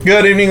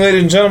Good evening,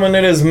 ladies and gentlemen.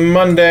 It is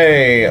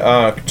Monday,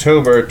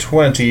 October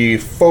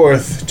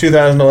 24th,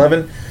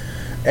 2011,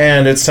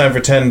 and it's time for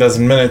 10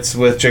 dozen minutes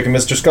with Jake and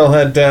Mr.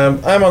 Skullhead.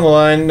 I'm on the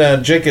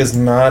line. Jake is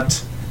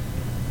not.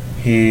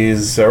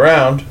 He's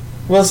around.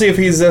 We'll see if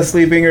he's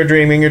sleeping or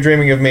dreaming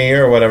of me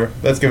or whatever.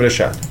 Let's give it a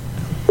shot.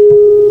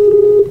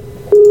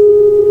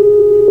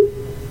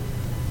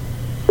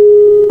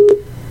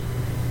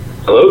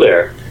 Hello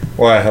there.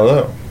 Why,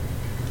 hello.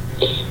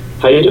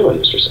 How you doing,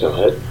 Mr.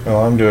 Skullhead?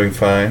 Oh, I'm doing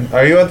fine.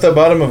 Are you at the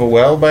bottom of a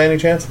well by any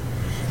chance?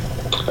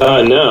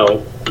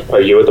 No. Are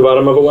you at the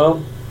bottom of a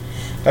well?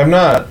 I'm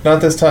not. Not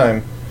this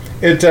time.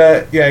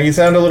 Yeah, you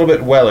sound a little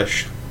bit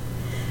wellish.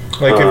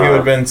 Like if you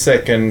had been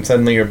sick and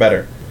suddenly you're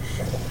better.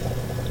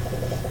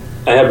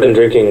 I have been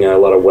drinking a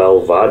lot of well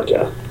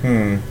vodka.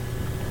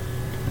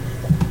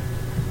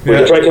 We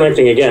can try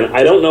connecting again.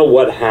 I don't know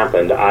what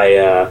happened.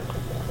 I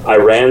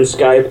ran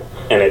Skype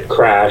and it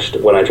crashed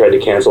when I tried to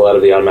cancel out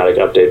of the automatic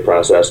update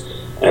process.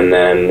 And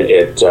then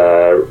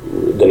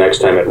the next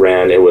time it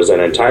ran, it was an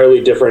entirely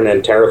different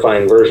and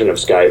terrifying version of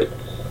Skype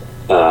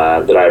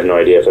that I have no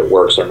idea if it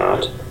works or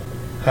not.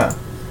 Huh.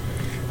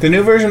 The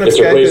new version of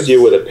Skype replaced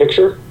you with a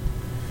picture?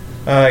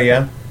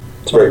 Yeah.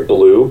 It's very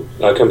blue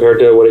compared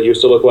to what it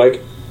used to look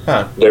like.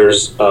 Huh.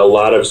 There's a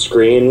lot of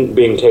screen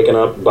being taken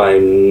up by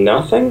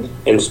nothing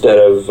instead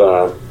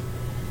of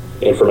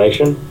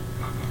information.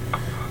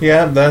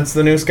 Yeah, that's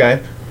the new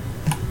Skype.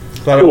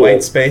 A lot of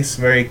white space,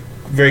 very,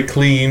 very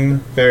clean,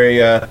 very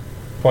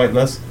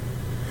pointless.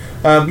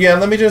 Yeah,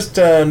 let me just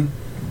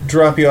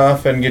drop you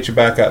off and get you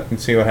back up and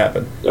see what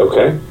happened.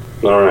 Okay.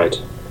 All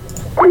right.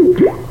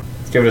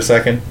 Let's give it a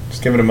second.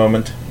 Just give it a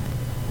moment.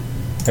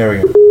 There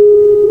we go.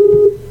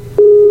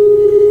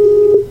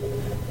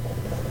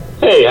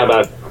 Hey, how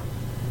about...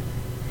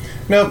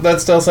 Nope,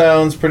 that still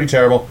sounds pretty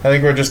terrible. I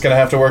think we're just going to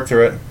have to work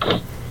through it.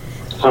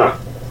 Huh.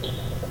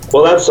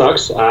 Well, that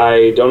sucks.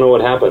 I don't know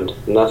what happened.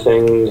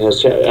 Nothing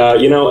has changed.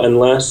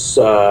 Unless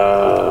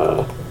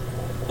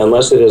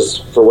it is,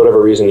 for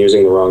whatever reason,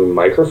 using the wrong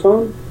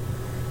microphone?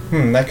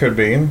 That could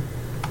be.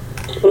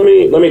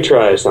 Let me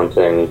try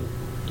something.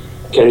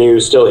 Can you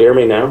still hear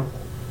me now?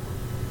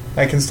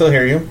 I can still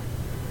hear you.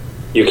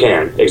 You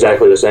can.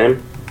 Exactly the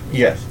same?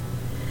 Yes.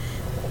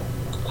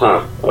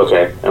 Huh.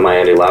 Okay. Am I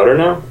any louder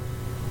now?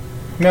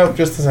 Nope,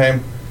 just the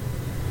same.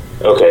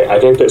 Okay, I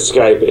think that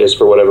Skype is,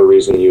 for whatever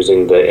reason,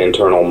 using the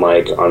internal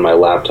mic on my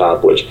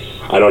laptop, which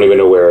I don't even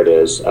know where it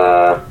is.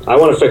 I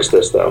want to fix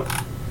this, though.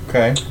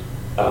 Okay.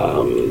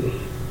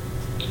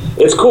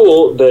 It's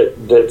cool that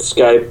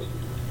Skype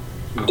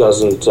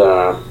doesn't...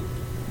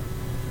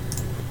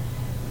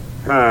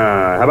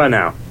 how about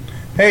now?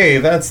 Hey,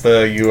 that's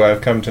the you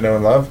I've come to know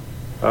and love.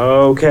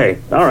 Okay,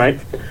 all right.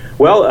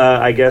 Well,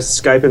 I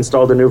guess Skype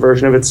installed a new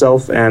version of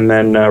itself and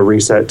then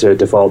reset to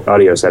default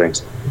audio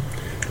settings.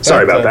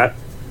 Sorry about that.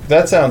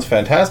 That sounds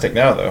fantastic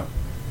now, though.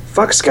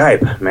 Fuck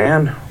Skype,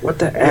 man. What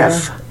the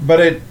F? Yeah,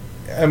 but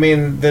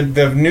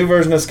the new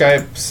version of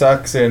Skype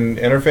sucks in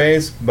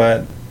interface,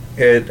 but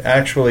it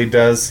actually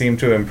does seem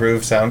to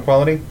improve sound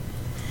quality.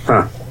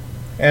 Huh.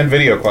 And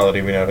video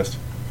quality, we noticed.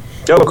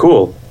 Oh,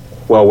 cool.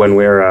 Well, when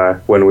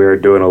we're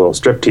doing a little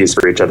striptease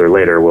for each other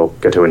later, we'll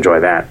get to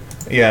enjoy that.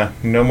 Yeah,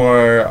 no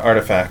more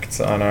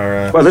artifacts on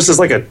our... Well, this is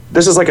like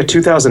a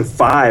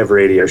 2005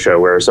 radio show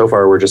where so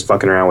far we're just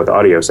fucking around with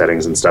audio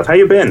settings and stuff. How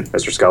you been,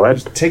 Mr.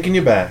 Skullhead? Taking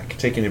you back.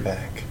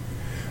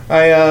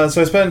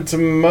 So I spent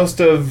most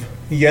of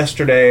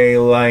yesterday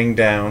lying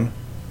down.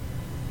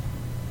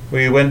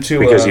 We went to...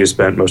 Because you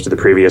spent most of the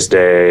previous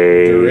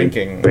day...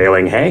 Drinking.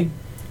 Baling hay?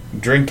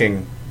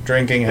 Drinking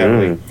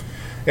heavily.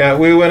 Yeah,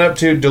 we went up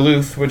to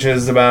Duluth, which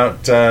is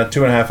about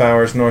 2.5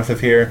 hours north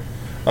of here,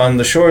 on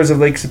the shores of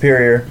Lake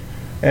Superior,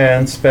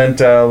 and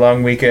spent a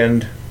long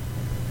weekend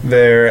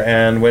there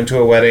and went to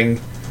a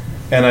wedding,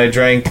 and I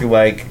drank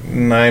like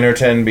 9 or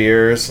 10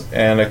 beers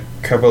and a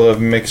couple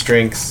of mixed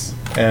drinks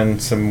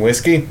and some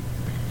whiskey.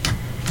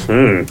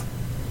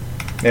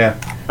 Yeah.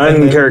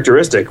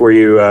 Uncharacteristic. Were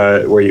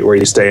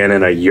you staying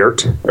in a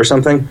yurt or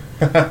something?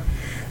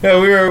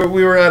 No,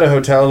 we were at a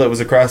hotel that was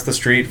across the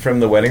street from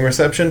the wedding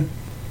reception.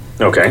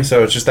 Okay.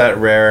 So it's just that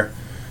rare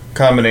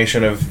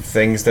combination of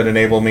things that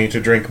enable me to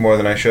drink more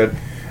than I should.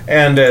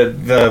 And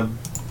the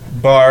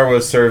bar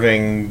was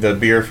serving the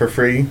beer for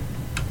free.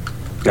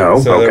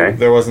 Oh, so okay.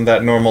 There wasn't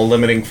that normal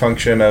limiting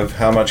function of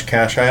how much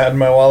cash I had in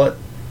my wallet.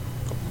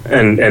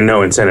 And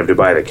no incentive to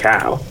buy the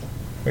cow.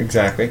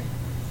 Exactly.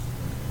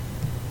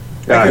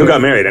 Who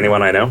got married?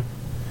 Anyone I know?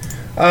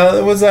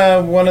 It was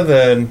one of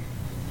the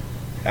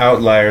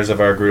outliers of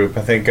our group.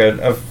 I think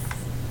a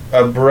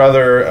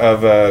brother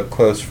of a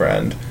close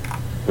friend.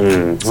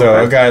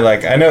 So a guy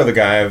I know the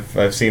guy,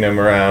 I've seen him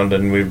around,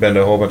 and we've been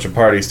to a whole bunch of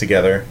parties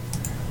together,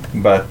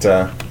 but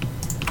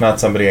not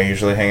somebody I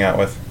usually hang out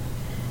with.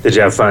 Did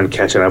you have fun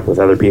catching up with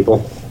other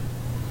people?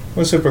 It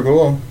was super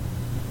cool.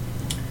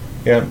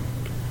 Yeah.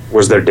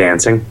 Was there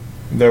dancing?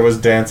 There was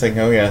dancing,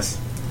 oh yes.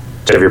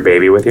 Did you have your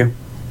baby with you?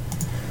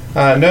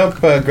 Nope,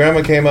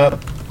 Grandma came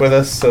up with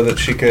us so that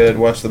she could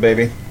watch the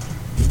baby.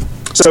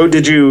 So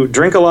did you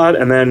drink a lot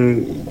and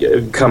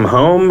then come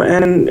home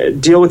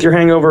and deal with your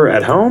hangover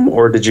at home,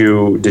 or did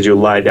you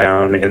lie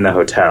down in the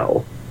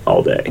hotel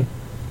all day?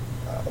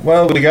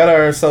 Well, we got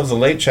ourselves a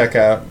late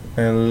checkout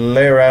and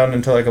lay around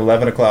until like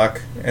 11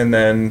 o'clock, and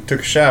then took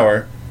a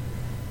shower,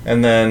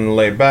 and then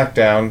laid back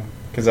down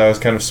because I was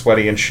kind of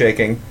sweaty and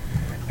shaking.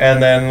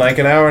 And then like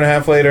an hour and a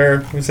half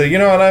later, we said, you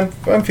know what,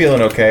 I'm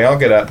feeling okay, I'll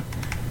get up.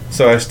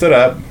 So I stood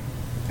up,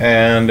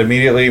 and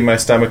immediately my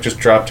stomach just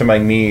dropped to my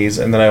knees,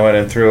 and then I went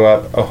and threw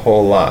up a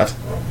whole lot.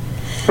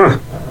 Huh.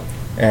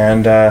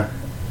 And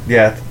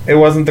yeah, it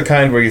wasn't the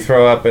kind where you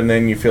throw up and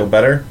then you feel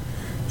better.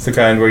 It's the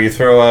kind where you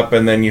throw up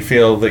and then you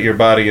feel that your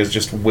body is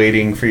just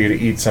waiting for you to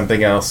eat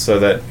something else so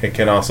that it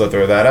can also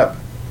throw that up.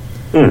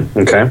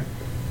 Okay.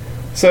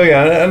 So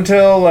yeah,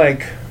 until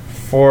like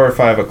 4 or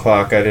 5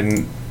 o'clock, I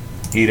didn't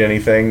eat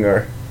anything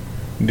or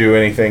do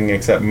anything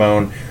except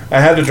moan. I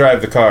had to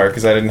drive the car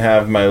because I didn't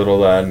have my little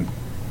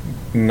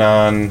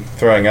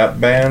non-throwing up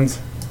bands.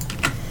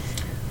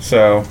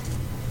 So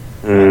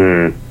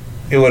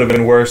it would have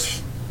been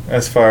worse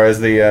as far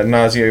as the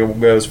nausea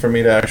goes for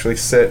me to actually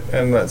sit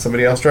and let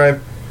somebody else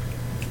drive.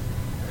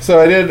 So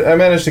I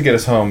managed to get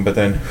us home, but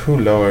then, oh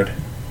Lord.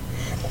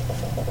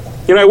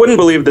 You know, I wouldn't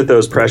believe that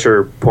those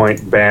pressure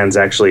point bands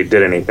actually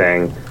did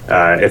anything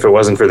if it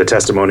wasn't for the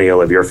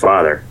testimonial of your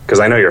father.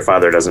 Because I know your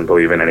father doesn't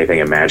believe in anything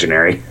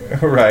imaginary.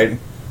 Right.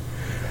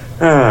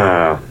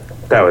 That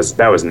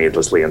was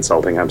needlessly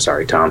insulting. I'm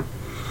sorry, Tom.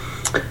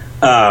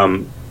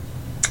 Well,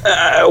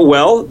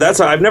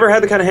 I've never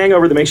had the kind of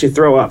hangover that makes you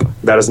throw up.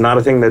 That is not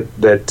a thing that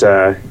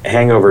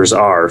hangovers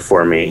are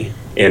for me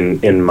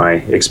in my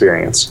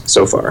experience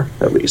so far,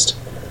 at least.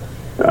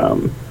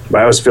 But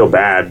I always feel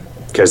bad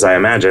because I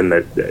imagine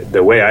that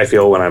the way I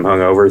feel when I'm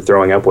hungover,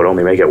 throwing up would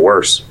only make it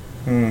worse.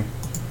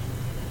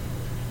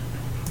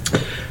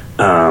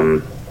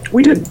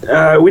 We did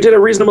a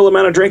reasonable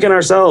amount of drinking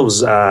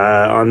ourselves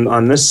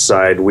on this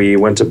side. We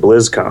went to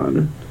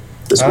BlizzCon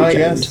this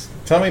weekend. Yes.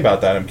 Tell me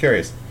about that. I'm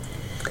curious.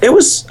 It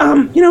was,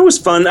 it was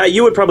fun.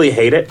 You would probably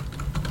hate it.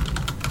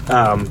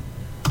 I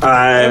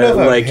don't know if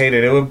I would hate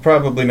it. It would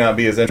probably not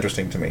be as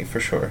interesting to me, for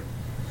sure.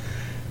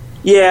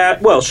 Yeah,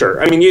 well, sure.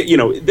 I mean,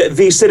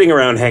 the sitting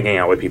around hanging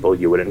out with people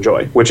you would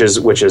enjoy, which is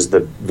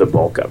the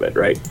bulk of it,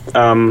 right?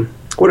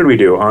 What did we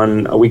do?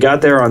 We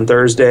got there on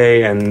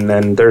Thursday, and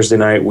then Thursday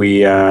night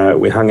we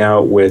hung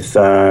out with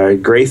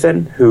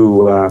Graythan,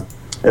 who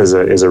is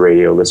a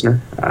radio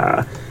listener.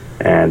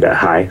 And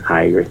hi,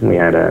 Graythan.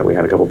 We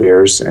had a couple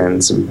beers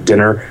and some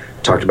dinner.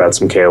 Talked about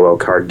some KoL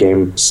card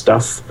game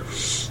stuff.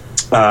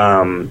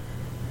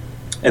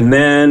 And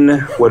then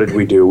what did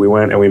we do? We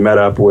went and we met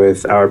up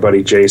with our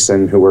buddy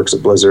Jason, who works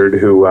at Blizzard,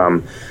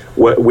 who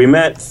we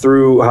met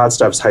through Hot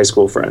Stuff's high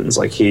school friends.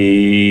 Like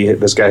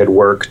this guy had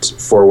worked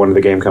for one of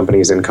the game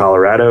companies in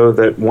Colorado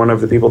that one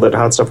of the people that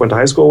Hot Stuff went to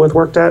high school with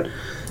worked at,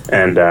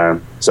 and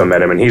so I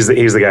met him. And he's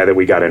the guy that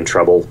we got in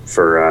trouble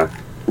for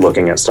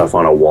looking at stuff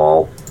on a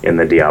wall in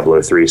the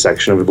Diablo 3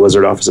 section of the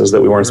Blizzard offices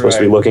that we weren't supposed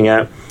to be looking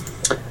at.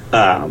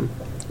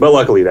 But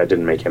luckily that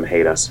didn't make him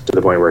hate us to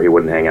the point where he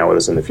wouldn't hang out with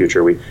us in the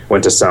future. We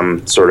went to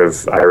some sort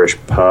of Irish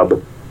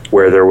pub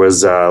where there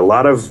was a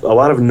lot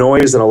of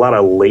noise and a lot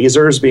of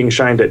lasers being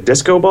shined at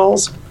disco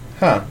balls.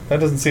 Huh. That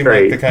doesn't seem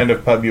like the kind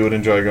of pub you would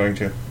enjoy going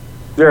to.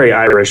 Very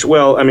Irish.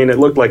 Well, I mean, it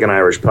looked like an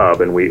Irish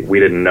pub, and we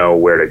didn't know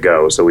where to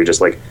go, so we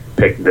just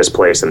picked this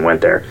place and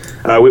went there.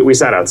 We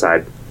sat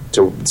outside,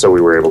 so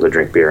we were able to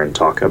drink beer and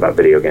talk about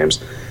video games.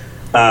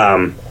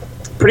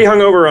 Pretty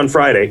hungover on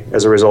Friday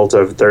as a result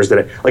of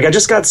Thursday. I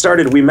just got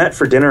started. We met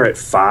for dinner at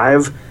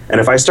 5, and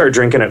if I start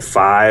drinking at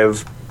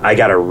 5, I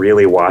gotta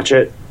really watch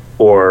it,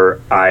 or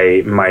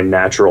my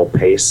natural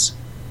pace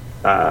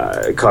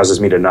causes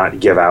me to not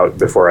give out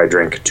before I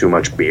drink too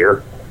much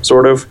beer,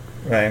 sort of.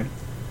 Right.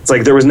 It's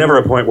like there was never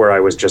a point where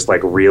I was just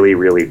really,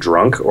 really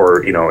drunk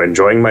or,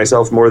 enjoying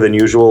myself more than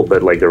usual,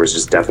 but there was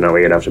just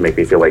definitely enough to make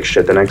me feel like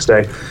shit the next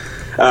day.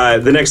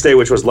 The next day,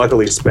 which was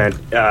luckily spent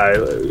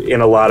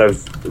in a lot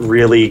of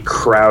really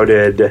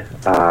crowded...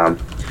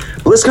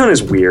 BlizzCon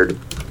is weird.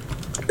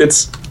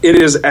 It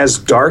is as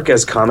dark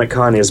as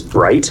Comic-Con is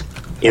bright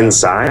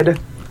inside.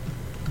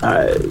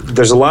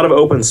 There's a lot of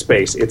open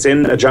space. It's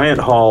in a giant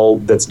hall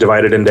that's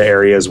divided into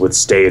areas with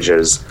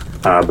stages,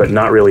 but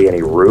not really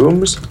any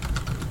rooms.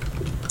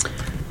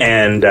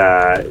 And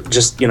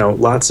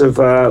lots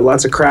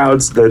of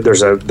crowds.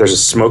 There's a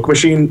smoke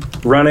machine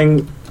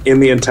running in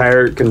the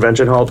entire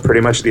convention hall pretty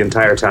much the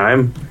entire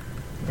time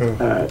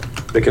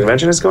the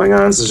convention is going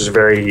on. So it's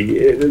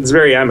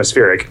very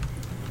atmospheric.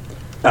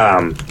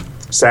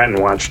 Sat and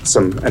watched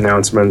some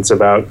announcements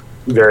about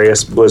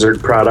various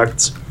Blizzard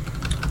products.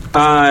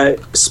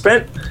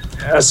 Spent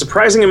a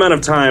surprising amount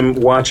of time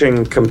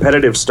watching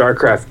competitive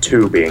StarCraft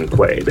 2 being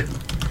played,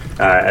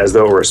 as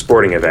though it were a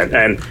sporting event.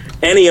 And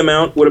any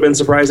amount would have been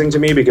surprising to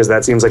me because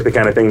that seems like the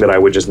kind of thing that I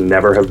would just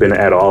never have been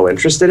at all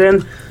interested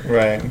in.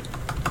 Right.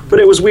 But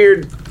it was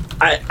weird.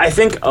 I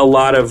think a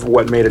lot of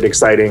what made it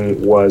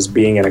exciting was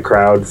being in a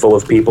crowd full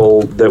of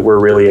people that were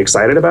really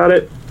excited about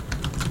it.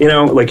 You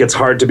know, like it's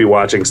hard to be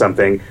watching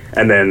something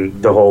and then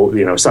the whole,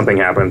 you know, something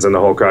happens and the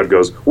whole crowd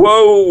goes,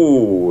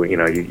 whoa! You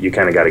know, you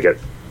kind of got to get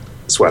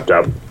swept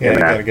up in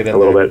that a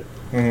little bit.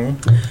 Mm-hmm.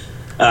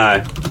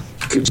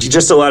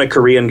 Just a lot of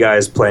Korean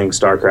guys playing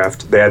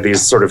StarCraft. They had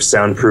these sort of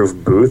soundproof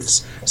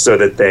booths so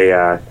that they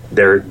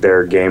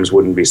their games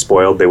wouldn't be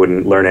spoiled. They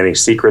wouldn't learn any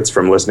secrets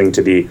from listening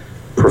to the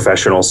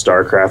professional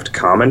StarCraft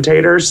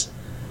commentators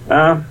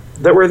that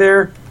were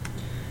there.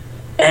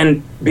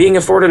 And being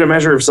afforded a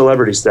measure of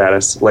celebrity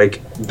status,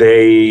 like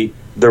there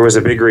was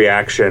a big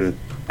reaction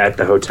at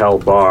the hotel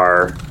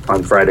bar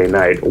on Friday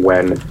night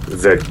when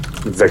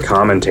the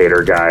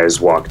commentator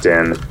guys walked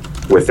in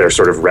with their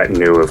sort of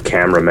retinue of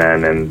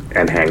cameramen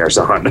and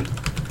hangers-on,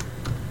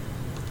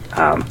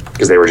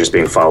 because they were just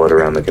being followed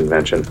around the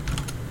convention,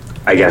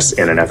 I guess,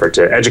 in an effort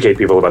to educate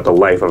people about the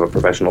life of a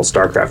professional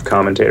StarCraft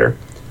commentator.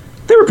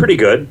 They were pretty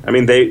good. I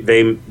mean,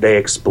 they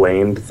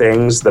explained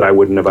things that I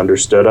wouldn't have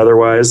understood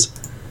otherwise.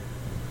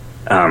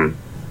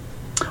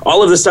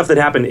 All of the stuff that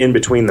happened in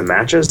between the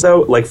matches,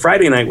 though, like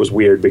Friday night was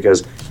weird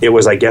because it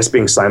was, I guess,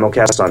 being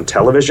simulcast on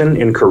television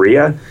in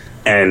Korea.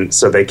 And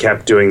so they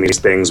kept doing these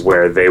things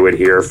where they would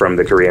hear from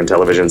the Korean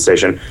television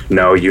station,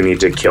 no, you need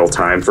to kill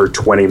time for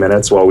 20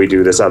 minutes while we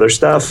do this other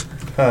stuff.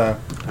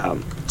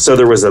 So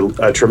there was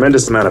a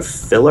tremendous amount of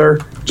filler,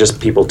 just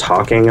people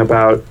talking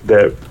about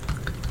the...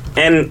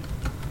 And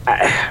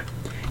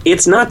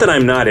it's not that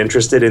I'm not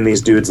interested in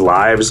these dudes'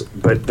 lives,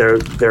 but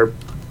they're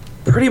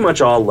pretty much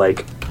all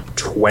like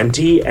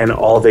 20 and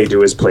all they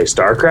do is play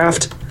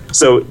StarCraft.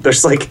 So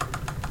there's like...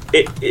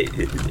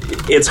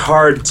 It's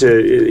hard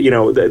to, you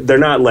know, they're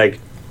not like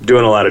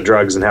doing a lot of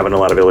drugs and having a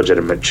lot of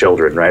illegitimate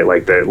children, right?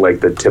 Like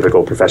the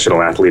typical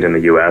professional athlete in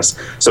the U.S.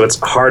 So it's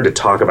hard to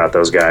talk about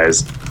those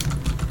guys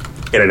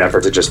in an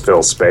effort to just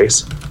fill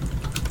space.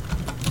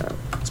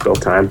 Spill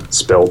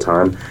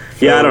time.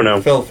 Yeah, I don't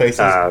know. Fill faces.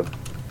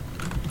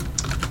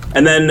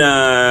 And then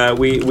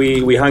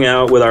we hung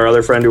out with our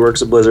other friend who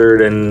works at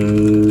Blizzard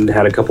and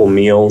had a couple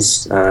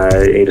meals,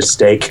 ate a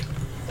steak.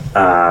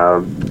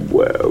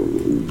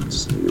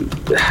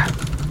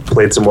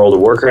 Played some World of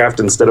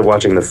Warcraft instead of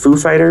watching the Foo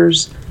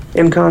Fighters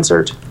in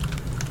concert.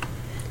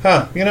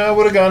 Huh. You know, I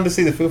would have gone to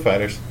see the Foo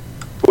Fighters.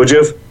 Would you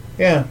have?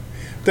 Yeah.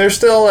 They're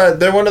still,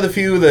 they're one of the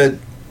few that,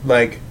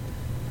 like,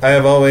 I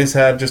have always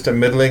had just a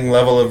middling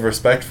level of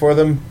respect for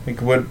them.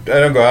 Like, I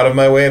don't go out of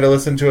my way to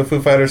listen to a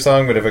Foo Fighters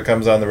song, but if it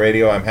comes on the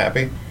radio, I'm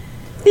happy.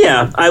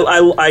 Yeah,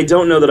 I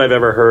don't know that I've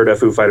ever heard a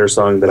Foo Fighters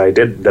song that I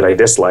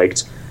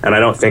disliked, and I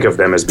don't think of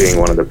them as being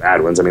one of the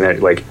bad ones. I mean,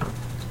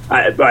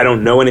 I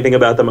don't know anything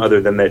about them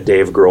other than that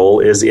Dave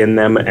Grohl is in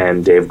them,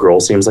 and Dave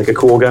Grohl seems like a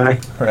cool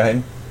guy.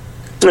 Right.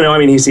 You know, I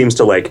mean, he seems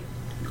to, like,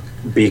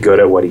 be good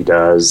at what he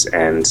does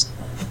and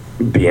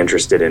be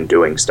interested in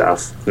doing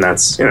stuff. And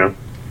that's, you know,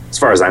 as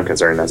far as I'm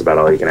concerned, that's about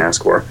all you can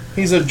ask for.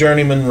 He's a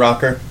journeyman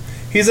rocker.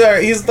 He's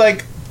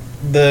like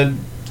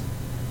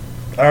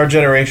our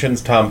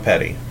generation's Tom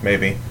Petty,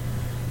 maybe.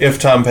 If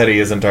Tom Petty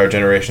isn't our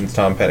generation's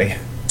Tom Petty.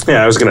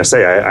 Yeah, I was going to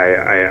say,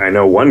 I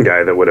know one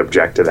guy that would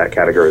object to that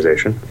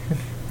categorization.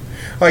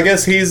 Well, I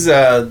guess he's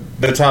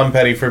the Tom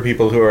Petty for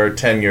people who are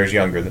 10 years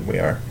younger than we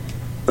are.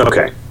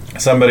 Okay.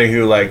 Somebody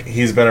who, like,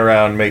 he's been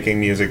around making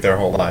music their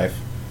whole life.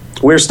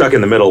 We're stuck in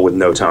the middle with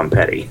no Tom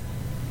Petty.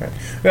 Right.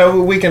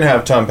 No, we can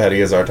have Tom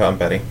Petty as our Tom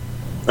Petty.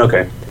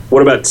 Okay.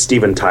 What about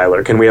Steven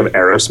Tyler? Can we have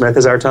Aerosmith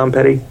as our Tom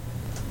Petty?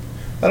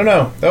 I don't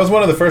know. That was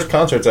one of the first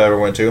concerts I ever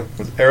went to.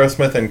 Was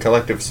Aerosmith and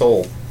Collective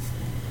Soul.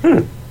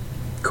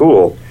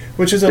 Cool.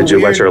 Which is a Did you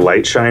let your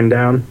light shine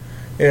down?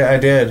 Yeah, I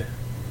did.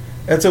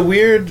 It's a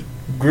weird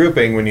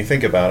grouping when you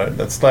think about it.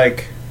 That's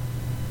like,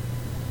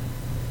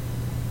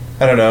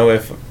 I don't know,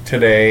 if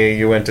today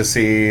you went to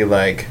see,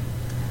 like,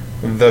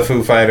 the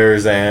Foo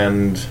Fighters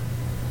and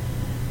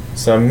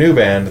some new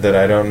band that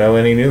I don't know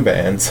any new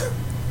bands.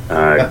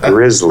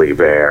 Grizzly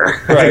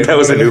Bear. I think that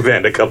was a new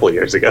band a couple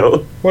years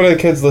ago. What are the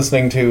kids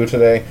listening to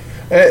today?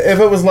 If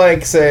it was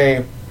like,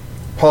 say,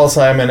 Paul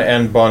Simon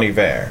and Bon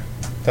Iver,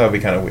 that would be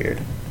kind of weird.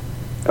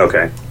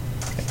 Okay.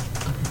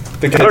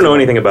 I don't know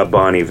anything about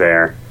Bon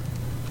Iver.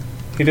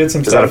 He did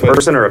some stuff. stuff. Is that a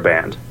person or a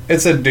band?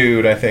 It's a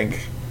dude, I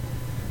think.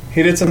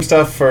 He did some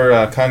stuff for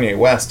Kanye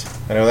West.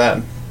 I know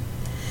that.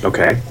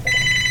 Okay.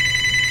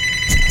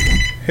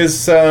 His,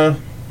 Is that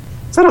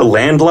a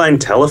landline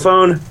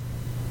telephone?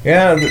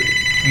 Yeah,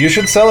 you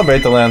should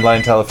celebrate the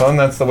landline telephone.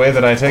 That's the way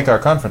that I take our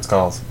conference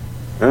calls.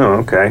 Oh,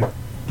 okay.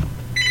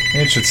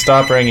 It should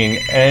stop ringing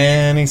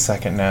any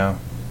second now.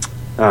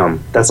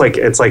 It's like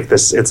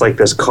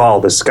this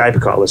call, this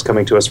Skype call is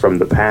coming to us from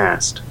the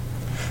past.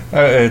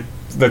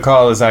 The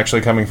call is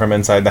actually coming from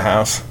inside the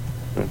house.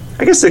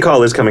 I guess the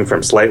call is coming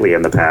from slightly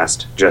in the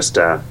past. Just,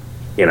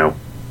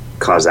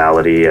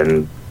 causality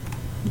and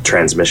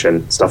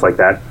transmission, stuff like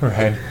that.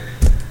 Right.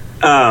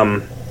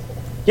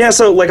 Yeah,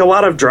 so, like, a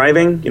lot of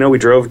driving. You know, we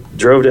drove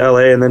to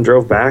LA and then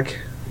drove back.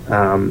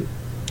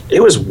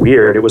 It was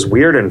weird. It was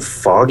weird and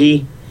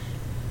foggy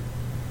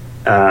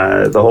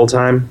the whole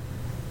time.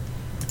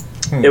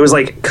 It was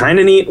like kind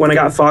of neat when it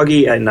got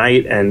foggy at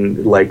night,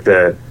 and like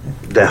the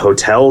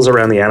hotels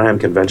around the Anaheim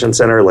Convention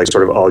Center, like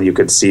sort of all you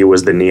could see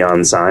was the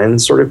neon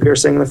signs sort of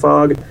piercing the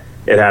fog.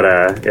 It had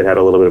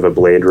a little bit of a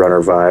Blade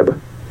Runner vibe.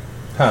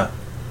 Huh.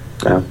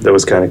 That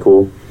was kind of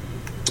cool.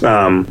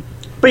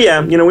 But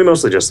yeah, we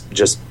mostly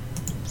just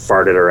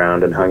farted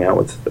around and hung out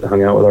with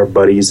our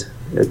buddies.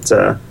 It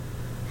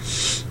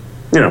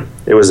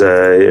was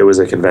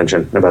a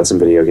convention about some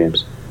video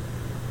games.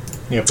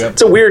 Yep.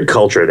 It's a weird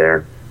culture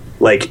there.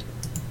 Like,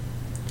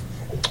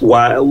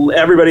 while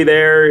everybody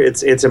there,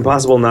 it's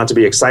impossible not to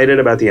be excited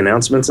about the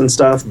announcements and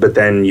stuff, but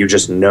then you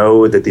just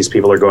know that these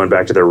people are going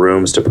back to their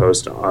rooms to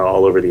post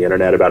all over the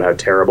internet about how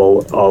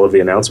terrible all of the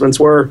announcements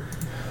were.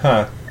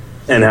 Huh.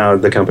 And how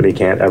the company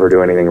can't ever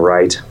do anything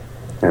right,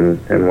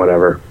 and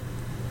whatever.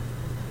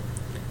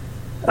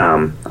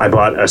 I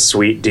bought a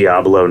sweet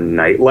Diablo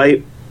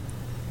nightlight,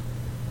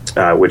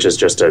 which is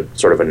just a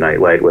sort of a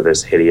nightlight with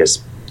this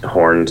hideous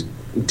horned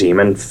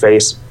demon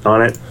face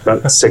on it,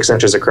 about 6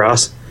 inches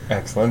across.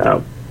 Excellent. I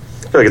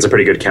feel like it's a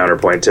pretty good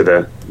counterpoint to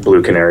the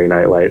Blue Canary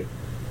nightlight.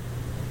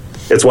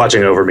 It's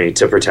watching over me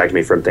to protect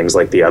me from things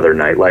like the other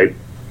nightlight.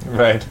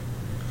 Right.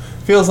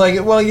 Feels like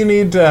it. Well, you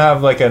need to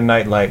have like a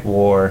nightlight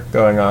war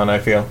going on, I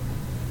feel.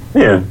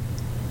 Yeah.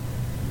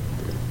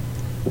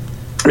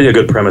 Maybe a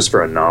good premise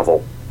for a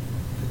novel.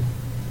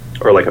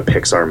 Or like a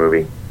Pixar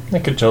movie.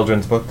 Like a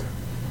children's book.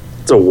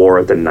 It's a war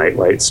at the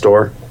nightlight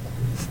store.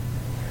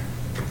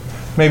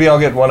 Maybe I'll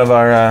get one of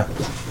our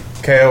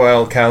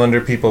KoL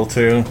calendar people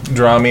to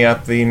draw me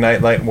up the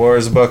Nightlight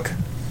Wars book.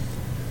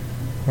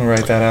 I'll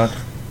write that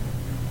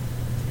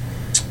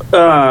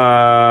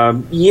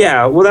out.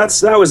 Yeah, well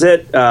that was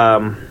it.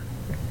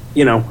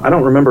 I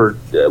don't remember,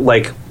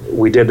 like,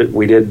 we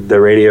did the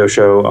radio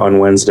show on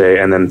Wednesday,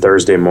 and then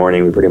Thursday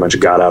morning we pretty much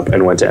got up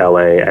and went to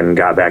LA and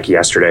got back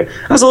yesterday.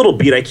 I was a little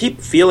beat. I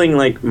keep feeling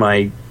like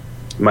my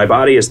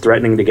body is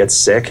threatening to get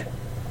sick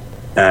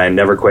and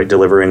never quite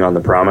delivering on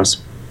the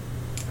promise.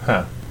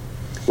 Huh.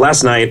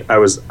 Last night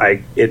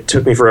it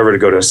took me forever to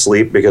go to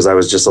sleep because I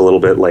was just a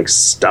little bit like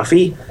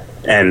stuffy,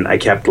 and I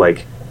kept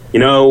like,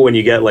 when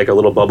you get like a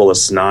little bubble of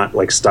snot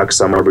like stuck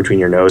somewhere between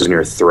your nose and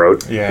your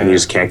throat, and you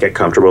just can't get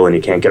comfortable and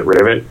you can't get rid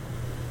of it.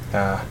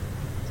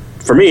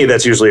 For me,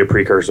 that's usually a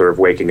precursor of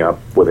waking up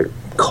with a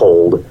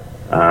cold,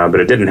 but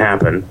it didn't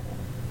happen.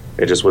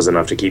 It just was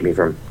enough to keep me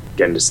from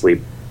getting to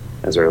sleep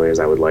as early as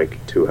I would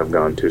like to have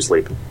gone to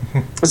sleep.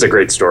 It's a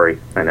great story,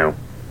 I know.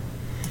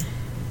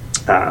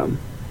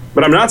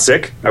 But I'm not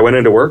sick. I went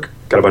into work,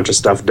 got a bunch of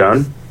stuff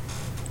done.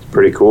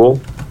 Pretty cool.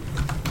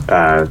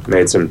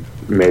 Made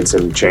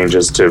some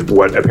changes to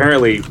what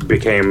apparently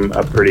became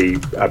a pretty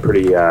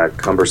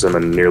cumbersome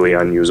and nearly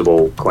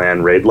unusable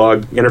clan raid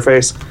log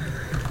interface.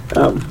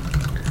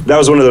 That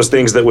was one of those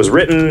things that was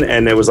written,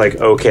 and it was like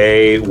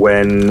okay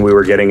when we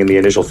were getting in the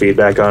initial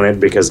feedback on it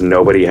because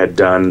nobody had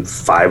done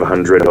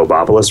 500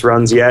 Obopolis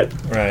runs yet.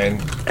 Right.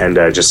 And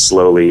just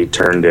slowly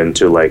turned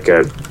into like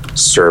a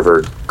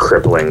server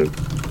crippling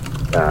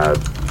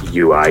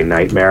UI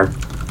nightmare.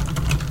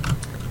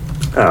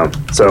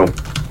 So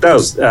that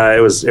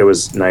was it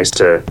was nice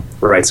to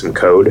write some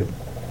code,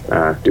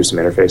 do some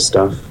interface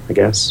stuff, I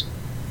guess.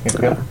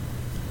 Okay.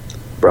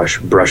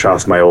 Brush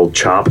off my old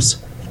chops.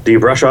 Do you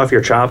brush off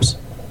your chops?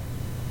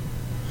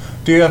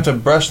 Do you have to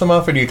brush them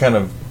off, or do you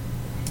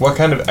what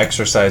kind of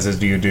exercises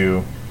do you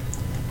do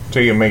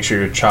to make sure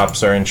your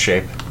chops are in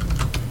shape?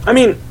 I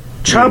mean,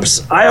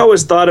 chops, I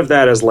always thought of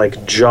that as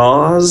like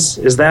jaws.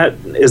 Is that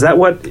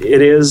what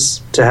it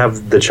is to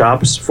have the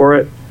chops for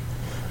it?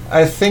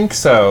 I think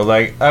so.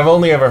 Like, I've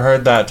only ever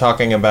heard that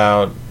talking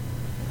about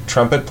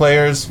trumpet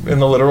players in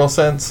the literal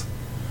sense.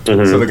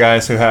 Mm-hmm. So the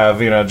guys who have,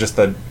 just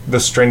the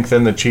strength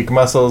in the cheek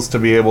muscles to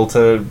be able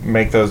to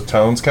make those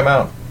tones come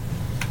out.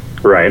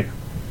 Right.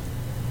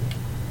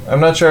 I'm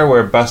not sure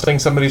where busting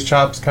somebody's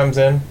chops comes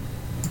in.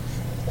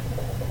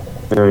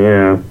 Oh,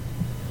 yeah.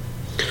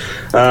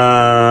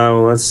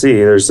 Let's see.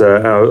 There's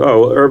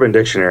Urban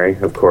Dictionary,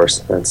 of course.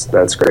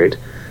 That's great.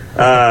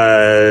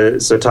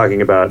 So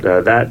talking about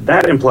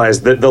that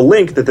implies that the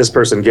link that this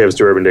person gives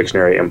to Urban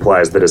Dictionary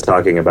implies that it's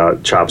talking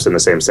about chops in the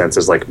same sense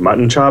as like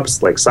mutton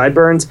chops, like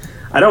sideburns.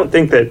 I don't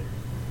think that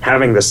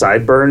having the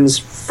sideburns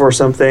for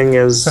something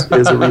is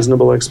a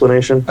reasonable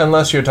explanation.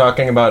 Unless you're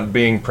talking about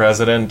being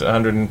president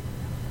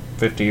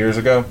 150 years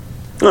ago.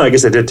 Well, I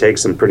guess it did take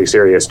some pretty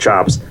serious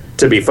chops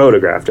to be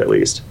photographed, at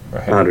least,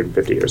 right.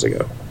 150 years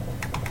ago.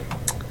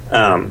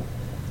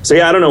 So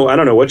yeah, I don't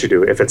know what you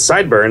do. If it's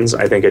sideburns,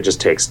 I think it just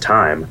takes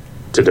time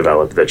to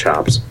develop the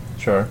chops.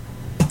 Sure.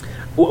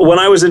 When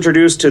I was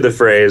introduced to the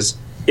phrase,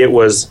 it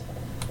was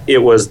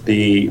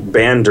the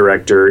band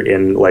director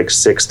in like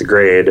 6th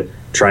grade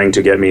trying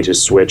to get me to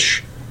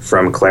switch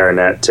from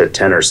clarinet to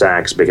tenor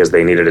sax because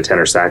they needed a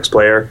tenor sax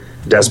player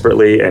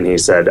desperately, and he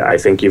said, "I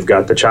think you've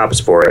got the chops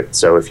for it,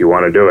 so if you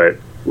want to do it,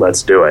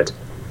 let's do it."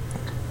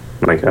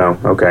 I'm like, oh,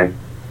 okay.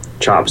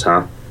 Chops,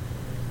 huh?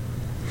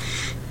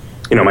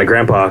 My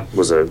grandpa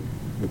was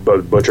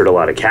butchered a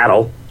lot of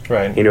cattle.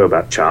 Right. He knew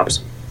about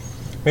chops.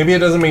 Maybe it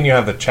doesn't mean you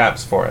have the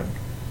chaps for it.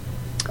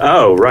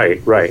 Oh,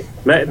 right.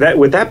 That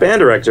with that band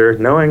director,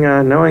 knowing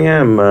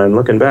him and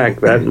looking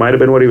back, that might have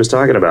been what he was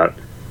talking about.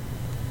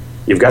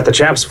 You've got the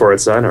chaps for it,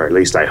 son, or at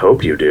least I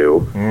hope you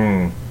do.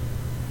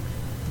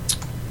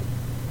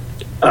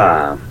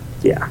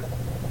 Yeah.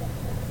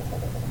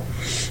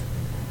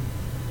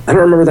 I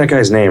don't remember that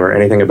guy's name or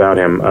anything about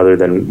him other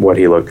than what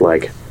he looked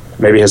like.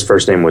 Maybe his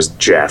first name was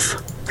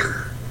Jeff.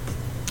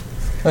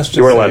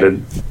 You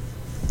weren't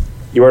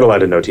allowed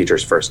to know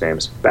teachers' first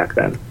names back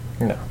then.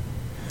 No.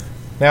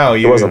 Now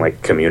it wasn't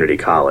like community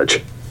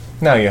college.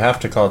 Now you have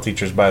to call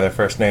teachers by their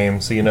first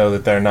name, so you know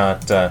that they're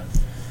not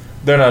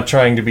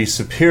trying to be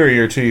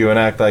superior to you and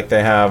act like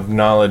they have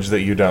knowledge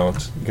that you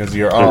don't, because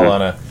you're all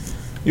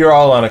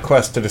on a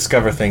quest to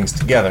discover things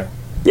together.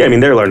 Yeah, I mean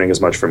they're learning as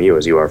much from you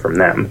as you are from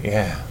them.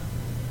 Yeah.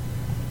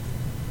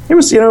 It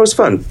was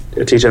fun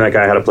teaching that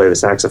guy how to play the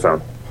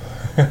saxophone.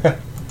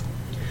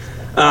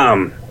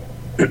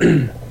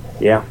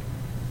 Yeah.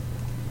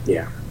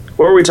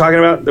 What were we talking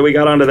about that we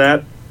got onto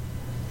that?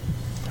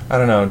 I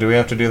don't know. Do we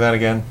have to do that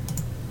again?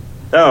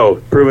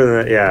 Oh, proving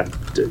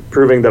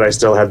that I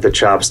still had the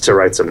chops to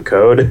write some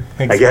code,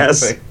 exactly. I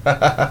guess.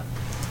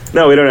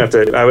 No, we don't have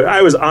to.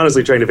 I was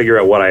honestly trying to figure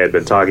out what I had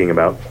been talking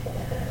about.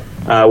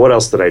 What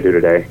else did I do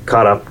today?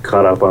 Caught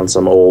up on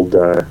some old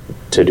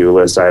to-do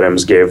list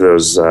items, gave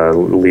those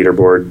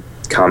leaderboard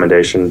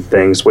commendation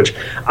things, which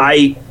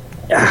I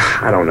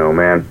don't know,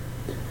 man.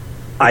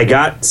 I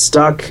got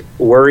stuck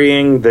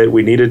worrying that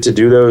we needed to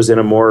do those in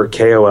a more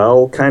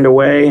KoL kind of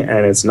way,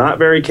 and it's not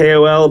very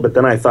KoL, but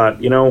then I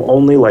thought,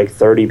 only like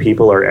 30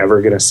 people are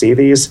ever going to see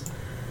these,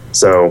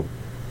 so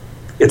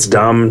it's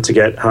dumb to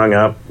get hung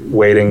up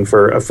waiting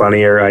for a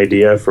funnier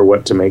idea for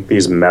what to make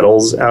these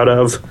medals out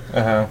of.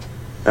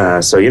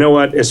 So you know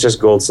what? It's just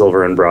gold,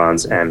 silver, and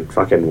bronze, and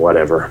fucking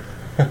whatever.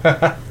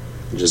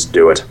 Just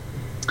do it.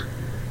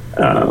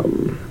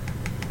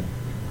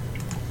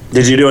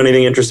 Did you do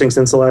anything interesting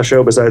since the last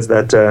show besides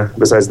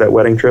that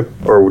wedding trip?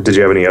 Or did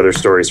you have any other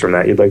stories from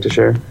that you'd like to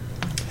share?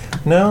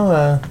 No,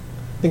 I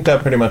think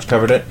that pretty much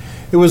covered it.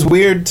 It was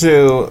weird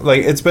to,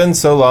 it's been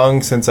so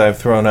long since I've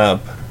thrown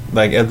up,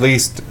 at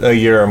least a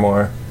year or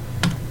more,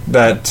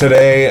 that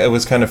today it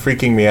was kind of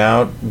freaking me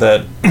out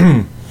that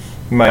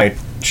my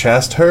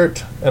chest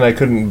hurt and I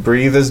couldn't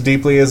breathe as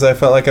deeply as I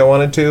felt like I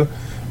wanted to.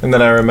 And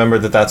then I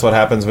remembered that that's what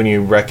happens when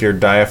you wreck your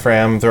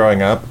diaphragm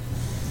throwing up.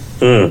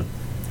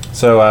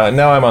 So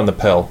now I'm on the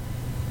pill.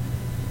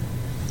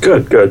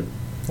 Good.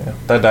 Yeah,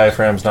 that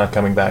diaphragm's not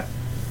coming back.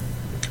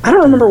 I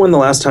don't remember when the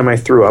last time I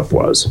threw up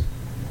was.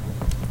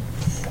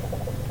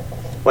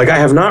 I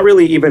have not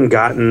really even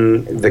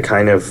gotten the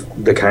kind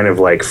of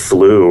like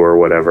flu or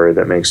whatever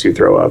that makes you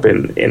throw up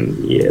in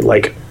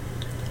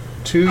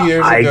 2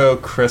 years ago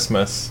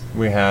Christmas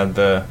we had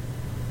the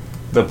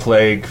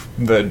plague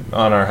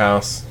on our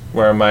house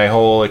where my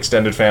whole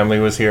extended family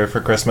was here for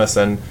Christmas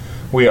and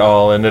we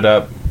all ended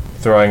up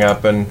throwing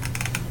up and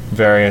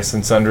various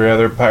and sundry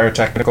other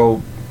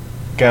pyrotechnical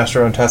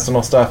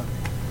gastrointestinal stuff.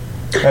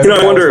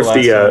 I wonder if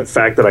the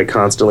fact that I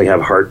constantly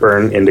have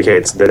heartburn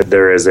indicates that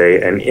there is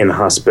an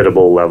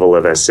inhospitable level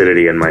of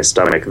acidity in my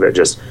stomach that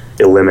just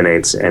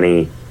eliminates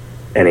any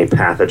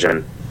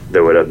pathogen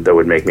that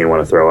would make me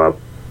want to throw up.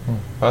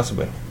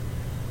 Possibly.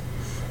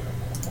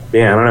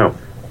 Yeah, I don't know.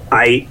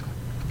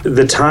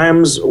 The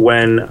times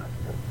when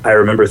I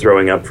remember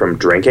throwing up from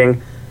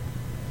drinking,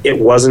 it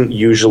wasn't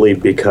usually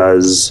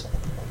because...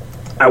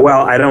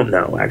 I don't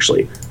know,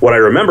 actually. What I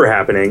remember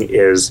happening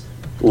is,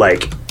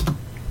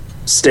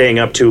 staying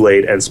up too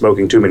late and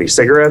smoking too many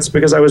cigarettes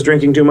because I was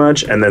drinking too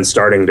much, and then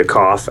starting to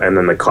cough, and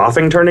then the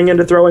coughing turning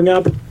into throwing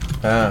up.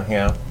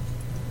 Yeah.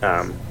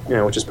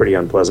 Which is pretty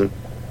unpleasant.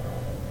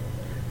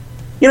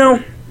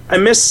 I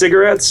miss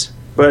cigarettes,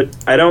 but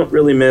I don't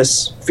really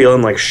miss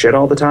feeling like shit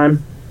all the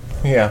time.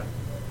 Yeah.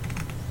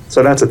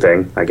 So that's a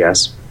thing, I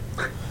guess.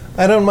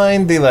 I don't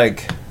mind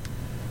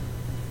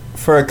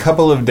for a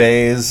couple of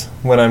days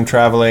when I'm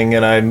traveling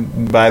and I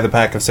buy the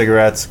pack of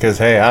cigarettes because,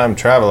 hey, I'm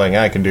traveling,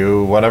 I can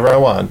do whatever I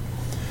want.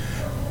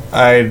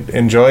 I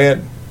enjoy it,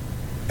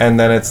 and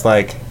then it's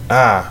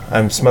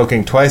I'm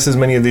smoking twice as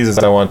many of these as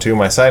I want to.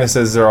 My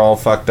sinuses are all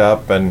fucked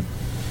up, and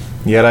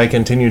yet I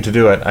continue to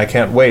do it. I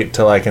can't wait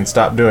till I can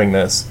stop doing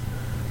this.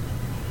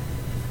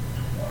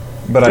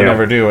 But I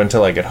never do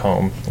until I get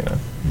home,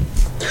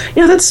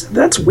 Yeah,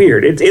 that's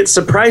weird. It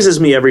surprises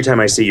me every time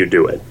I see you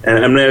do it.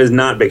 And it's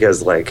not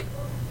because,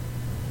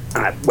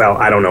 I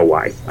don't know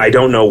why. I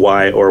don't know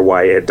why or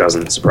why it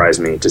doesn't surprise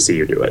me to see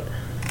you do it.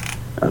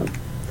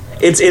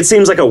 It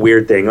seems like a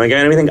weird thing. I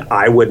think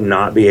I would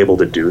not be able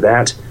to do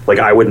that.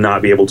 I would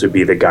not be able to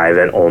be the guy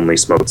that only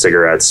smoked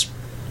cigarettes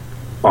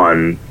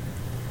on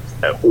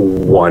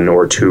 1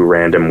 or 2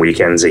 random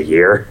weekends a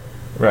year.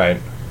 Right.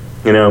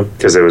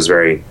 Because it was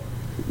very,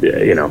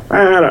 I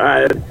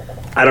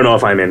don't know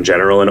if I'm in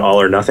general an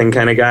all or nothing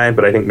kind of guy,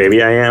 but I think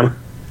maybe I am.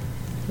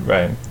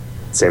 Right.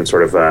 Same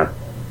sort of a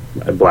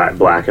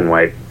black and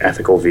white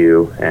ethical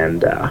view,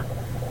 and I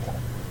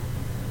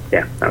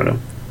don't know,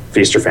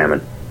 feast or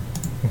famine.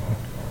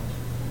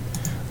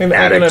 I can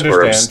Addict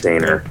or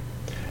understand. abstainer.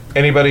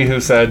 anybody who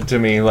said to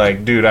me,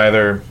 like, dude,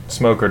 either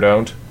smoke or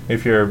don't.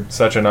 If you're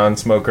such a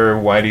non-smoker,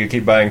 why do you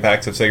keep buying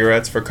packs of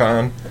cigarettes for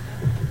con?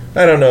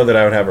 I don't know that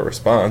I would have a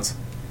response.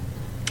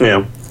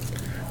 Yeah.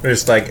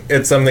 Just, like,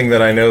 it's something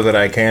that I know that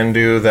I can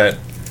do that,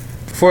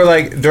 for,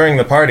 like, during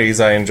the parties,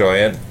 I enjoy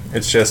it.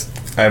 It's just,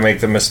 I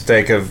make the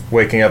mistake of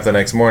waking up the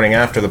next morning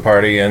after the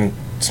party and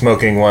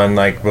smoking one,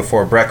 like,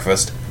 before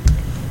breakfast.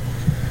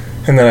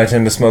 And then I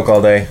tend to smoke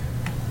all day.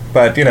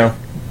 But, you know,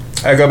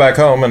 I go back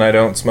home and I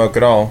don't smoke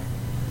at all.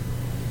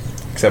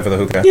 Except for the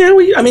hookah. Yeah,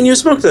 I mean, you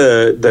smoke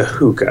the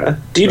hookah.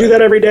 Do you do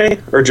that every day?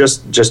 Or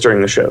just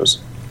during the shows?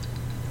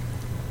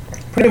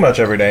 Pretty much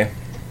every day.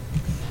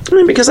 I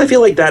mean, because I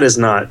feel like that is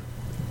not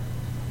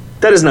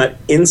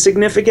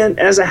insignificant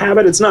as a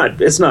habit.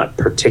 It's not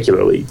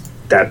particularly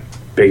that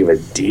big of a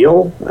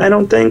deal, I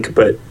don't think,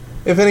 but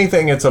if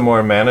anything, it's a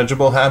more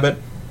manageable habit.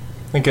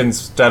 I think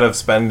instead of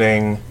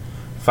spending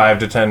 5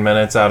 to 10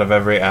 minutes out of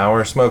every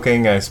hour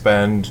smoking, I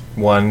spend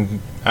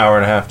 1 hour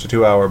and a half to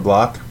 2 hour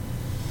block.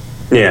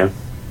 Yeah.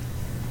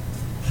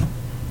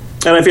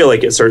 And I feel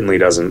like it certainly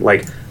doesn't,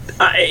 like,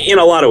 in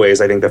a lot of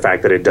ways, I think the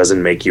fact that it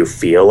doesn't make you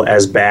feel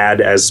as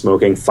bad as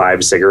smoking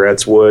 5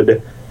 cigarettes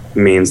would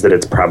means that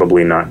it's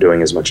probably not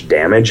doing as much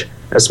damage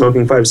as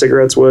smoking 5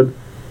 cigarettes would.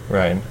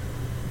 Right.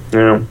 You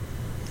know?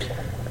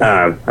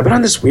 I've been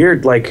on this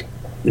weird, like,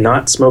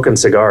 not smoking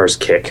cigars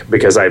kick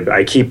because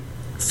I keep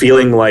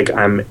feeling like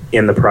I'm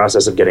in the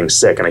process of getting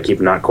sick and I keep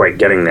not quite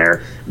getting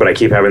there, but I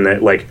keep having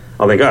that, like,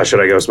 I'll think, oh,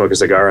 should I go smoke a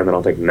cigar? And then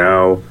I'll think,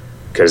 no,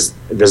 because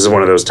this is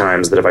one of those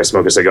times that if I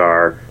smoke a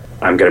cigar,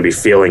 I'm going to be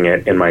feeling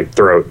it in my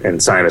throat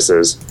and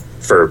sinuses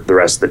for the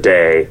rest of the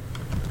day,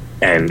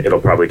 and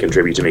it'll probably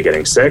contribute to me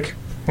getting sick.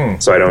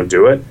 So I don't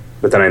do it,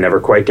 but then I never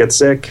quite get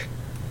sick.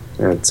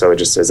 And so it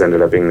just has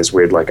ended up being this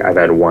weird, like, I've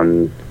had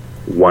one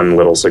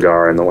little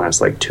cigar in the last,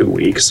 like, 2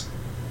 weeks.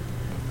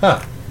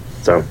 Huh.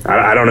 So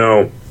I don't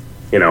know,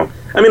 you know.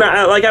 I mean,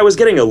 I was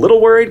getting a little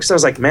worried because I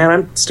was like, man,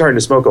 I'm starting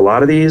to smoke a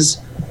lot of these.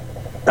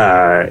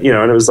 You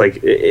know, and it was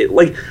like,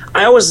 like,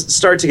 I always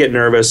start to get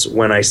nervous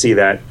when I see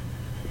that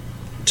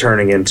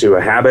turning into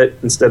a habit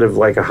instead of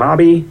like a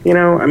hobby, you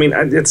know. I mean,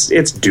 it's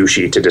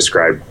douchey to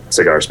describe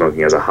cigar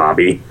smoking as a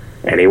hobby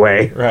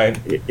anyway, right?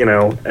 You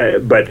know,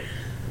 but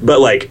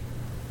like,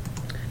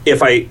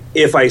 if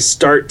I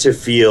start to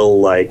feel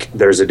like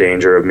there's a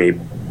danger of me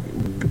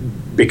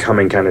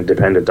becoming kind of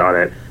dependent on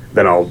it,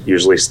 then I'll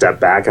usually step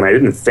back. And I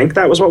didn't think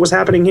that was what was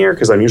happening here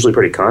because I'm usually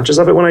pretty conscious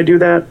of it when I do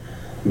that,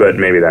 but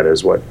maybe that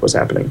is what was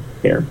happening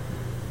here.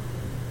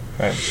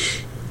 Right.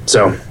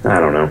 So I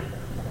don't know.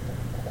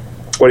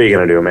 What are you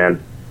gonna do,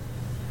 man?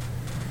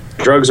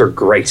 Drugs are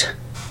great.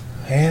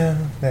 Yeah,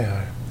 they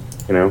are.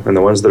 You know, and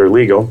the ones that are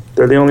legal,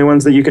 they're the only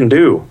ones that you can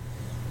do.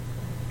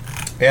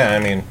 Yeah, I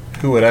mean,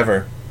 who would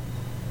ever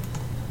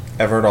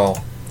at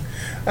all?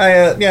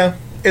 Yeah,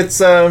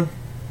 it's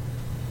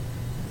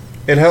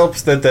it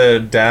helps that the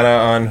data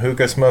on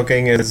hookah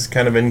smoking is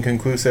kind of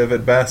inconclusive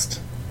at best.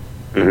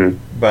 Mm-hmm.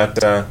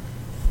 But I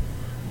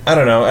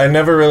don't know. I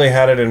never really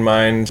had it in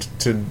mind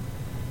to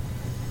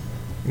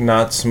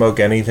not smoke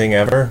anything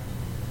ever.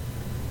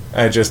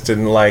 I just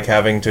didn't like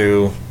having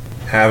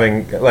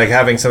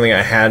something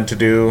I had to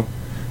do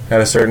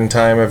at a certain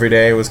time every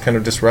day was kind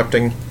of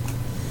disrupting.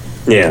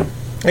 Yeah.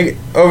 Like,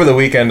 over the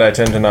weekend, I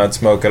tend to not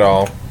smoke at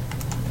all.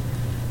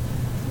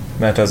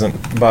 That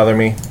doesn't bother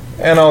me.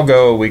 And I'll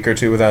go a week or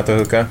two without the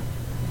hookah.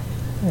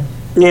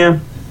 Yeah.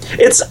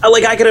 It's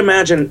like, I could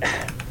imagine,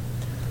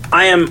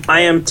 I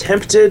am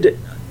tempted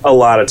a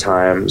lot of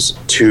times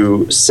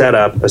to set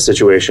up a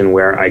situation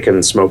where I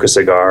can smoke a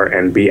cigar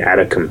and be at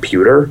a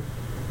computer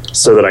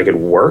so that I could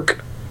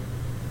work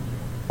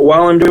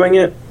while I'm doing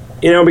it,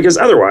 you know, because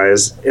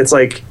otherwise it's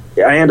like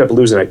I end up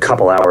losing a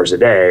couple hours a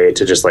day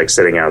to just like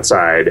sitting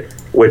outside,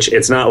 which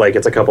it's not like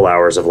it's a couple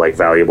hours of like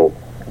valuable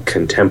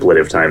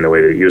contemplative time the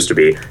way that it used to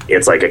be.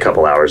 It's like a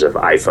couple hours of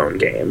iPhone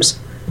games,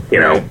 you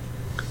know,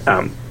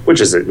 which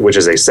is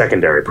a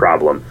secondary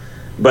problem.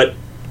 But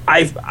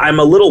I'm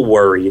a little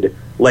worried,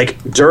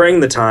 like during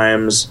the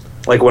times,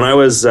 like when I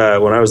was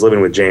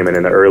living with Jamin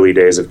in the early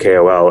days of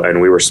KoL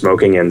and we were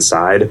smoking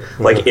inside,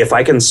 like if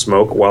I can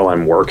smoke while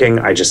I'm working,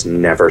 I just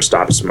never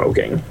stop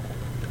smoking.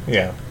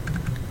 Yeah.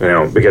 You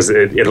know, because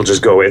it'll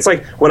just go away. It's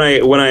like when I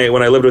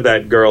lived with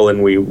that girl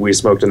and we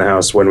smoked in the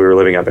house when we were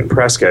living up in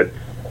Prescott,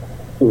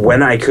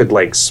 when I could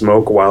like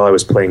smoke while I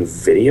was playing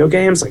video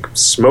games, like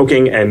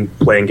smoking and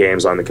playing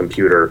games on the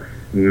computer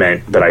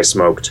meant that I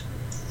smoked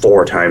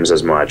 4 times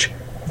as much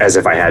as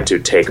if I had to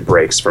take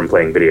breaks from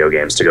playing video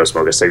games to go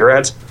smoke a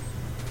cigarette.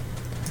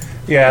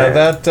 Yeah,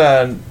 that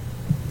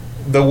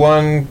the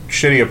one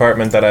shitty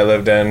apartment that I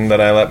lived in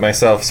that I let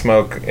myself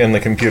smoke in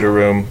the computer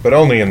room, but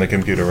only in the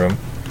computer room,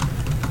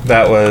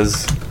 that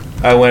was,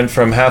 I went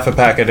from half a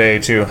pack a day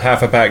to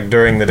half a pack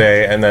during the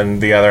day, and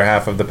then the other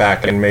half of the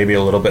pack and maybe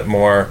a little bit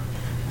more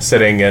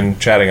sitting and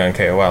chatting on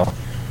KoL.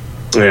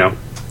 Yeah.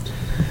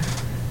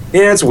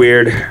 Yeah, it's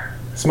weird.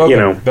 Smoking. You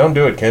know. Don't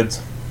do it,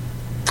 kids.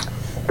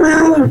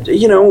 Well,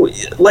 you know,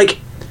 like,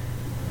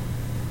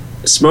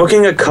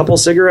 smoking a couple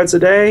cigarettes a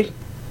day,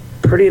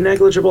 pretty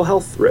negligible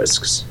health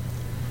risks.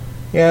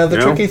 Yeah,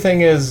 the tricky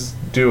thing is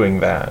doing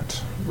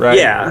that, right?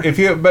 Yeah. If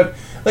you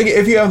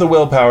have the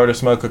willpower to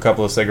smoke a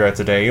couple of cigarettes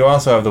a day, you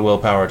also have the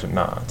willpower to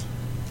not.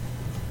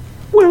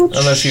 Well,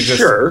 unless you just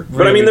sure,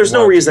 but I mean, there's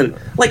no reason.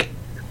 Like,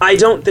 I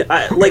don't.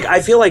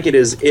 I feel like it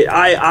is.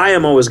 I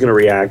am always going to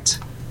react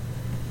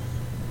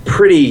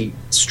pretty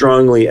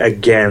strongly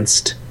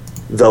against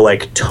the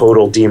like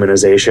total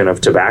demonization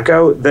of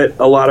tobacco that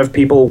a lot of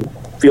people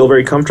feel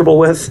very comfortable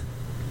with.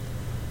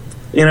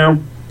 You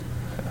know,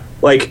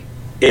 like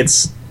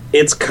it's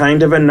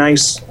kind of a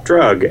nice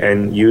drug,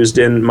 and used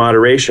in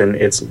moderation,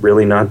 it's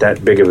really not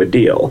that big of a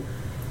deal,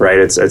 right?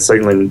 It's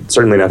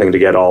certainly nothing to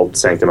get all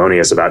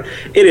sanctimonious about.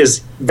 It is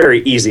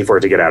very easy for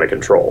it to get out of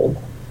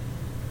control.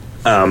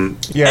 And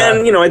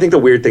you know, I think the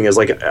weird thing is,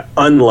 like,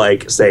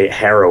 unlike say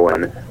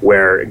heroin,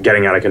 where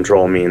getting out of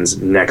control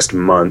means next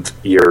month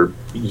you're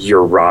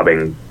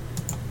robbing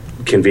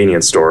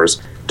convenience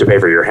stores to pay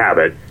for your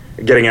habit,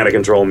 getting out of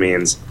control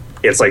means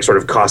it's like sort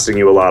of costing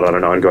you a lot on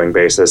an ongoing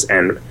basis,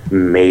 and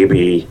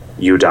maybe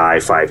you die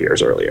 5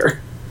 years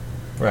earlier.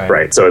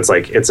 Right. So it's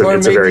like it's a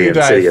very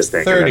insidious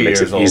thing, and that makes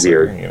it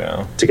easier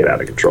to get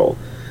out of control.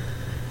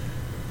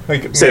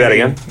 Like, say that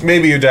again.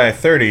 Maybe you die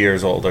 30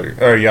 years older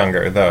or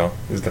younger, though,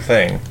 is the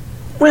thing.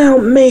 Well,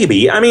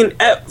 maybe. I mean,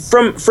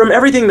 from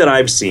everything that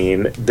I've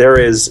seen, there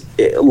is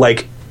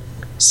like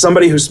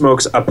somebody who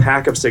smokes a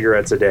pack of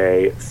cigarettes a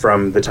day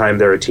from the time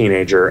they're a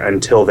teenager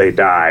until they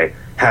die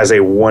has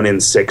a 1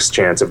 in 6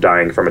 chance of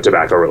dying from a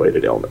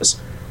tobacco-related illness,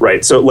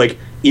 right? So, like,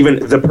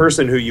 even the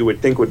person who you would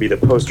think would be the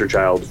poster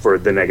child for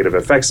the negative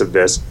effects of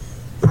this,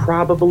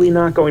 probably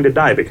not going to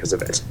die because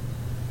of it.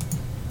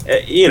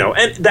 You know,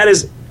 and that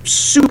is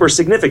super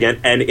significant,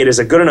 and it is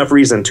a good enough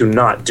reason to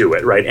not do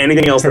it, right?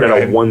 Anything else that had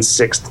a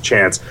 1/6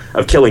 chance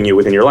of killing you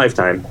within your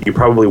lifetime, you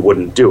probably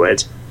wouldn't do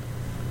it.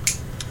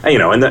 You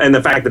know, and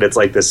the fact that it's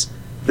like this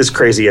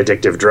crazy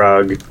addictive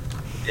drug,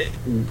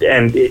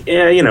 and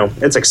you know,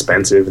 it's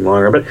expensive and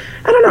longer, but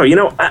I don't know, you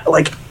know,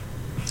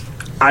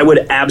 I would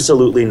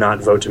absolutely not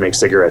vote to make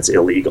cigarettes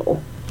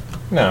illegal.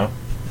 No.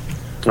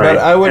 Right? But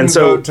I wouldn't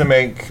vote to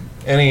make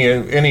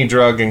any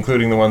drug,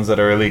 including the ones that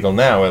are illegal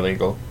now,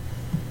 illegal.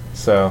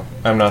 So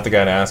I'm not the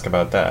guy to ask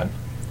about that.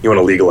 You want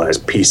to legalize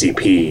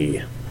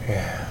PCP.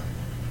 Yeah.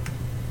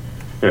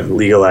 You know,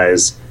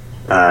 legalize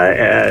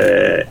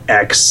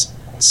X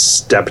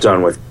stepped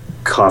on with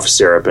cough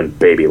syrup and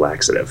baby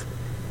laxative.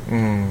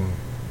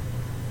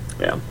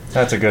 Yeah.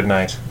 That's a good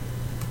night.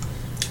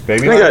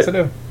 Baby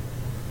laxative?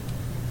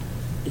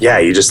 Yeah,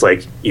 you just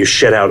you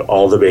shit out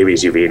all the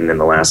babies you've eaten in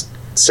the last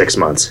 6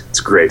 months. It's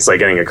great. It's like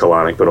getting a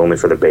colonic, but only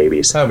for the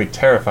babies. That would be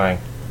terrifying.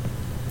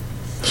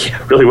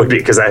 Yeah, it really would be,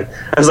 because I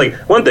was like,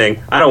 one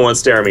thing I don't want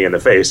staring me in the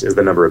face is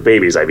the number of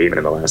babies I've eaten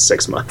in the last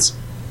 6 months.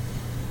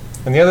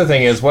 And the other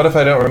thing is, what if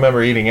I don't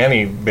remember eating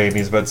any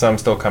babies, but some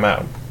still come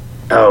out?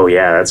 Oh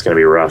yeah, that's going to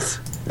be rough.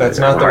 That's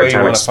not the way you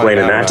want to find out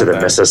explaining that to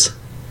the missus.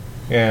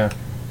 Yeah.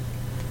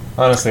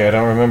 Honestly, I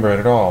don't remember it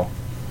at all.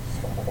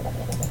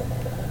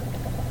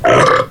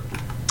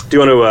 Do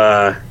you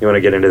want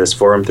to get into this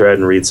forum thread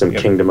and read some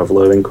Kingdom of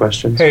Loathing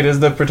questions? Hey, does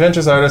the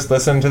pretentious artist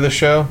listen to this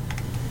show?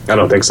 I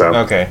don't think so.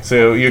 Okay,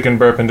 so you can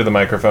burp into the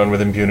microphone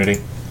with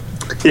impunity.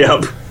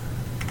 Yep.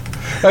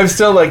 I'm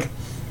still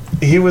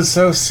he was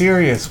so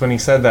serious when he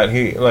said that.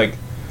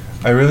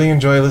 I really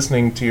enjoy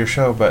listening to your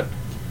show, but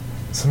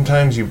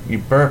sometimes you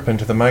burp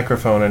into the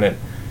microphone, and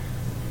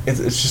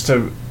it's just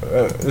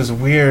this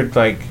weird,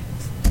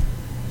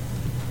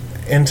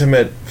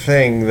 intimate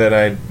thing that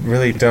I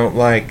really don't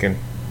like, and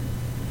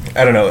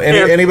I don't know.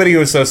 Anybody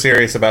who is so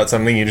serious about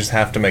something, you just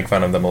have to make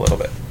fun of them a little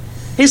bit.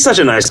 He's such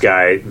a nice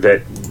guy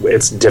that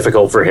it's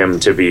difficult for him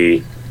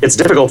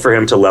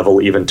to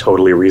level even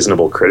totally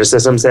reasonable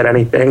criticisms at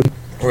anything.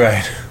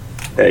 Right.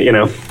 You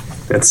know,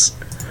 it's...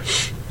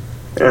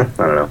 I don't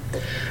know.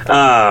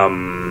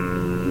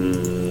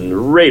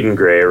 Raiden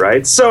Gray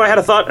writes, so I had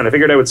a thought, and I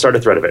figured I would start a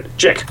thread of it.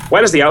 Jick,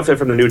 why does the outfit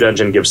from the new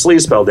dungeon give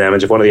sleeve spell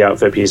damage if one of the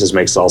outfit pieces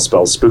makes all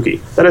spells spooky?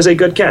 That is a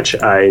good catch.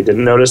 I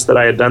didn't notice that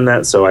I had done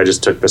that, so I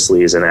just took the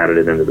sleeves and added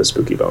it into the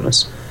spooky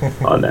bonus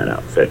on that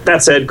outfit.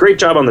 That said, great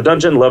job on the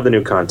dungeon. Love the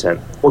new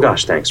content. Well,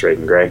 gosh, thanks,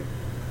 Raiden Gray.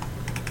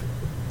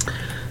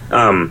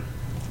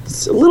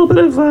 It's a little bit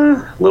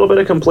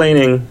of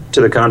complaining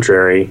to the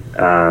contrary.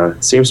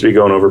 Seems to be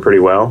going over pretty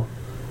well.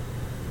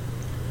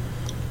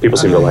 People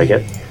seem to like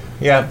it.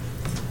 Yeah.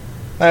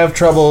 I have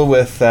trouble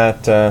with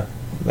that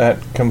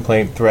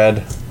complaint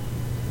thread.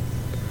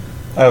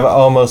 I've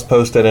almost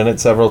posted in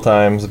it several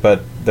times,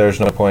 but there's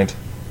no point.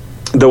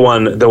 The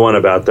one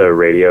about the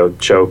radio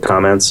show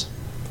comments?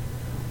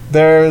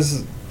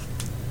 There's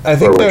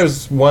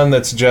one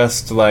that's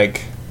just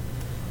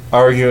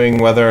arguing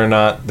whether or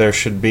not there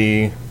should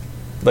be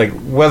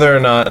whether or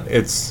not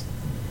it's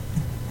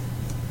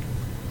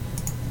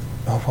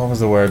what was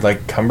the word?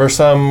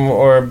 Cumbersome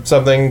or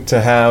something to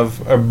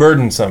have, or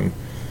burdensome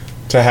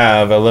to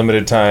have a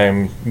limited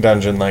time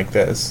dungeon like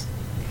this,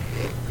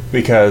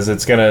 because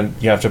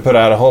you have to put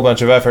out a whole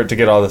bunch of effort to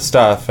get all this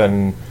stuff,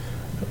 and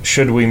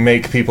should we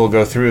make people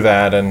go through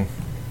that? And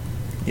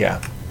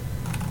yeah,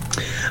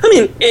 I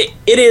mean,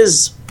 it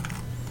is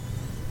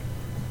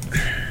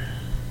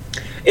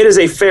it is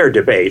a fair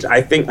debate.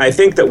 I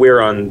think that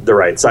we're on the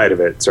right side of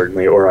it,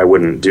 certainly, or I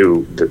wouldn't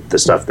do the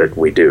stuff that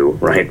we do,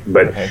 right?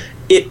 But Okay.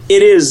 it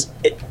is,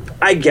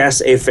 I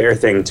guess, a fair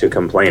thing to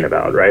complain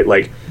about, right?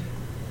 Like,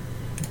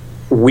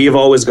 we've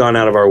always gone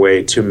out of our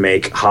way to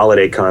make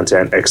holiday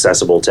content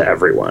accessible to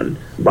everyone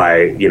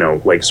by,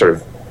 like sort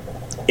of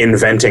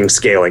inventing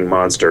scaling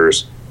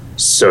monsters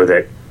so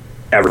that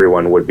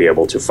everyone would be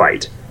able to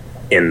fight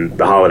in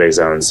the holiday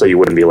zone, so you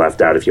wouldn't be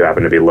left out if you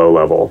happen to be low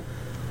level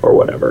or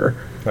whatever.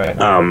 Right.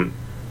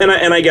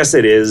 And I guess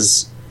it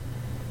is,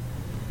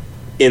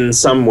 in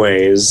some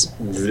ways,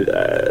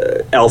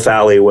 Elf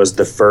Alley was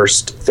the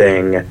first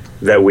thing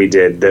that we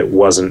did that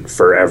wasn't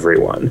for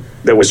everyone.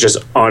 That was just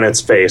on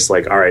its face,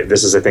 like, all right,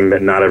 this is a thing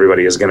that not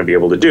everybody is going to be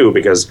able to do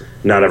because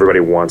not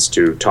everybody wants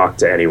to talk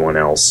to anyone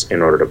else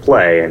in order to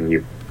play, and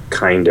you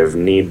kind of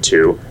need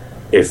to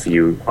if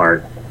you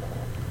aren't,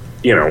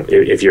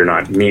 if you're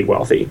not meat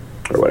wealthy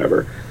or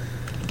whatever.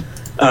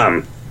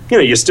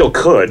 You still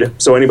could.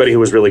 So anybody who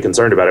was really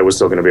concerned about it was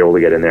still going to be able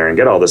to get in there and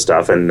get all this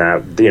stuff, and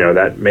that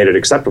that made it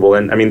acceptable.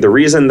 And I mean, the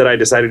reason that I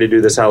decided to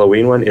do this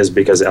Halloween one is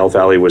because Elf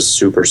Alley was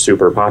super,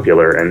 super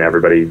popular, and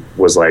everybody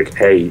was like,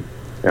 "Hey,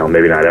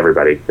 maybe not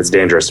everybody. It's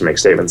dangerous to make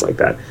statements like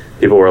that."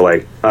 People were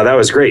like, "Oh, that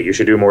was great. You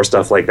should do more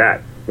stuff like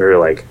that." We were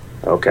like,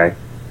 "Okay,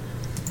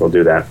 we'll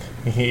do that."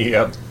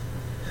 Yep.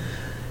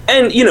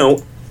 And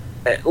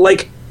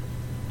like,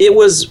 it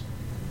was.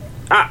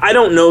 I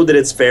don't know that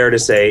it's fair to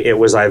say it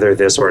was either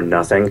this or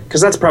nothing, because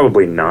that's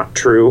probably not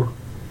true.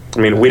 I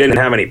mean, we didn't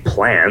have any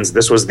plans.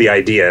 This was the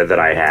idea that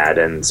I had,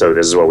 and so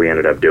this is what we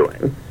ended up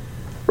doing.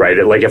 Right?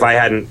 Like, if I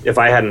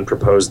hadn't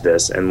proposed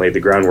this and laid the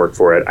groundwork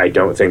for it, I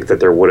don't think that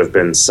there would have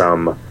been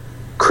some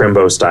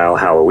Crimbo-style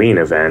Halloween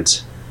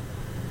event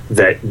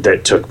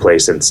that took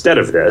place instead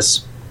of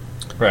this.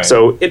 Right.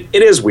 So it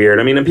is weird.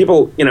 I mean, and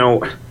people,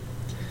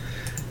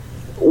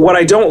 what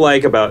I don't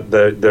like about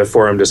the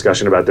forum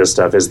discussion about this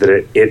stuff is that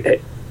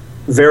it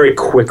very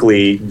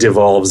quickly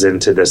devolves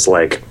into this,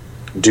 like,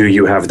 do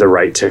you have the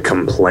right to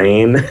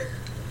complain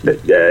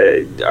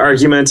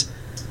argument.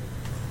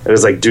 It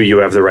was like, do you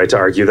have the right to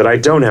argue that I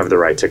don't have the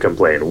right to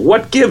complain?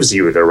 What gives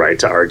you the right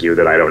to argue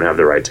that I don't have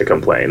the right to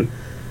complain?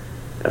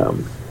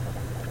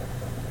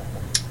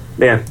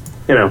 Yeah,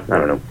 I don't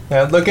know.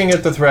 Yeah, looking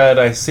at the thread,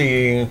 I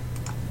see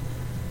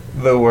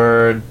the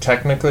word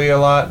technically a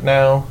lot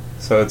now.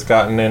 So it's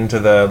gotten into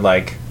the,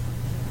 like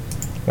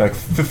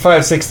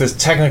 5/6 is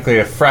technically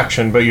a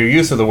fraction, but your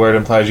use of the word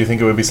implies you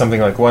think it would be something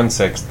like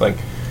 1/6. Like,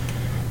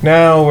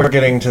 now we're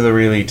getting to the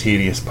really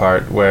tedious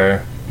part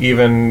where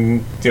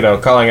even,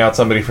 calling out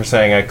somebody for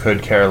saying I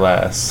could care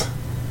less.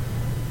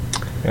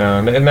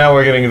 And now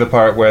we're getting to the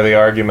part where the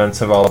arguments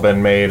have all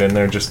been made and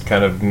they're just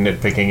kind of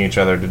nitpicking each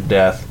other to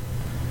death.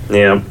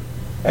 Yeah.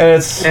 And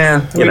it's,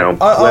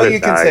 all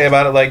you can say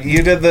about it, like,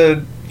 you did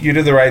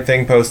the right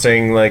thing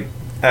posting, like,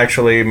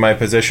 actually my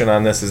position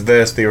on this is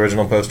this, the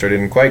original poster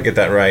didn't quite get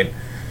that right,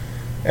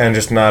 and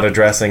just not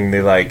addressing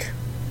the, like,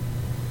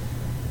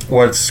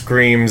 what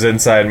screams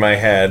inside my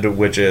head,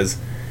 which is,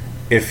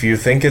 if you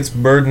think it's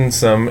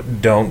burdensome,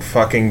 don't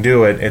fucking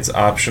do it. It's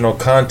optional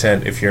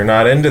content. If you're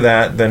not into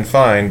that, then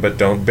fine, but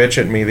don't bitch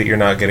at me that you're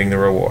not getting the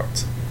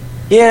rewards.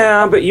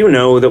 Yeah, but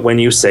that when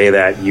you say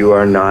that, you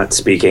are not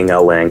speaking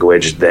a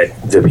language that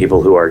the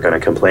people who are going to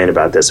complain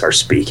about this are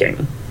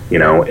speaking.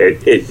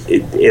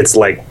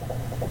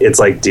 It's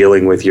like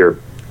dealing with your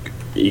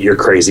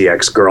crazy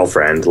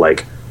ex-girlfriend.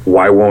 Like,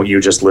 why won't you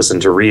just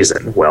listen to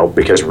reason? Well,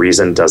 because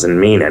reason doesn't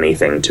mean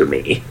anything to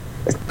me.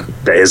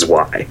 That is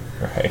why.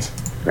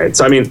 Right.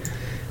 So I mean,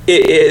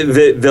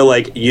 the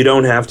like, you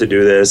don't have to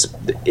do this.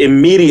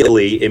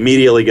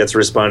 Immediately gets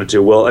responded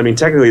to. Well, I mean,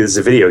 technically this is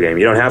a video game.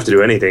 You don't have to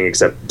do anything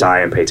except die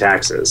and pay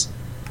taxes.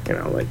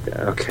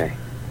 Okay.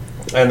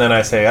 And then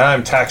I say,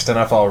 I'm taxed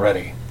enough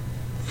already.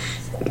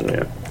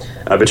 Yeah.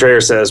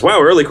 Betrayer says, wow,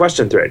 early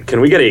question thread.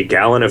 Can we get a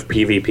gallon of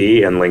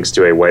PvP and links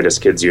to a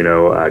whitest kids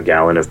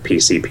gallon of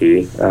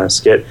PCP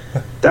skit?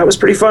 That was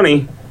pretty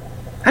funny.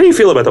 How do you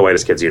feel about the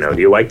whitest kids Do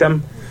you like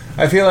them?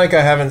 I feel like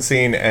I haven't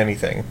seen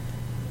anything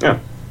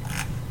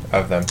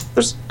of them.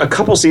 There's a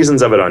couple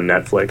seasons of it on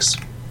Netflix.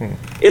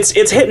 It's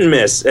hit and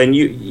miss, and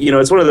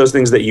it's one of those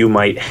things that you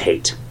might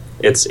hate.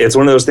 It's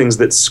one of those things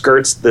that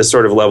skirts this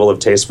sort of level of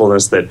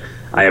tastefulness that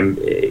I am...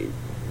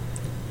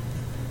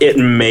 It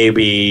may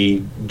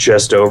be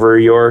just over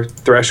your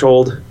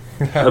threshold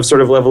of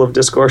sort of level of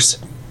discourse.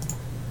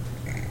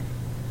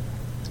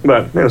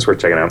 But it's worth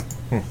checking out.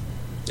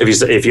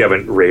 If you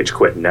haven't rage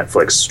quit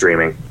Netflix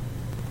streaming.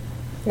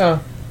 No.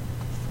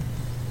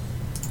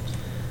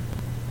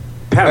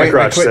 Pat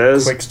McCrotch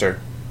says... Quickster,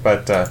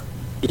 but...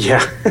 yeah.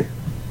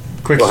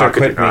 Quickster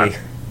quit me.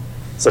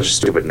 Such a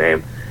stupid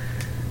name.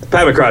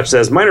 Pat McCrotch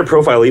says, minor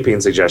profile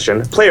EP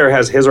suggestion. Player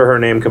has his or her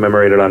name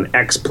commemorated on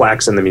X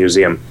plaques in the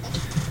museum.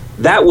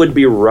 That would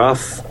be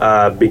rough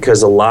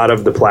because a lot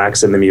of the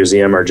plaques in the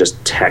museum are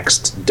just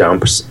text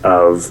dumps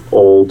of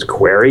old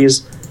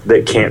queries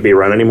that can't be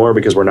run anymore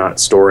because we're not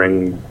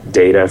storing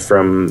data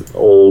from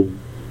old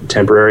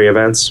temporary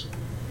events.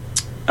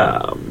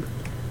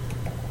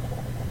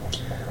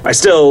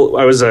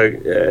 I was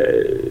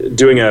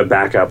doing a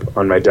backup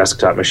on my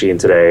desktop machine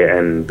today,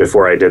 and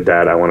before I did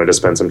that, I wanted to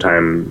spend some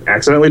time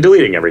accidentally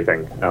deleting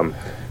everything.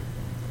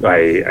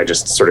 I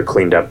just sort of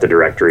cleaned up the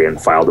directory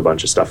and filed a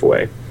bunch of stuff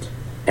away.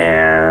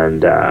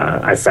 And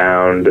I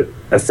found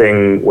a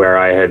thing where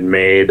I had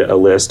made a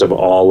list of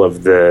all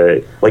of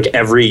the, like,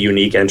 every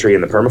unique entry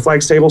in the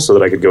permaflags table so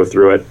that I could go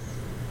through it.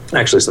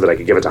 Actually, so that I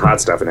could give it to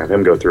Hot Stuff and have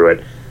him go through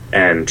it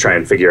and try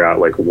and figure out,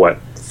 like, what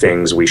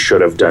things we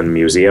should have done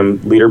museum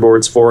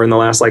leaderboards for in the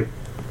last, like,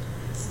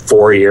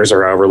 4 years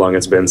or however long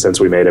it's been since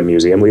we made a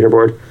museum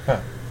leaderboard. Huh.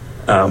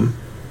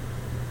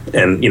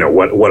 And, you know,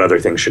 what other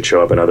things should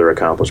show up in other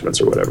accomplishments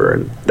or whatever.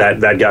 And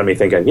that got me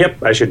thinking,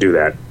 yep, I should do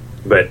that.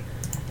 But,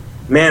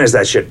 man, is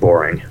that shit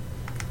boring.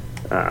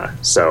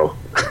 So,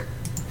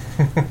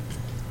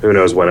 who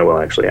knows when it will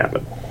actually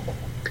happen.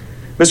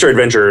 Mr.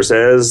 Adventurer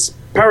says,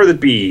 Power That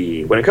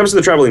Be. When it comes to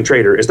the Traveling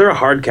Trader, is there a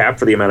hard cap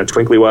for the amount of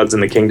twinkly wads in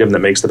the kingdom that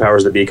makes the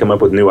Powers That Be come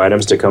up with new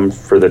items to come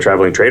for the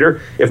Traveling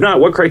Trader? If not,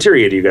 what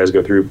criteria do you guys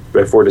go through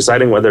before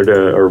deciding whether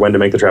to or when to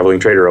make the Traveling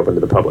Trader open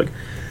to the public?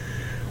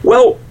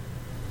 Well,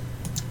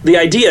 the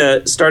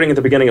idea, starting at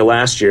the beginning of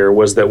last year,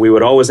 was that we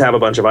would always have a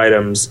bunch of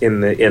items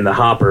in the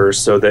hopper,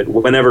 so that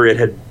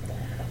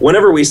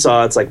whenever we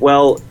saw, it's like,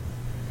 well,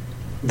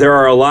 there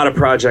are a lot of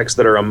projects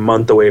that are a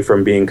month away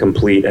from being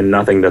complete and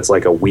nothing that's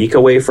like a week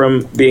away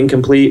from being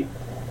complete.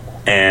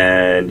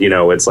 And, you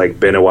know, it's like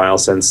been a while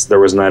since there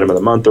was an item of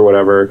the month or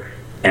whatever.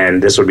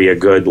 And this would be a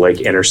good,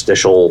 like,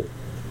 interstitial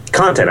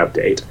content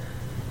update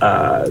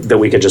that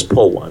we could just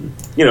pull one.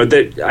 You know,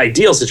 the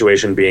ideal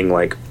situation being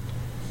like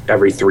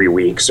every 3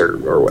 weeks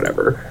or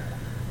whatever.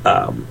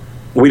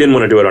 We didn't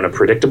want to do it on a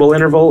predictable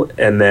interval,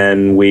 and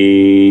then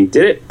we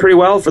did it pretty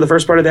well for the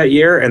first part of that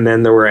year, and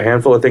then there were a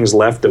handful of things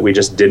left that we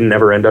just didn't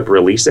ever end up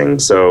releasing.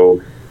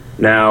 So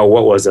now,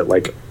 what was it?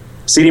 Like,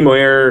 C.D.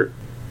 Moyer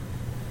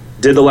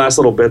did the last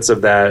little bits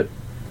of that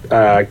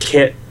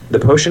kit, the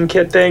potion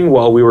kit thing,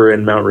 while we were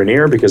in Mount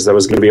Rainier, because that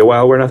was going to be a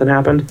while where nothing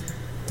happened.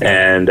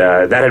 And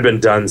that had been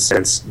done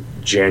since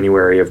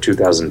January of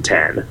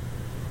 2010.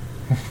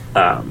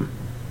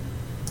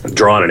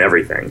 Drawn and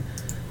everything.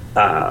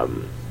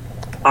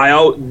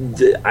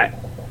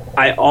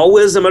 I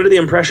always am under the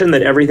impression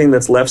that everything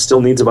that's left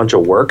still needs a bunch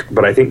of work,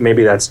 but I think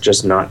maybe that's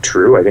just not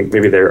true. I think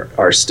maybe there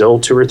are still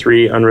 2 or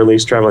 3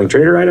 unreleased Traveling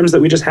Trader items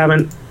that we just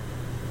haven't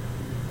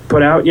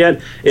put out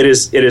yet. It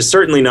is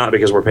certainly not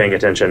because we're paying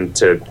attention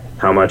to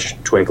how much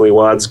twinkly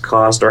wads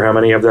cost or how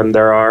many of them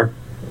there are.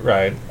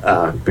 Right.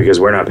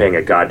 Because we're not paying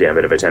a goddamn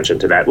bit of attention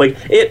to that. Like,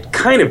 it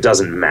kind of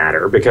doesn't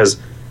matter,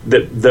 because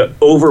the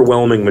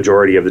overwhelming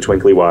majority of the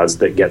twinkly wads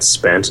that get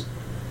spent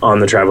on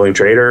the Traveling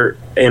Trader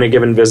in a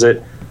given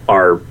visit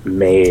are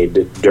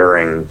made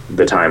during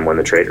the time when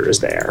the trader is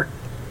there.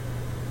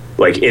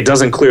 Like, it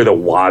doesn't clear the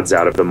wads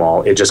out of them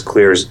all, it just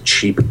clears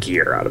cheap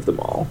gear out of them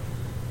all.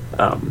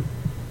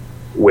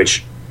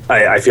 Which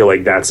I feel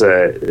like that's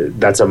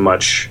a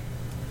much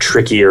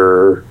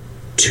trickier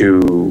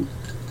to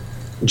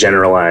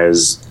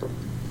generalize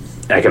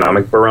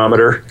economic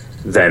barometer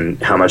than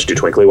how much do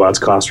twinkly wads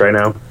cost right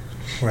now.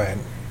 Right.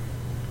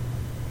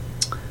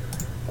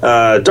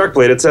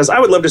 Darkblade, it says, I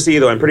would love to see,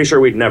 though I'm pretty sure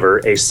we'd never,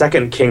 a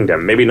second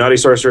kingdom. Maybe Naughty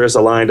Sorceress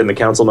aligned and the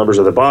council members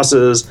are the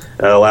bosses.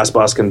 The last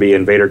boss can be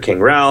Invader King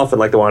Ralph, and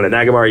like the wand in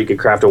Nagamar, you could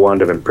craft a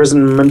wand of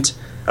imprisonment.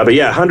 But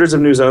yeah, hundreds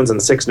of new zones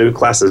and 6 new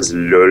classes.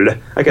 Lol.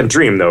 I can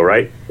dream, though,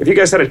 right? If you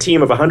guys had a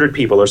team of 100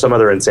 people or some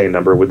other insane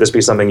number, would this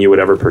be something you would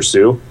ever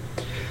pursue?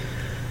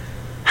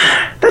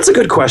 That's a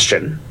good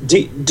question.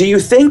 Do you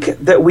think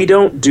that we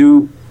don't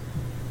do...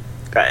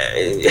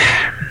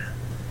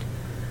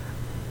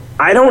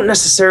 I don't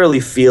necessarily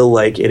feel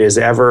like it is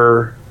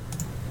ever,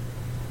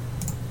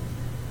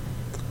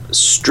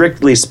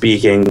 strictly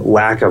speaking,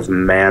 lack of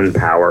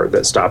manpower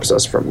that stops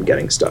us from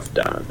getting stuff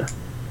done.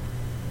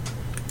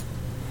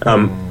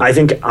 I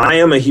think I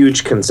am a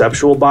huge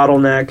conceptual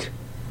bottleneck,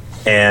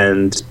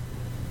 and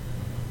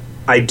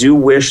I do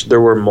wish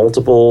there were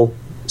multiple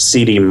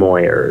C.D.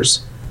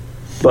 Moyers,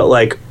 but,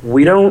 like,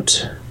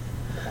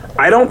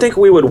 I don't think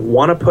we would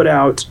want to put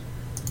out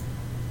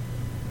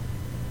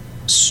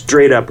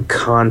straight up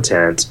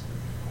content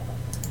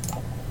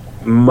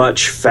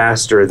much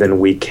faster than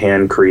we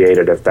can create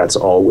it if that's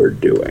all we're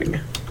doing.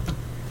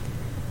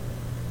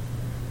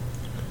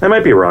 I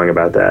might be wrong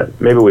about that.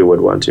 Maybe we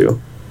would want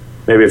to.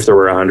 Maybe if there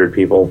were 100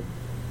 people.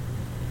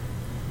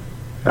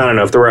 I don't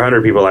know. If there were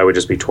 100 people, I would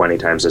just be 20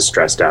 times as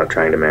stressed out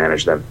trying to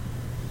manage them.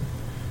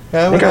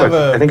 Yeah, I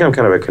think I'm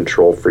kind of a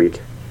control freak.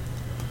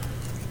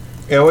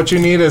 Yeah, what you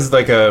need is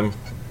like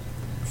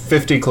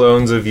 50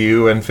 clones of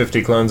you and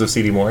 50 clones of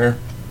C.D. Moyer.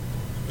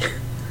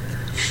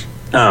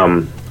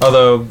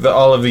 Although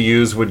all of the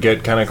U's would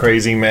get kind of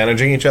crazy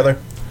managing each other.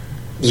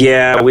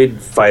 Yeah, we'd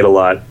fight a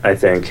lot, I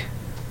think.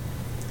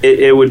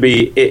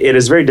 It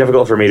is very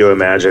difficult for me to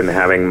imagine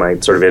having my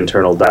sort of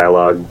internal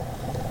dialogue,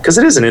 because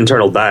it is an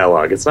internal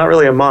dialogue. It's not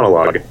really a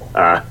monologue.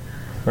 Right.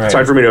 It's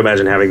hard for me to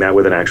imagine having that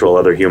with an actual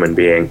other human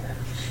being.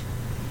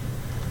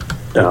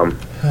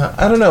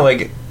 I don't know,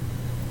 like,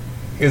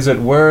 is it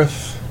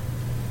worth...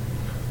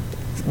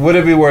 would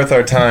it be worth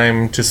our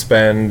time to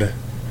spend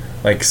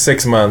like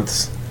 6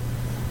 months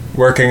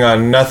working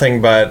on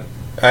nothing but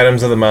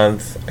items of the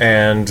month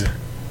and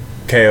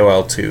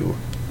KoL 2?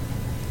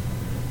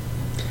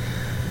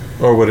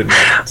 Or would it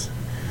not?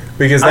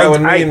 Because that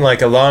would mean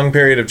like a long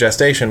period of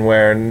gestation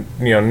where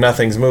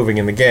nothing's moving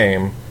in the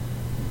game.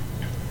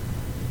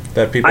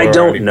 That people. I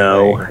don't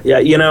know.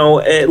 Playing.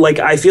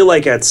 Yeah, I feel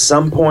like at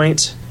some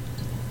point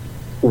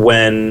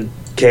when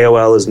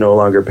KoL is no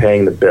longer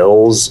paying the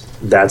bills,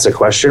 that's a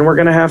question we're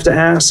going to have to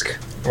ask,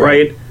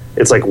 right?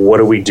 It's like, what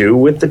do we do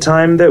with the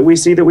time that we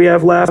see that we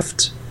have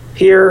left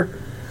here?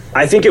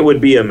 I think it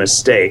would be a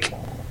mistake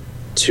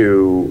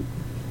to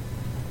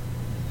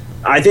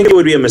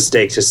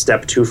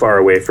step too far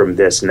away from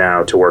this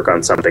now to work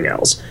on something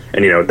else.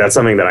 And, that's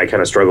something that I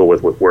kind of struggle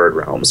with Word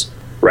Realms,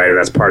 right? And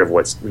that's part of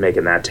what's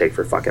making that take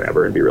for fucking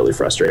ever and be really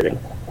frustrating,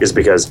 is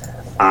because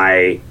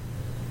I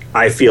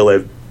feel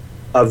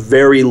a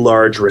very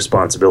large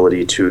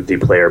responsibility to the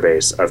player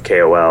base of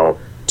KoL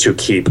to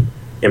keep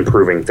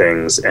improving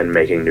things and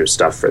making new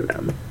stuff for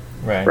them.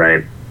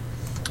 Right.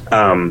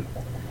 I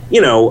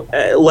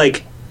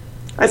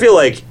feel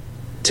like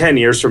 10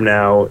 years from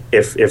now,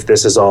 if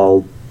this is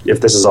all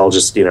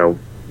just,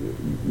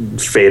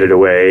 faded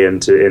away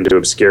into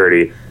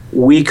obscurity,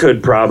 we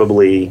could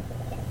probably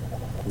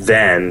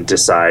then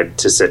decide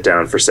to sit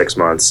down for 6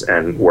 months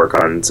and work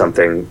on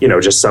something,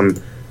 just some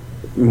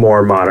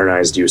more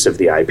modernized use of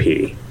the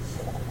IP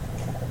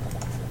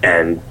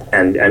and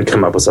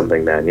come up with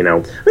something then, I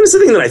mean, it's the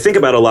thing that I think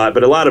about a lot,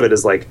 but a lot of it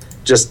is like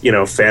just,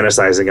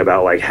 fantasizing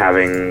about like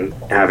having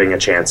a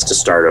chance to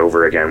start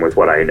over again with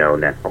what I know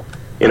now,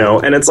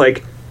 and it's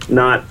like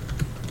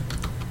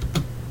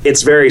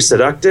it's very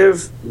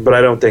seductive, but I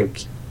don't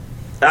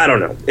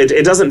know.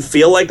 It doesn't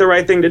feel like the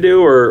right thing to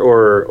do,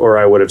 or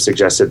I would have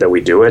suggested that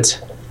we do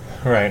it.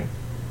 Right.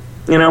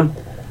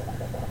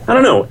 I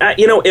don't know.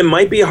 It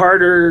might be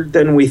harder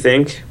than we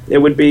think it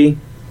would be,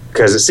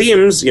 because it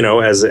seems,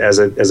 as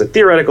a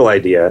theoretical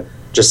idea,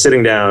 just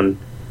sitting down,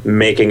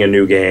 making a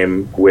new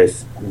game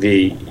with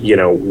the,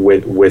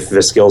 with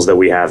the skills that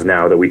we have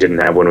now that we didn't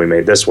have when we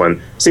made this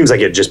one, seems like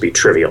it'd just be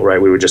trivial,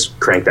 right? We would just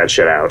crank that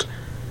shit out.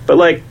 But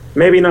like,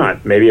 maybe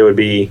not. Maybe it would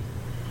be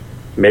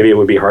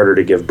harder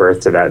to give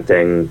birth to that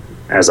thing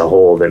as a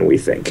whole than we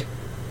think.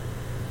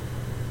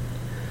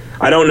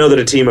 I don't know that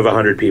a team of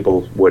 100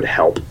 people would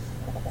help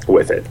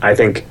with it. I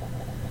think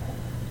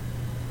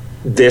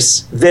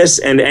this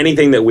and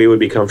anything that we would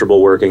be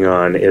comfortable working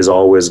on is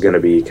always going to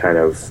be kind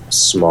of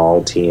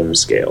small team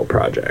scale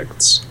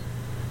projects.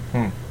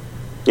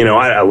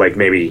 I like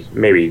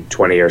maybe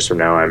 20 years from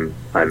now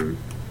I'm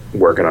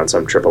working on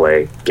some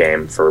AAA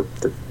game for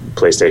the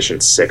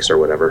PlayStation 6 or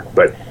whatever,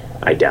 but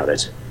I doubt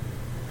it.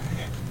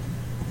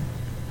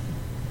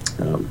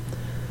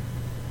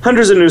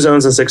 Hundreds of new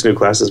zones and 6 new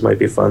classes might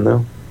be fun,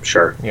 though.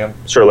 Sure. Yep.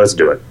 Sure, let's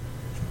do it.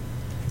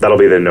 That'll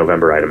be the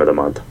November item of the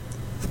month.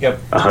 Yep.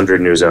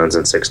 100 new zones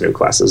and 6 new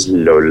classes.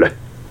 Lol.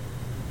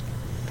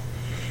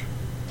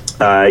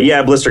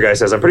 Blister Guy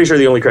says, I'm pretty sure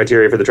the only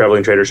criteria for the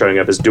Traveling Trader showing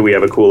up is, do we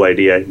have a cool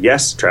idea?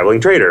 Yes, Traveling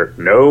Trader.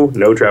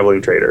 No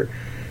Traveling Trader.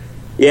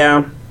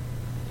 Yeah.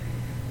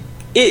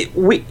 It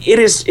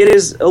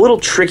is a little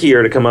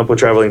trickier to come up with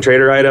Traveling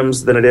Trader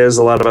items than it is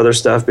a lot of other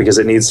stuff, because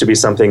it needs to be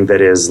something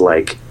that is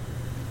like,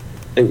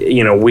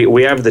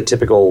 we have the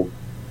typical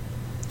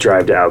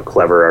drive to out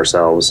clever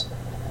ourselves,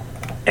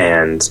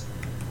 and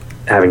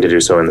having to do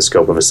so in the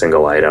scope of a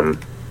single item,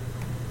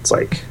 it's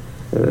like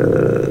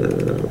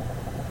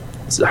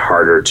it's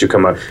harder to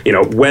come up.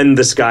 When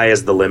the sky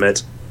is the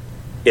limit,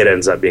 it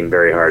ends up being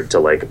very hard to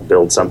like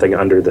build something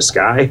under the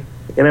sky.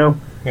 Yeah.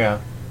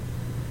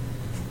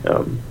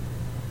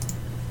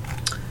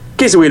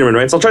 Casey Wiedemann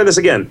writes, I'll try this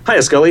again.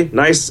 Hiya, Scully.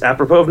 Nice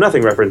apropos of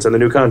nothing reference in the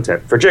new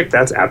content. For Jick,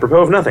 that's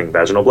apropos of nothing.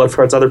 Vaginal Blood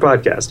Farts Other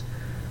Podcast.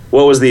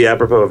 What was the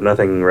apropos of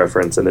nothing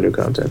reference in the new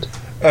content?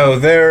 Oh,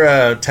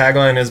 their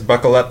tagline is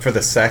buckle up for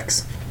the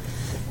sex.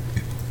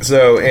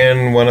 So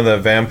in one of the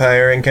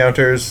vampire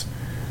encounters,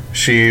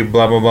 she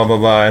blah, blah, blah, blah,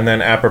 blah, and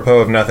then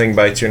apropos of nothing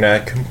bites your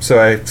neck. So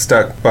I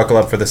stuck buckle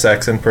up for the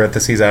sex in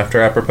parentheses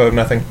after apropos of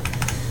nothing.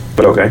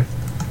 But okay.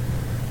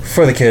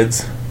 For the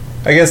kids.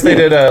 I guess they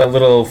did a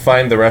little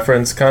find the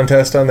reference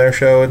contest on their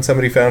show, and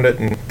somebody found it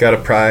and got a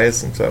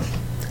prize, and so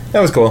that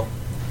was cool.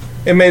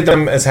 It made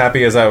them as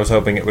happy as I was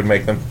hoping it would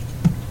make them.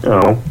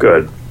 Oh,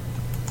 good.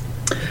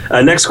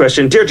 Next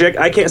question. Dear Jick,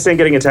 I can't stand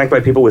getting attacked by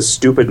people with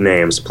stupid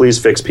names. Please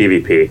fix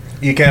PvP.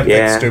 You can't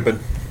fix stupid.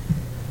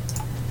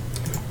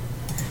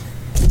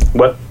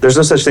 What? There's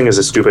no such thing as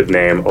a stupid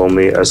name,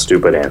 only a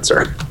stupid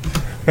answer.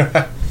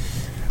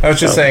 I was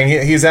just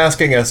saying, he's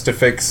asking us to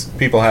fix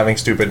people having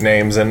stupid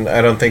names, and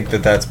I don't think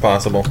that that's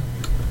possible.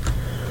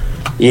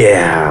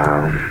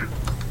 Yeah.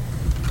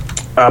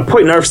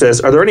 Point Narf says,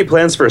 are there any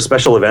plans for a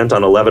special event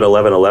on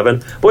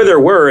 11/11/11? Boy, there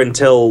were,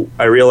 until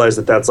I realized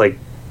that that's like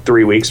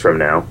 3 weeks from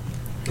now.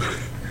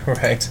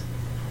 Right.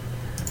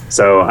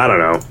 So, I don't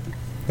know.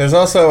 There's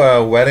also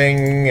a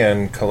wedding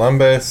and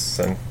Columbus,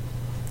 and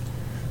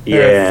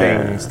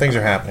there are things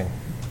are happening.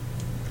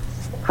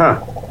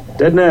 Huh.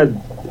 Dead Ned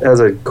has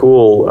a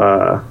cool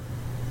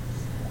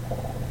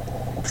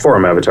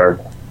forum avatar. I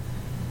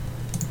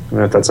don't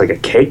know if that's like a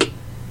cake.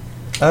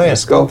 Oh yeah,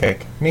 skull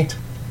cake. Neat.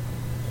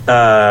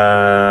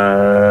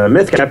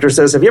 Mythcaptor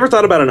says, have you ever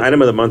thought about an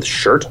item of the month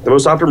shirt? The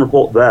most optimal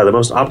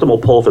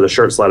pull for the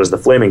shirt slot is the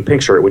flaming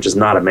pink shirt, which is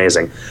not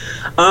amazing.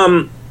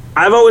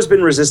 I've always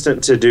been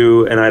resistant to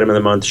do an item of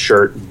the month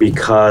shirt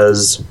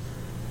because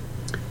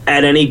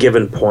at any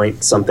given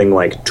point, something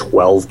like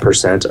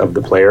 12% of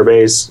the player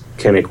base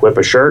can equip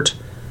a shirt.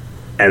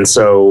 And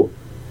so,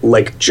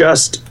 like,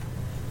 just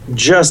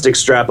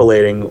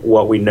extrapolating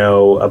what we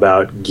know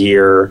about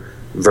gear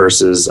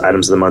versus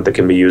items of the month that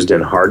can be used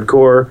in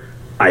hardcore,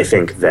 I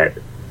think that,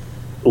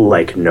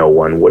 like, no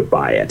one would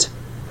buy it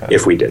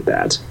if we did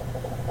that.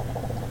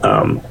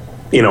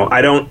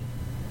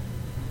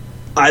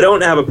 I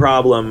don't have a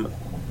problem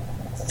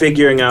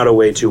figuring out a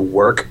way to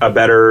work a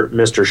better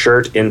Mr.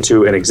 Shirt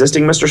into an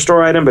existing Mr.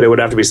 Store item, but it would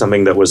have to be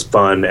something that was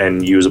fun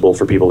and usable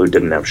for people who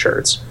didn't have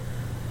shirts.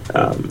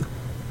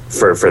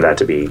 For that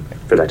to be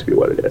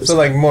what it is. So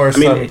like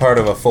some part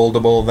of a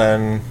foldable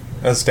than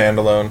a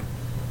standalone.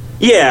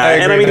 Yeah,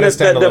 and I mean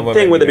the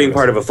thing with it being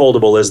part of a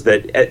foldable is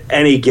that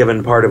any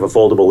given part of a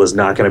foldable is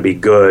not going to be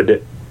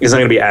good. Is not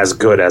going to be as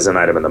good as an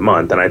item of the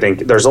month, and I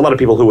think there's a lot of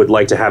people who would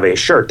like to have a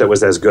shirt that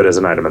was as good as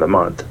an item of the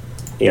month.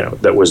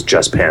 That was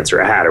just pants or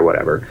a hat or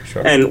whatever.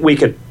 Sure. And we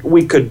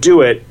could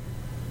do it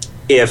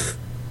if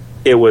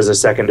it was a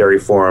secondary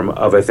form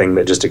of a thing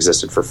that just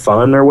existed for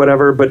fun or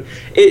whatever. But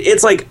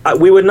it's like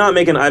we would not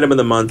make an item of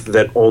the month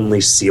that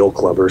only seal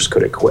clubbers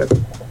could equip,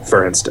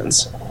 for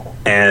instance.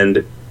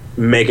 And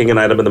making an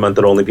item of the month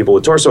that only people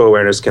with torso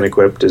awareness can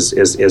equip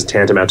is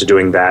tantamount to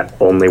doing that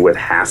only with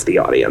half the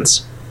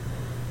audience.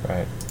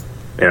 Right.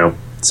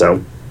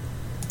 So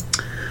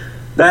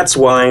that's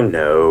why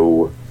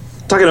no.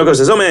 Takanoko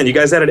says, oh man, you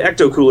guys added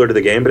Ecto Cooler to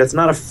the game, but it's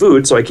not a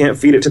food, so I can't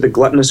feed it to the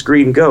gluttonous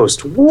green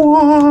ghost.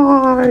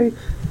 Why?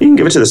 You can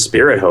give it to the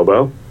spirit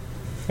hobo.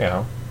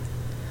 Yeah.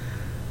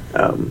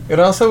 It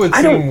also would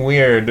seem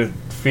weird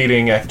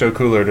feeding Ecto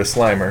Cooler to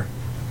Slimer.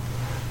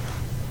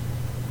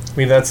 I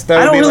mean, I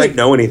don't really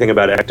know anything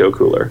about Ecto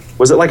Cooler.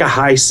 Was it like a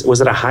high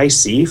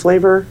C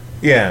flavor?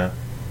 Yeah.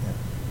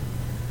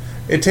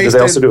 It tasted. Did they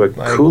also do a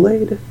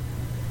Kool-Aid?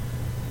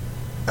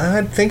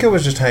 I think it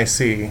was just high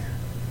C.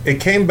 It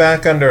came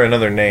back under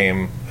another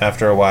name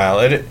after a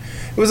while. It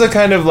was a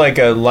kind of like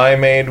a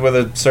limeade with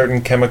a certain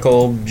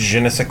chemical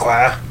je ne sais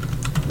quoi.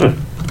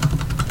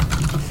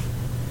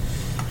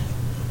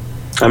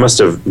 I must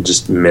have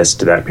just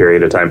missed that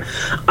period of time.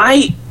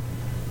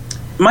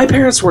 My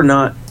parents were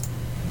not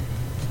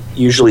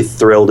usually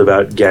thrilled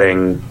about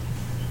getting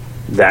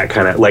that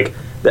kind of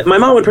my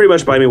mom would pretty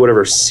much buy me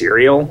whatever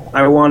cereal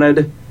I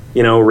wanted,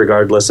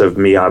 regardless of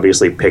me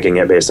obviously picking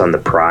it based on the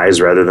prize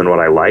rather than what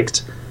I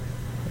liked.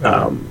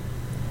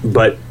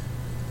 But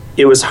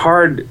it was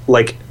hard,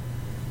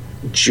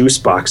 juice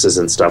boxes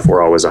and stuff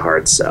were always a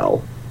hard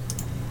sell.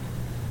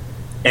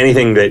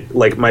 Anything that,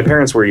 my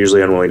parents were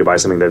usually unwilling to buy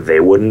something that they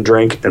wouldn't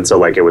drink, and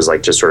so, it was,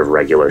 just sort of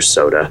regular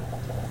soda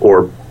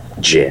or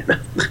gin.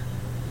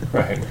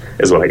 Right.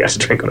 Is what I got to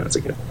drink when I was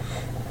a kid.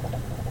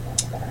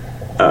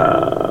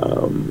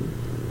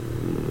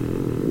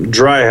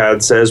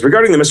 Dryhad says,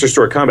 regarding the Mr.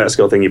 Store combat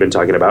skill thing you've been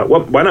talking about,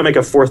 why not make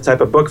a fourth type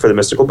of book for the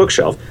mystical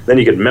bookshelf? Then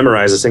you could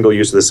memorize a single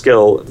use of the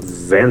skill,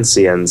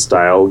 Vancian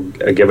style,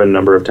 a given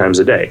number of times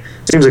a day.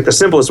 Seems like the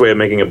simplest way of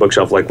making a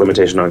bookshelf-like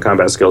limitation on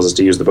combat skills is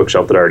to use the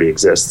bookshelf that already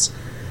exists.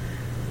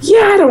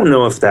 Yeah, I don't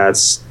know if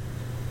that's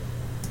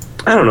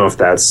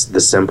the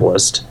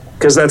simplest,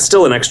 because that's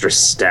still an extra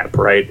step,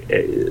 right?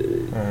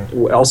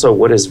 Also,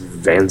 what is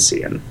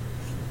Vancian?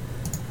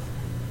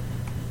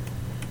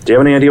 Do you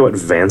have any idea what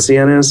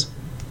Vancian is?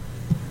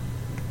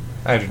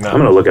 I do not. I'm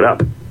going to look it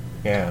up.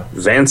 Yeah.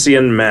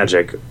 Vancian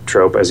magic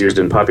trope as used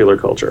in popular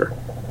culture.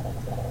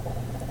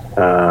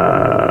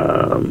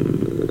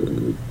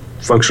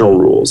 Functional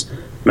rules.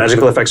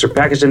 Magical effects are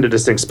packaged into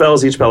distinct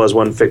spells. Each spell has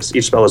one fixed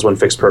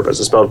purpose.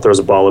 A spell that throws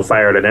a ball of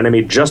fire at an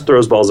enemy just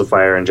throws balls of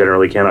fire and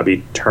generally cannot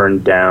be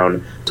turned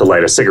down to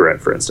light a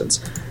cigarette, for instance.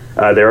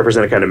 They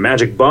represent a kind of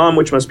magic bomb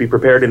which must be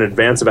prepared in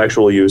advance of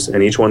actual use,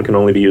 and each one can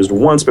only be used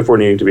once before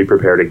needing to be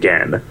prepared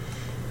again.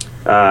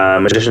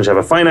 Magicians have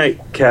a finite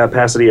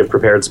capacity of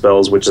prepared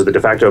spells, which is the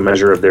de facto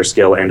measure of their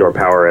skill and or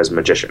power as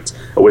magicians.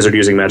 A wizard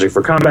using magic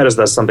for combat is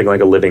thus something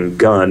like a living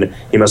gun.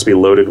 He must be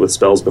loaded with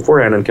spells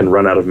beforehand and can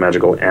run out of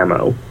magical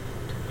ammo.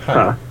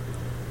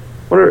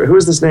 Who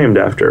is this named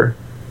after?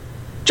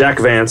 Jack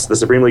Vance, the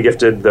supremely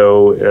gifted,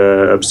 though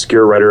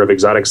obscure writer of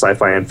exotic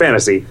sci-fi and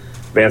fantasy.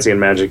 Vancian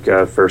magic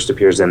first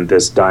appears in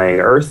The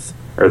Dying Earth.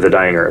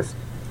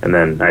 And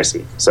then, I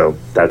see. So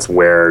that's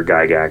where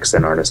Gygax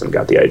and Arneson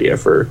got the idea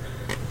for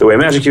the way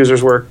magic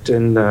users worked.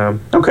 And,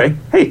 okay.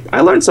 Hey,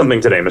 I learned something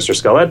today, Mr.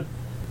 Skullhead.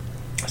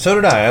 So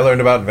did I. I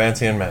learned about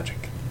Vancian magic.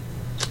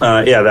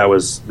 Yeah, that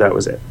was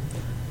it.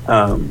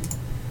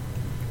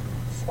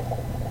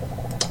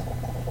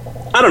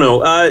 I don't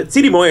know.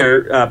 C.D.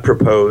 Moyer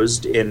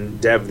proposed in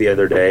Dev the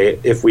other day,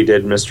 if we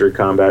did Mr.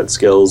 Combat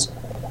Skills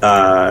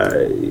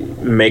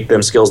make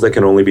them skills that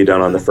can only be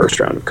done on the first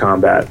round of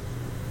combat.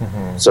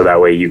 So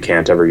that way you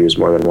can't ever use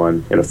more than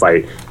one in a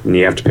fight. And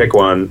you have to pick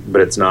one,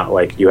 but it's not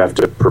like you have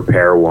to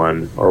prepare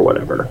one or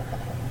whatever.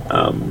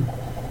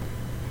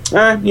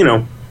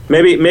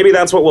 Maybe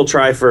that's what we'll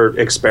try for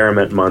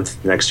experiment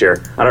month next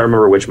year. I don't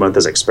remember which month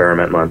is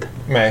experiment month.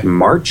 May.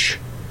 March?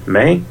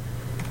 May?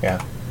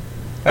 Yeah.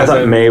 I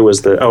thought May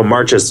was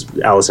March is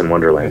Alice in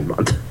Wonderland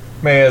month.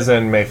 May as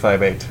in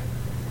Mayfly-bait.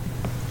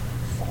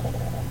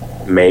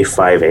 May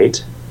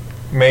 5/8?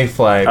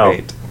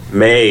 Mayfly-bait.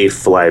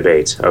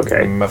 Mayfly-bait.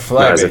 Okay.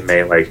 As in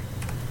May,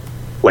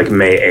 like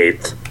May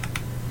 8th,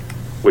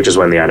 which is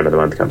when the item of the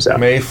month comes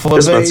out. Mayfly-bait.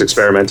 This month's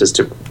experiment is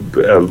to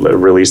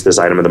release this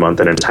item of the month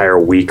an entire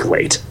week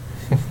late.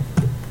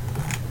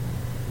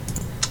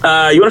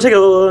 You want to take a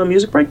little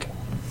music break?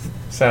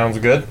 Sounds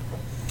good.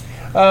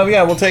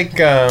 Yeah, we'll take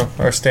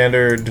our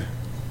standard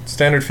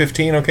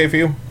 15, okay for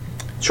you?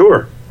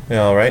 Sure.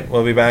 Yeah, all right,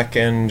 we'll be back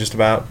in just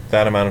about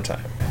that amount of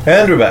time.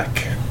 And we're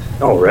back.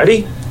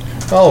 Already?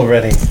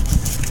 Already.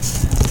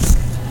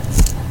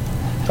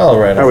 All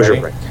right. How was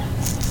your break?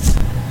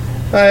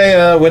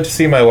 I went to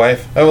see my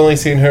wife. I've only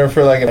seen her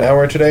for like an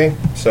hour today,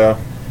 so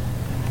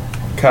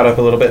caught up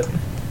a little bit.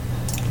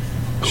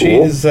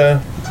 Cool.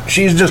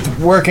 She's just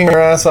working her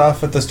ass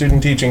off at the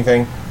student teaching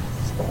thing.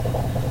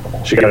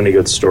 She got any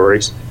good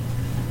stories?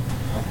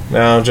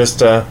 No,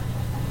 just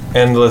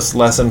endless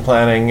lesson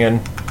planning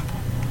and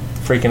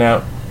freaking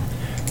out.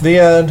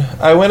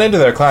 I went into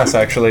their class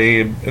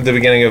actually at the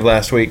beginning of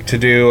last week to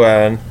do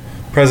a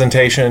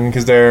presentation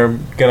because they're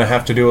going to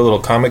have to do a little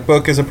comic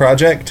book as a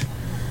project.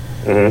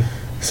 Mm-hmm.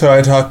 So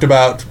I talked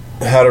about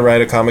how to write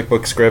a comic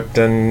book script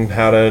and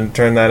how to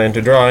turn that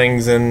into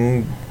drawings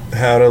and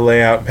how to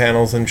lay out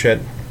panels and shit.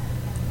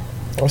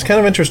 It was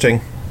kind of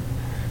interesting.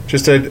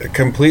 Just a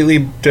completely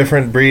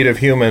different breed of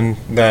human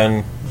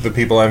than the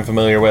people I'm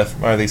familiar with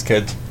are these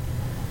kids.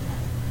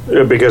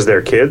 Because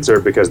they're kids or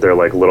because they're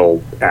like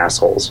little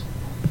assholes?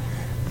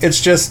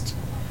 It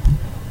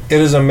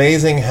is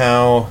amazing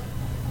how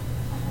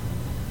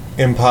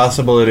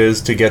impossible it is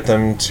to get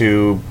them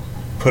to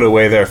put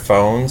away their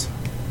phones.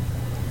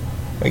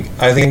 Like,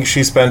 I think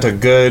she spent a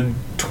good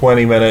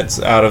 20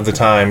 minutes out of the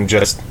time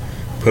just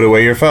put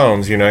away your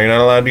phones. You know, you're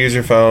not allowed to use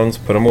your phones.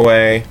 Put them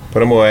away. Put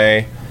them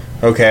away.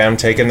 Okay, I'm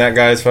taking that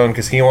guy's phone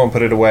because he won't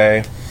put it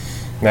away.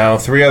 Now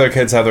 3 other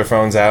kids have their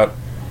phones out.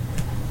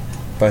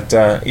 But,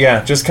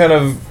 yeah, just kind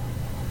of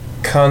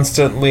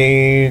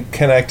constantly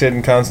connected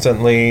and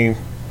constantly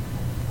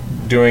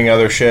doing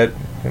other shit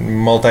and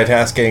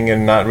multitasking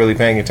and not really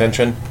paying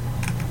attention.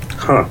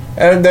 Huh.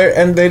 And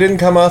they didn't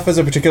come off as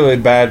a particularly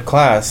bad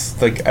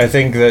class. Like, I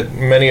think that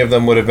many of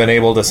them would have been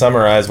able to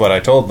summarize what I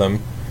told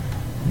them.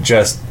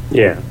 Just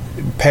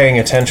paying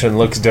attention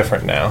looks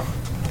different now.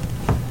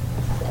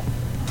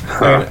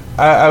 Huh. I mean,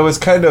 I was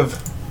kind of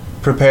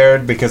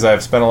prepared because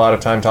I've spent a lot of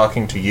time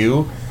talking to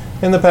you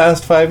in the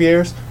past 5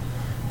 years.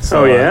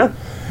 So, oh, yeah?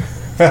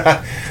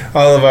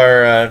 all of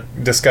our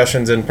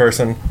discussions in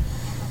person,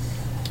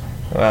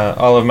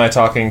 all of my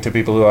talking to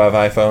people who have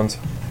iPhones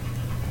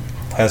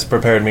has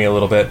prepared me a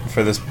little bit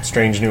for this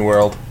strange new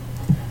world.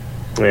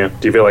 Yeah.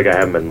 Do you feel like I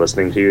haven't been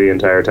listening to you the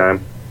entire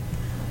time?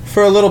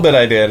 For a little bit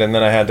I did, and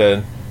then I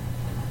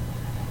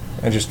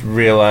just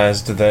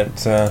realized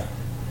that...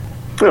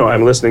 No,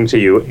 I'm listening to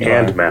you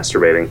and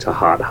masturbating to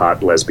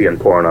hot lesbian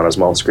porn on a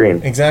small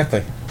screen.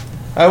 Exactly.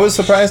 I was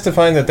surprised to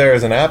find that there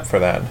is an app for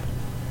that.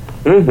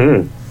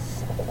 Mm-hmm.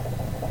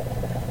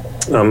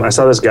 I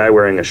saw this guy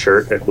wearing a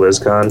shirt at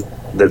BlizzCon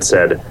that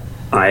said,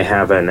 I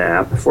have an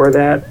app for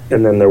that,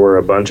 and then there were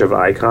a bunch of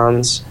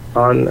icons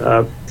on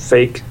a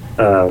fake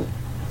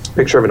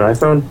picture of an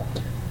iPhone,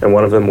 and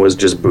one of them was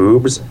just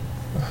boobs.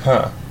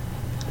 Huh.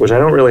 Which I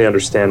don't really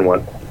understand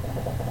what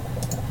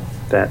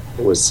that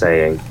was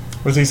saying.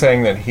 Was he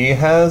saying that he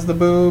has the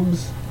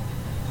boobs?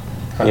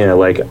 Huh. Yeah,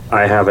 like,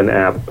 I have an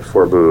app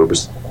for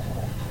boobs.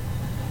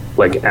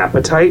 Like,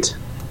 appetite?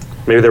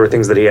 Maybe there were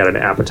things that he had an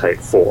appetite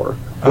for.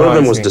 One of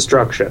them was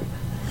destruction.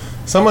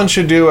 Someone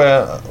should do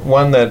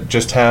one that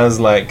just has,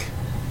 like,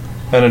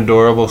 an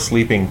adorable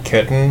sleeping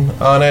kitten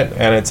on it,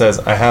 and it says,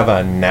 I have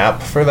a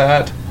nap for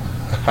that.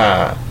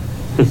 Ha.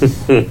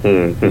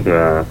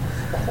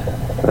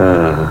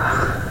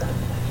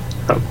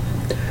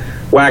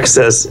 Wax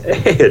says,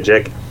 hey,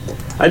 Jack.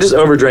 I just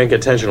overdrank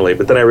intentionally,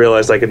 but then I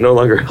realized I could no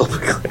longer help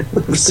it.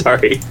 I'm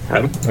sorry.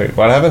 Wait,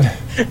 what happened?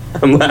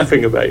 I'm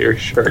laughing about your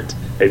shirt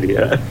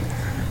idea.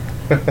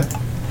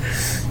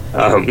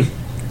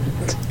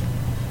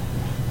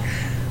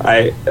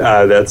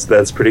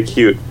 That's pretty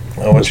cute.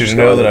 I want you to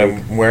know that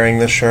I'm wearing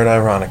this shirt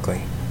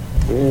ironically.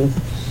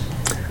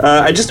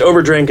 I just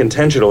overdrank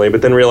intentionally,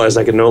 but then realized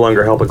I could no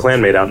longer help a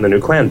clanmate out in the new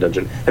clan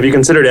dungeon. Have you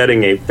considered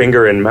adding a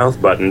finger and mouth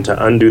button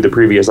to undo the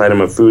previous item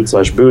of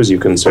food/booze you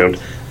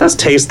consumed? That's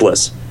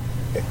tasteless.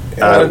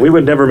 We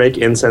would never make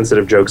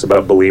insensitive jokes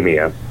about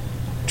bulimia.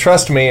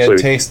 Trust me, it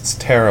tastes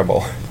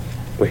terrible.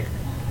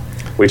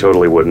 We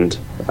totally wouldn't,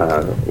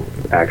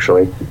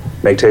 actually,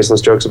 make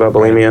tasteless jokes about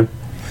bulimia.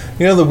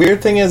 You know, the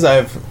weird thing is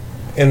I've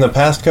in the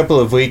past couple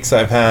of weeks,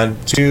 I've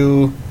had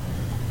 2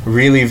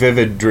 really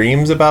vivid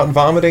dreams about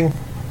vomiting.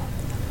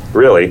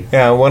 Really?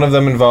 Yeah, one of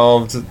them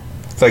involved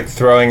like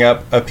throwing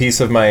up a piece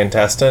of my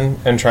intestine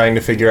and trying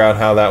to figure out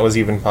how that was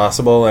even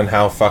possible and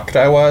how fucked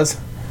I was.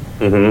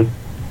 Mm-hmm.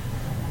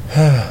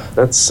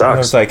 That sucks. I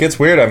was like, it's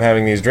weird I'm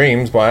having these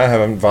dreams. Why I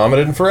haven't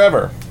vomited in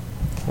forever.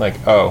 Like,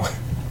 oh,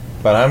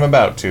 but I'm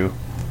about to.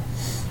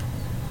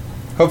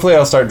 Hopefully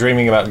I'll start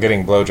dreaming about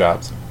getting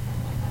blowjobs.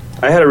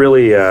 I had a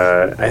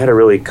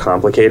really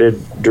complicated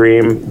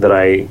dream that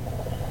I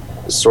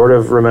sort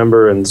of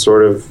remember and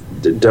sort of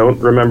don't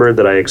remember,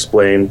 that I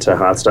explained to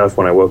Hot Stuff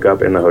when I woke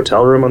up in the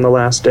hotel room on the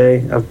last day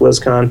of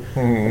BlizzCon.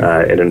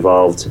 It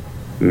involved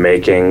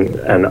making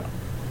an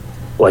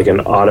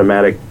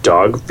automatic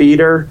dog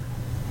feeder,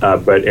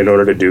 but in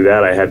order to do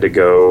that, I had to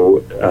go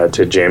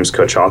to James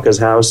Kochalka's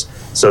house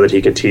so that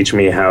he could teach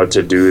me how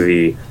to do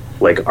the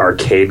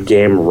arcade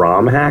game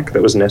ROM hack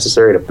that was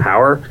necessary to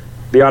power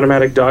the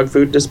automatic dog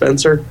food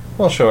dispenser.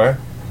 Well, sure.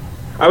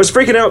 I was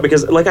freaking out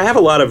because I have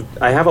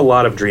a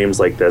lot of dreams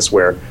like this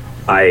where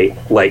I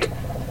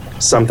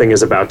something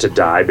is about to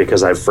die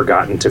because I've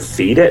forgotten to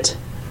feed it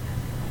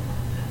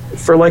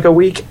for a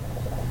week.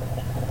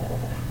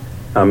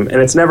 And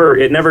it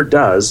never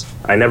does.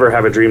 I never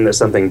have a dream that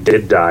something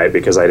did die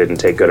because I didn't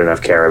take good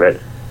enough care of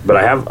it. But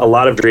I have a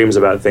lot of dreams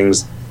about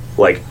things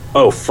like,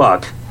 oh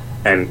fuck,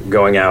 and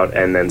going out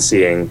and then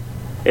seeing,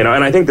 and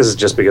I think this is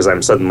just because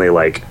I'm suddenly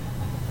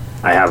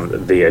I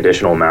have the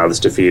additional mouths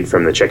to feed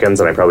from the chickens,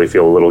 and I probably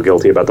feel a little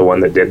guilty about the one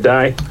that did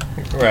die.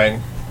 Right.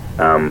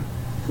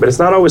 But it's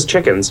not always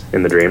chickens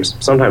in the dreams.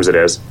 Sometimes it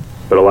is.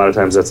 But a lot of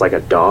times it's like a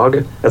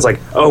dog. It's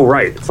like, oh,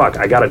 right, fuck,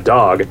 I got a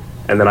dog.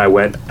 And then I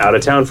went out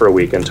of town for a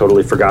week and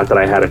totally forgot that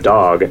I had a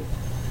dog,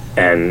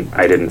 and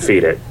I didn't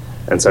feed it.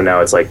 And so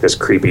now it's like this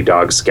creepy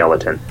dog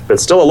skeleton. But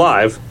it's still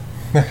alive.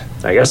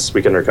 I guess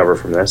we can recover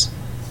from this.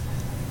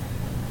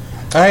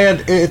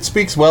 It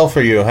speaks well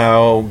for you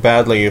how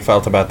badly you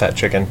felt about that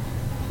chicken.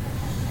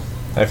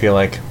 I feel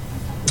like.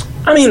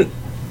 I mean,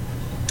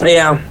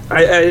 yeah,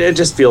 it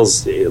just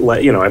feels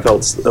like, I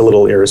felt a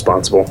little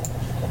irresponsible.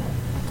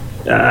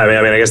 I mean,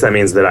 I guess that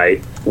means that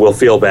I will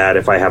feel bad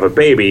if I have a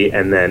baby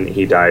and then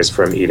he dies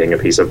from eating a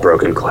piece of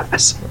broken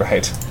glass.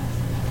 Right.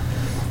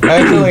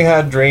 I actually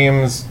had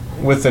dreams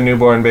with the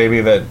newborn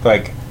baby that,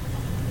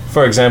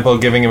 for example,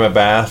 giving him a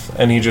bath,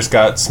 and he just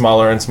got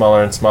smaller and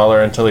smaller and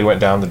smaller until he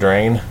went down the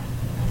drain.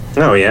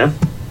 Oh, yeah?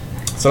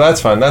 So that's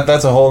fun.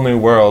 That's a whole new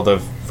world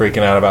of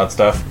freaking out about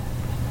stuff.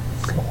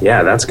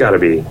 Yeah, that's gotta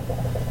be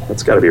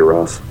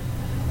rough.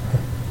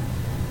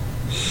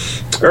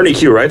 Ernie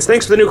Q writes,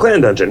 thanks for the new clan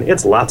dungeon.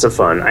 It's lots of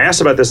fun. I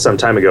asked about this some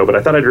time ago, but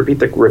I thought I'd repeat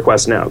the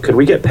request now. Could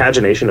we get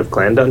pagination of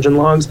clan dungeon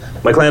logs?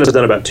 My clan has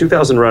done about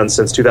 2,000 runs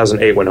since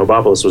 2008 when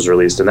Hobopolis was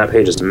released, and that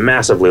page is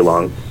massively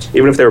long.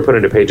 Even if they were put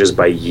into pages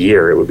by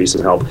year, it would be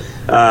some help.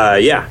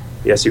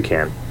 Yes you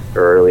can.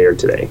 Earlier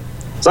today.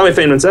 Sami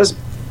Feynman says,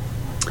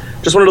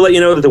 just wanted to let you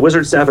know that the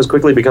wizard staff has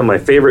quickly become my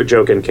favorite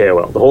joke in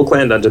KoL. The whole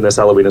clan dungeon this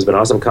Halloween has been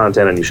awesome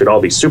content, and you should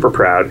all be super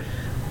proud.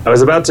 I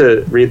was about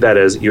to read that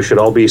as, you should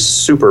all be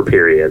super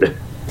period.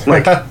 We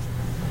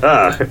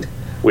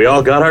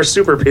all got our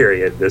super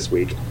period this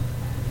week.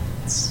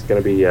 It's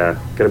gonna be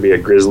a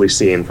grisly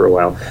scene for a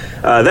while.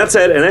 That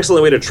said, an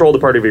excellent way to troll the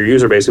part of your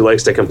user base who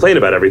likes to complain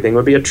about everything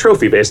would be a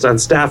trophy based on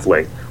staff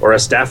link, or a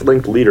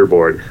staff-linked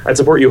leaderboard. I'd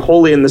support you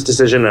wholly in this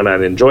decision, and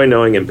I'd enjoy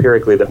knowing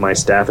empirically that my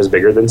staff is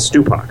bigger than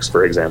Stupox,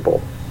 for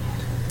example.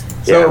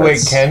 So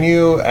wait, can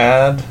you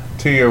add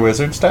to your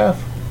wizard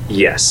staff?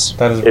 Yes.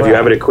 That is if you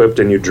have it equipped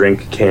and you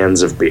drink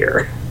cans of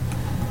beer.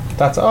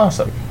 That's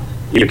awesome.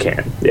 You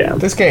can, yeah.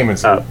 This game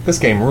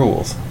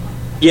rules.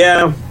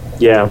 Yeah.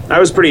 I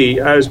was pretty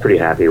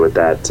happy with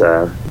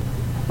that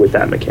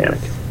mechanic.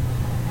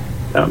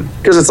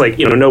 Because it's like,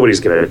 nobody's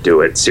gonna do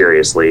it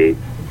seriously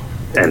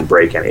and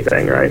break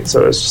anything, right?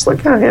 So it's just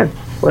like, oh yeah,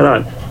 why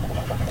not?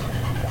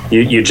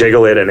 You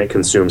jiggle it and it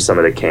consumes some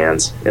of the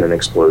cans in an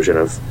explosion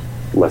of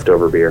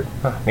leftover beer.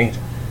 Oh, neat.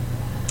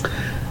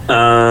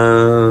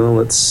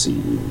 Let's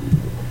see.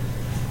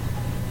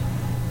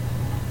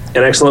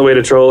 An excellent way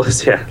to troll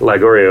is,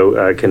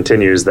 Lagorio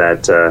continues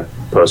that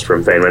post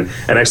from Feynman.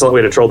 An excellent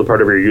way to troll the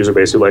part of your user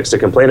base who likes to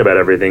complain about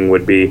everything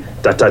would be ...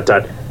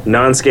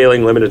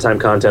 non-scaling, limited time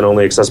content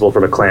only accessible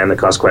from a clan that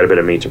costs quite a bit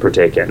of meat to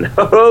partake in.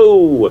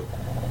 Ho-ho!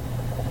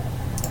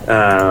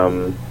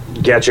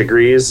 Getch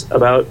agrees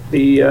about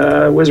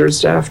the wizard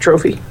staff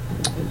trophy.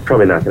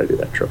 Probably not going to do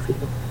that trophy.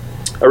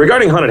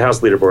 Regarding Haunted House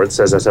leaderboards,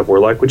 says SF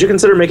Warlock, would you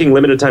consider making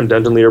limited time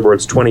dungeon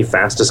leaderboards 20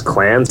 fastest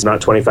clans, not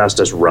 20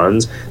 fastest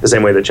runs, the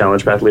same way that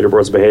Challenge Path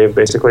leaderboards behave,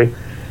 basically?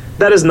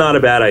 That is not a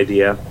bad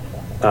idea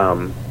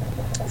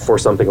for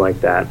something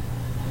like that.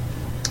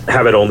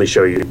 Have it only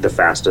show you the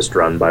fastest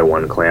run by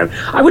one clan.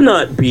 I would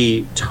not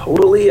be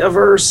totally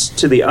averse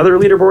to the other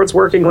leaderboards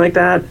working like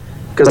that,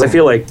 because I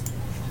feel like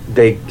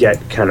they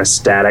get kind of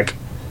static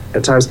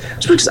at times.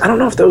 Because I don't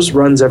know if those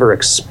runs ever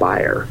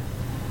expire.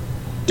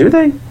 Do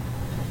they?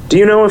 Do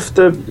you know if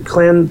the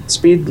clan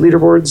speed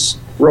leaderboards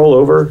roll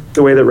over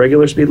the way that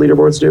regular speed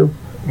leaderboards do?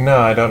 No,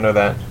 I don't know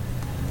that.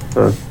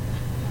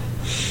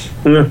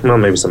 Well,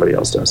 maybe somebody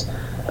else does.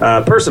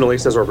 Personally,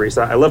 says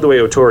Orbrisa, I love the way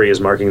Otori is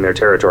marking their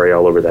territory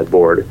all over that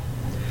board.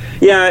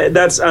 Yeah,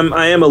 that's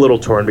I am a little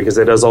torn, because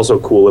it is also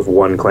cool if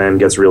one clan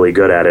gets really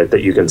good at it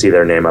that you can see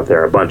their name up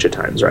there a bunch of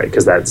times, right?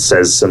 Because that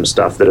says some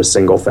stuff that a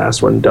single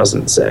fast one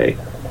doesn't say.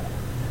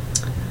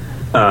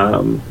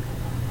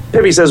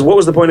 Pippi says, what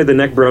was the point of the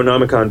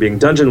Necronomicon being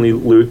dungeon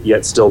loot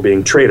yet still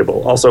being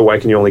tradable? Also, why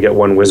can you only get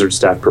one wizard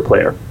staff per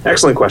player?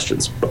 Excellent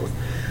questions, both.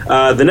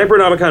 The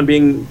Necronomicon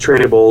being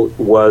tradable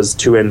was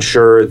to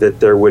ensure that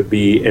there would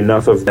be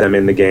enough of them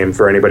in the game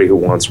for anybody who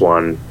wants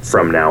one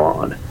from now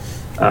on.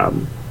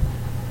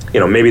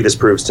 Maybe this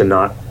proves to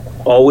not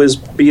always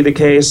be the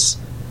case,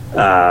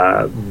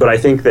 but I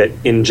think that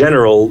in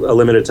general, a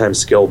limited time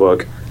skill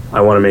book, I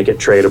want to make it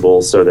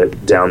tradable so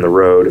that down the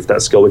road, if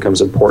that skill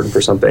becomes important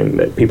for something,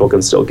 that people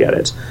can still get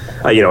it.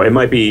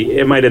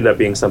 It might end up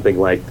being something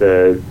like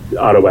the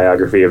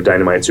autobiography of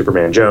Dynamite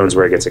Superman Jones,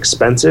 where it gets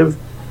expensive.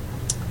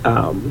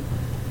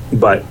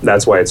 But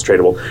that's why it's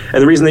tradable.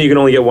 And the reason that you can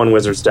only get one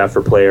wizard staff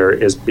per player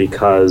is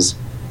because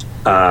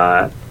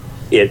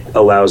it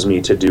allows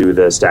me to do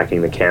the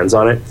stacking the cans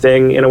on it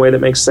thing in a way that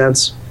makes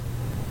sense.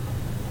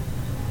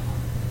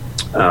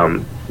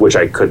 Which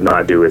I could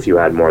not do if you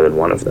had more than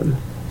one of them.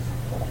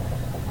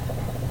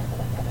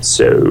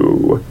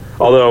 So,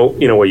 although,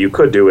 what you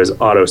could do is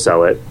auto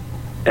sell it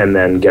and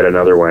then get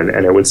another one,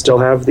 and it would still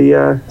have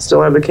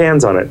the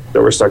cans on it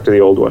that were stuck to the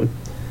old one.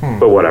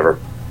 But whatever.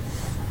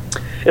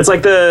 It's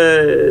like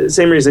the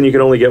same reason you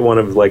can only get one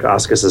of, like,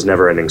 Oscus's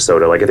Never-Ending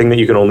Soda. Like, I think that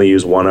you can only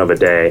use one of a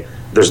day.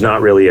 There's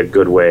not really a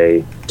good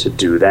way to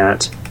do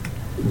that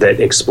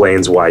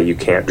explains why you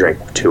can't drink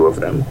two of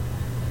them.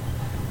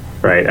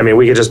 Right? I mean,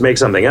 we could just make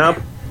something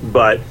up,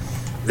 but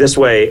this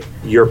way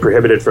you're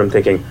prohibited from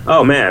thinking,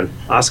 oh man,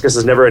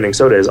 Oscus's Never-Ending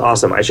Soda is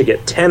awesome. I should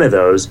get 10 of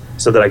those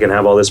so that I can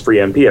have all this free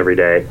MP every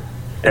day.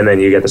 And then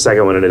you get the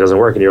second one and it doesn't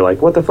work, and you're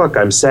like, what the fuck?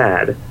 I'm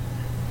sad.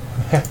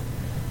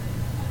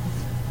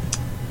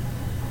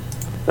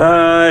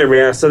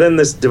 So then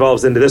this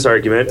devolves into this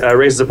argument.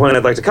 Raises a point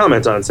I'd like to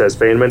comment on, says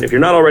Feynman. If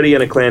you're not already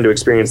in a clan to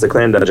experience the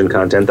clan dungeon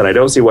content, then I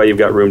don't see why you've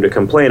got room to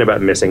complain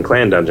about missing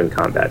clan dungeon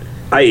combat.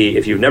 I.e.,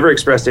 if you've never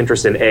expressed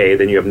interest in A,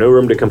 then you have no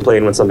room to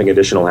complain when something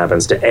additional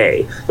happens to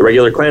A. The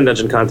regular clan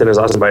dungeon content is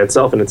awesome by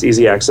itself, and it's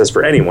easy access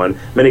for anyone.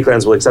 Many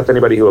clans will accept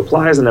anybody who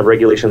applies and have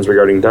regulations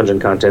regarding dungeon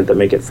content that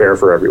make it fair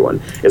for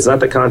everyone. It's not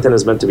that content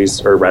is meant to be,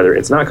 or rather,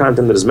 it's not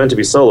content that is meant to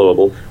be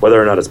soloable.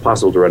 Whether or not it's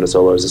possible to run a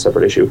solo is a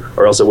separate issue,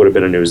 or else it would have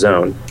been a new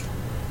zone.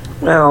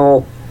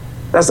 Well,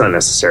 that's not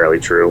necessarily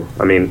true.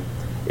 I mean,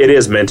 it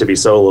is meant to be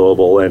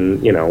soloable,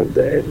 and,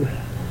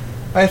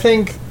 I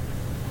think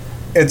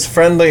it's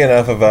friendly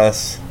enough of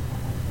us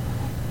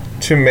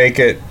to make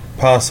it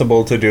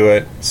possible to do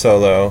it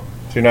solo.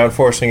 So you're not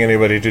forcing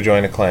anybody to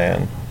join a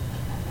clan.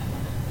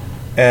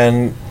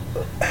 And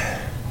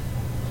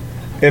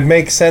it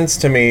makes sense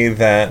to me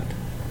that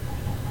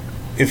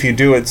if you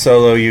do it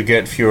solo, you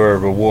get fewer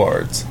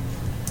rewards.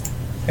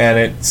 And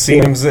it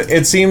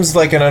seems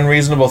like an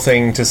unreasonable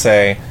thing to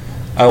say,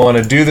 I want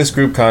to do this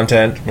group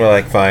content. We're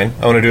like, fine.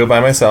 I want to do it by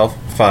myself.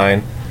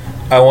 Fine.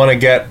 I want to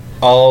get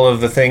all of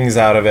the things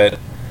out of it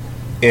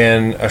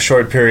in a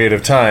short period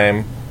of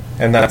time,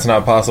 and that's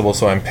not possible,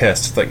 so I'm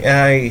pissed. It's like,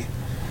 I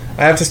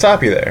have to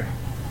stop you there.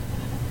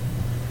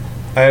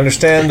 I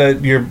understand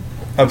that you're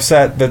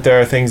upset that there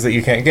are things that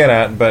you can't get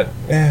at, but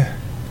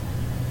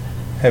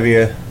have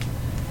you...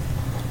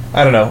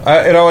 I don't know.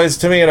 It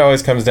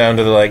always comes down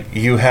to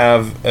you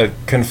have a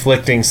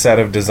conflicting set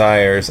of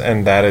desires,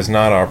 and that is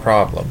not our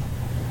problem.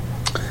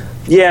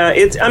 Yeah,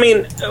 you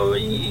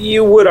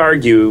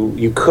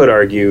could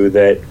argue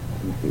that,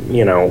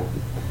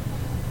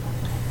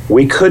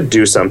 we could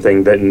do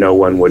something that no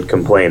one would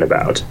complain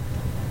about,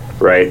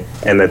 right?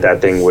 And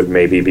that thing would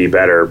maybe be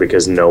better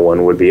because no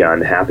one would be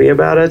unhappy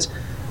about it.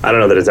 I don't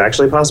know that it's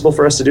actually possible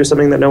for us to do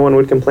something that no one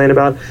would complain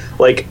about.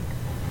 Like,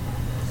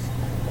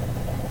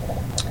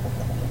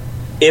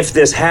 if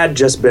this had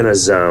just been a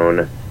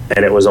zone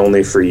and it was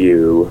only for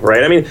you,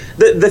 right? I mean,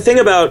 the thing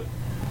about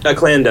a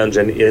clan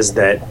dungeon is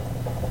that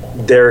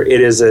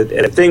it is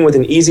a thing with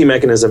an easy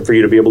mechanism for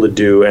you to be able to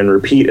do and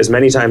repeat as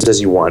many times as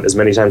you want, as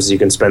many times as you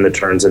can spend the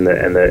turns and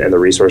the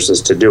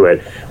resources to do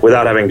it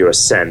without having to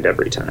ascend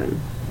every time,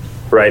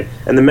 right?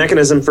 And the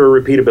mechanism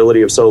for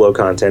repeatability of solo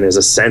content is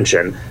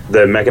ascension.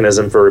 The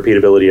mechanism for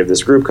repeatability of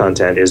this group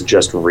content is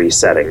just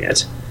resetting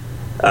it.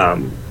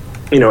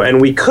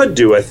 And we could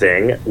do a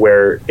thing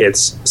where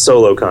it's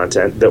solo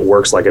content that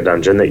works like a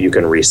dungeon that you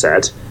can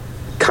reset.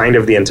 Kind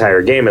of the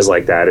entire game is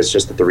like that. It's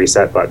just that the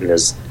reset button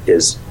is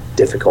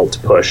difficult to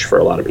push for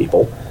a lot of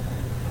people,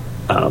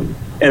 and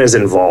is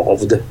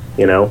involved,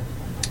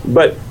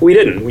 But we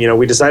didn't.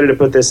 We decided to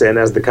put this in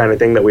as the kind of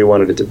thing that we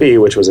wanted it to be,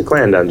 which was a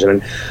clan dungeon.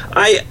 And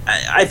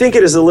I think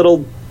it is a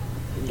little...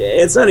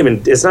 It's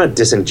not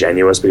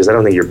disingenuous, because I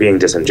don't think you're being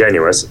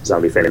disingenuous,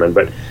 Zombie Feynman,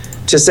 but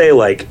to say,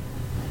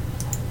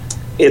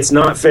 it's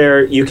not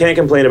fair. You can't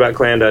complain about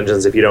clan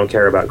dungeons if you don't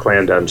care about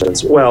clan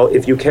dungeons. Well,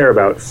 if you care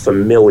about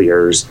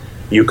familiars,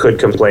 you could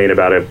complain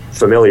about a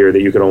familiar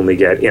that you can only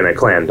get in a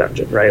clan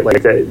dungeon, right?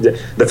 Like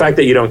the fact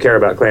that you don't care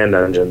about clan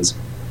dungeons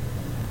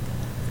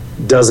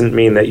doesn't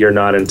mean that you're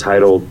not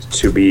entitled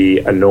to be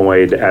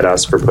annoyed at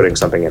us for putting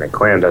something in a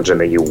clan dungeon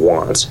that you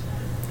want,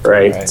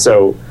 right?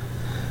 So,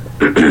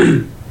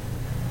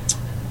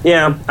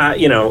 yeah,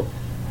 you know,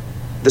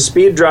 the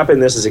speed drop in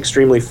this is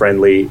extremely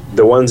friendly.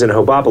 The ones in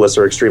Hobopolis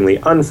are extremely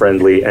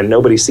unfriendly, and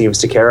nobody seems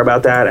to care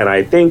about that. And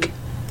I think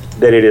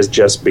that it is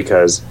just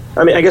because,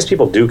 I mean, I guess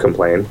people do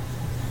complain.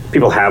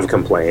 People have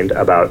complained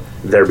about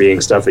there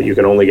being stuff that you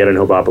can only get in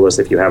Hobopolis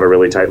if you have a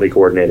really tightly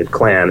coordinated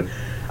clan.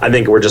 I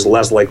think we're just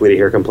less likely to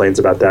hear complaints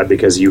about that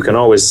because you can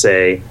always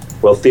say,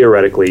 well,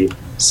 theoretically,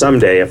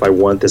 someday if I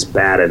want this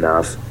bad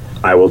enough,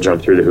 I will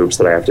jump through the hoops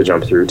that I have to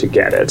jump through to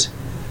get it.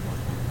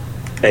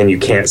 And you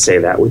can't say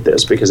that with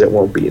this because it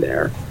won't be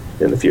there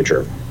in the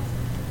future.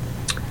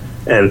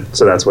 And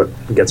so that's what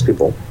gets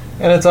people.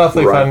 And it's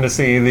awfully fun to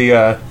see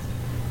the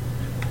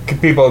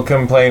people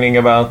complaining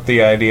about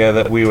the idea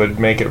that we would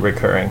make it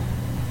recurring.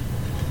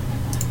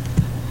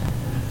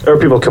 Are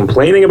people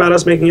complaining about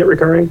us making it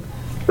recurring?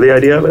 The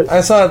idea of it?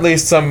 I saw at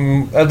least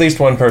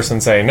one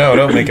person say, no,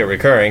 don't make it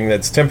recurring.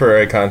 That's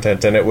temporary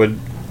content, and it would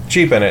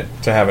cheapen it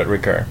to have it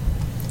recur.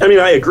 I mean,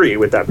 I agree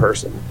with that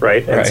person,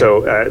 right? And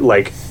so,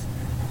 like,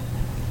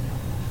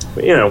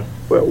 you know,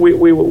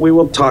 we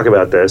will talk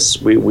about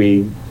this. We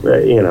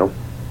you know.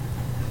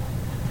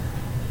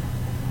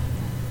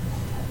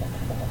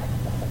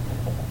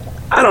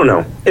 I don't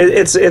know.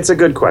 It's a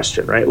good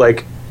question, right?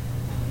 Like,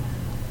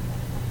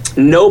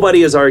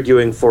 nobody is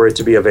arguing for it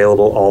to be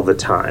available all the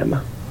time,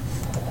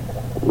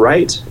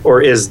 right?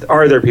 Or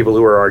are there people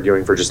who are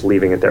arguing for just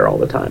leaving it there all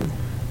the time?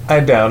 I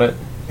doubt it.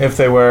 If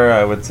they were,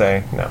 I would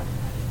say no.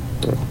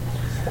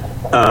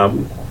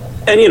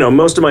 And, you know,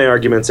 most of my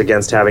arguments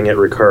against having it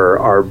recur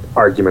are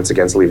arguments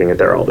against leaving it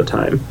there all the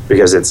time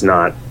because it's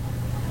not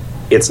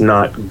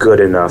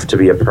good enough to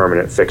be a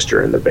permanent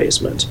fixture in the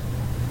basement.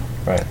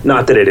 Right.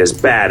 Not that it is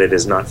bad, it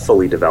is not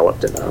fully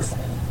developed enough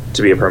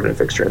to be a permanent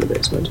fixture in the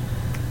basement.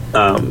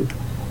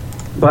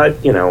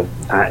 But, you know,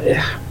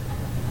 I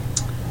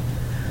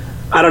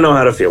don't know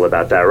how to feel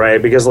about that,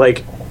 right? Because,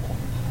 like,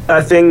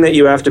 a thing that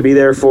you have to be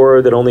there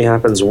for that only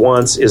happens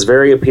once is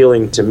very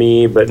appealing to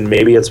me, but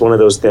maybe it's one of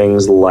those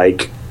things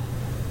like,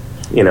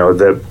 you know,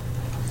 the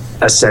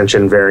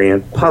Ascension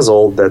variant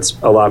puzzle that's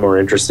a lot more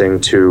interesting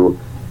to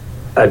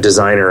a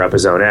designer up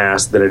his own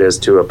ass than it is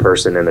to a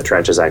person in the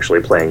trenches actually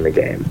playing the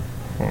game,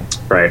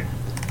 right?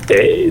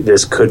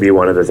 This could be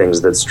one of the things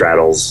that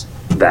straddles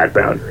that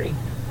boundary.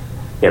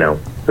 You know,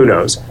 who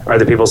knows? Are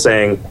the people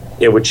saying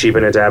it would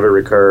cheapen it to have it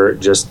recur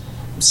just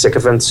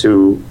sycophants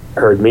who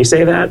heard me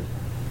say that?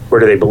 Or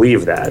do they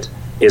believe that?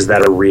 Is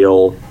that a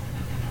real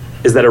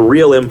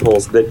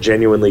impulse that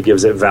genuinely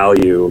gives it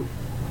value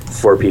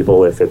for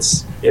people if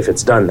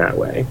it's done that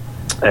way?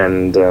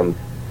 And you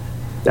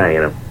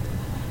know,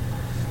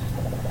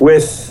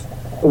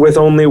 with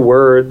only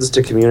words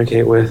to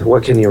communicate with,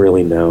 what can you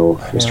really know,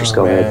 Mr.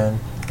 Skullhead? Man,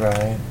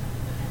 right?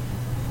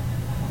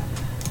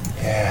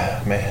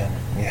 Yeah, man.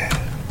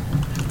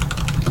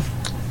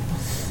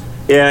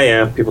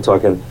 Yeah. People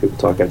talking.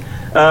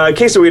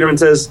 Case of Wiederman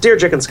says, Dear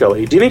Chick and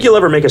Scully, do you think you'll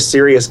ever make a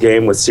serious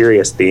game with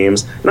serious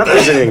themes? Not that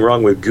there's anything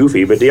wrong with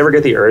Goofy, but do you ever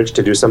get the urge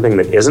to do something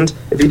that isn't?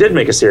 If you did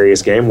make a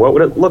serious game, what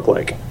would it look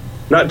like?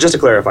 Not just to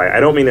clarify, I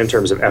don't mean in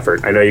terms of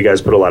effort. I know you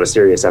guys put a lot of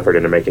serious effort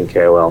into making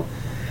KoL.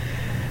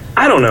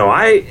 I don't know.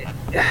 I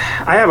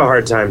have a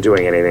hard time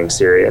doing anything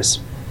serious.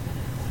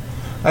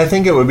 I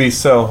think it would be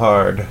so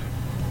hard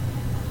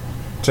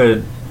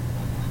to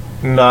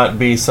not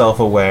be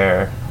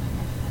self-aware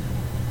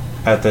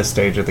at this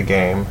stage of the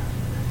game.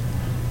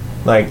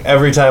 Like,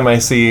 every time I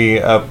see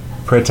a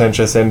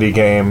pretentious indie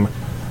game,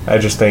 I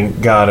just think,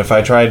 God, if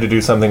I tried to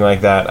do something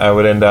like that, I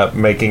would end up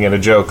making it a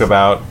joke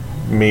about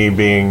me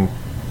being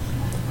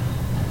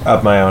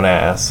up my own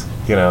ass,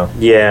 you know?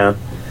 Yeah.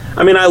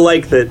 I mean, I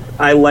like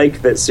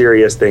that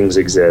serious things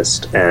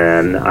exist,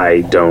 and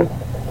I don't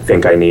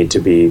think I need to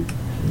be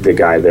the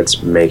guy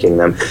that's making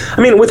them.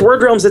 I mean, with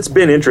Word Realms, it's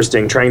been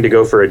interesting trying to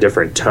go for a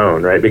different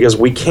tone, right? Because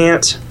we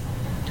can't...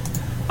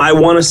 I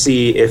want to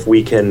see if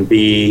we can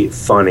be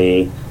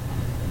funny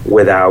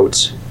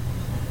without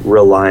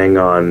relying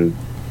on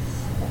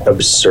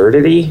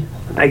absurdity,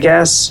 I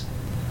guess,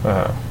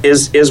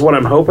 is what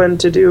I'm hoping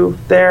to do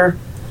there.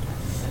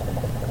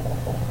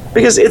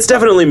 Because it's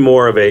definitely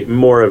more of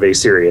a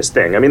serious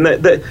thing. I mean,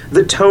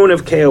 the tone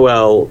of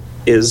KoL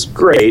is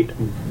great,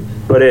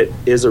 but it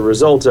is a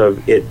result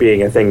of it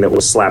being a thing that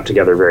was slapped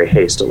together very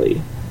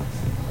hastily,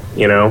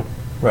 you know?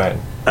 Right.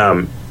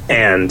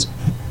 And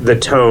the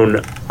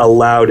tone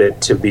allowed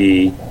it to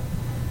be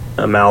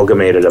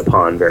amalgamated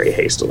upon very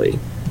hastily.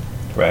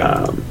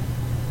 Right.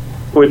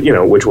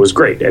 Which was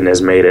great and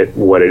has made it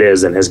what it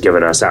is and has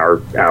given us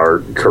our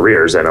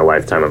careers and a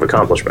lifetime of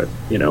accomplishment,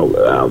 you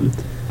know?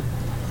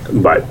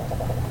 But,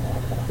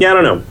 yeah,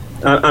 I don't know.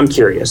 I'm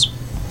curious.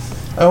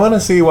 I want to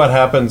see what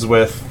happens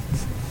with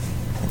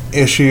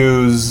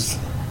issues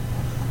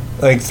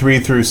like 3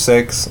 through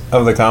 6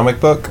 of the comic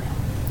book,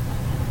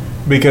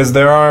 because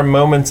there are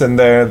moments in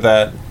there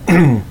that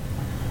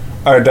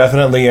are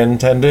definitely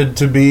intended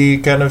to be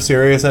kind of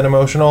serious and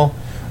emotional,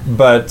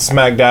 but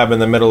smack dab in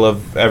the middle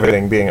of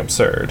everything being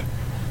absurd.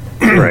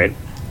 Right.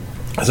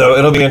 So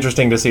it'll be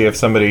interesting to see if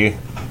somebody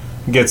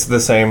gets the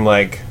same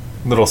like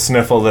little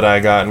sniffle that I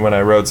got when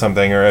I wrote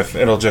something, or if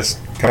it'll just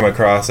come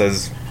across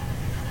as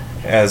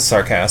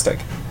sarcastic.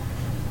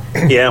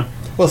 Yeah.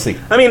 We'll see.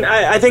 I mean,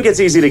 I think it's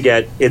easy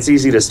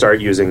to start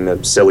using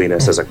the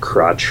silliness as a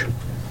crutch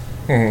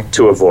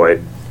to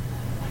avoid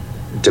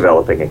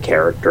developing a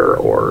character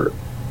or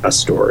a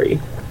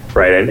story,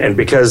 right? And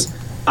because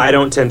I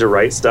don't tend to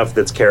write stuff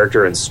that's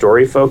character and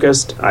story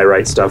focused, I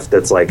write stuff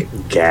that's like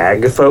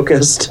gag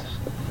focused.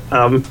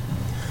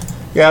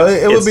 Yeah,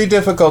 it would be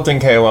difficult in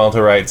KoL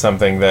to write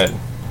something that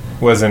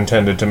was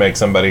intended to make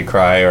somebody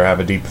cry or have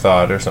a deep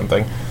thought or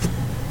something,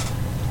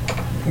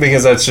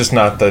 because that's just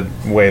not the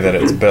way that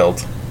it's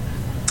built.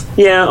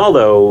 Yeah,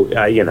 although,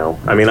 I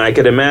mean, I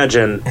could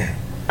imagine...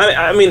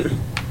 I mean,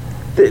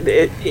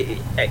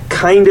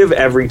 kind of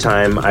every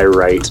time I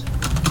write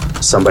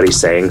somebody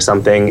saying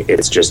something,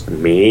 it's just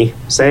me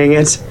saying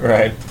it.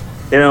 Right.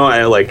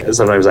 I like,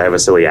 sometimes I have a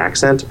silly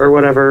accent or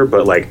whatever,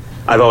 but, like,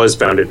 I've always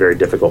found it very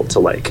difficult to,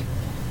 like,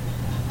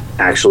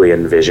 actually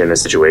envision a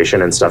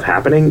situation and stuff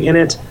happening in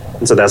it.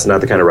 And so that's not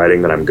the kind of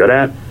writing that I'm good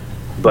at.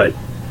 But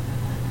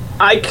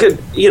I could,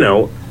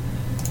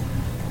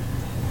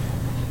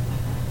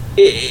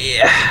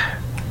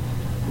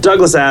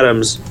 Douglas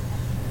Adams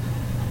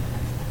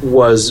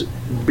was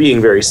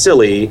being very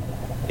silly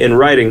in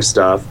writing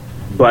stuff,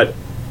 but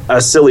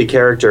a silly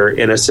character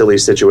in a silly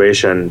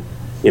situation,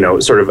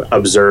 sort of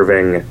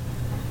observing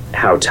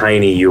how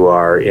tiny you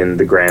are in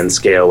the grand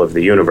scale of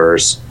the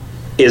universe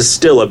is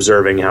still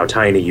observing how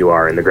tiny you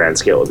are in the grand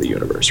scale of the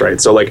universe, right?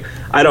 So, like,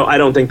 I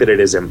don't think that it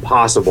is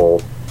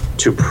impossible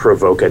to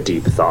provoke a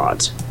deep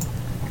thought.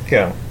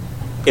 Yeah.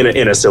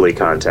 In a silly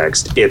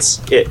context. It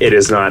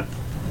is not,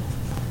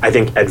 I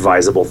think,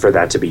 advisable for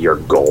that to be your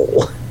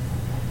goal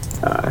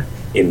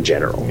in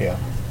general. Yeah.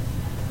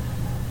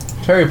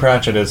 Terry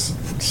Pratchett is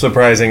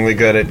surprisingly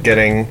good at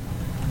getting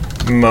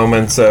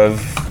moments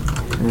of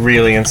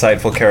really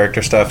insightful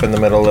character stuff in the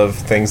middle of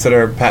things that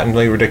are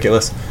patently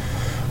ridiculous.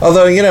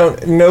 Although,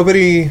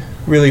 nobody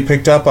really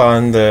picked up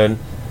on the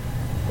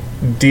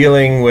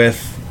dealing with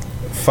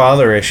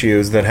father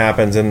issues that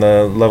happens in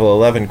the level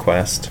 11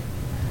 quest.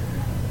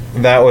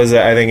 That was,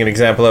 I think, an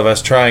example of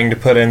us trying to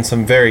put in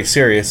some very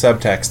serious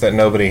subtext that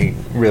nobody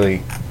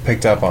really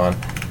picked up on.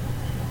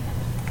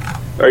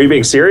 Are you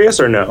being serious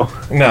or no?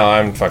 No,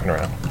 I'm fucking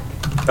around.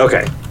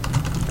 Okay.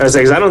 I was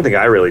saying, 'cause I don't think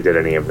I really did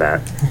any of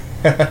that.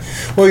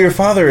 Well, your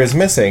father is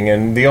missing,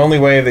 and the only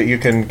way that you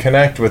can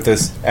connect with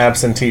this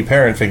absentee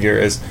parent figure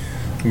is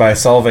by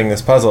solving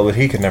this puzzle that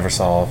he could never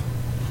solve.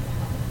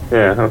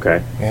 Yeah,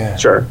 okay. Yeah.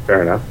 Sure,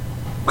 fair enough.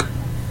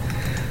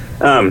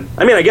 I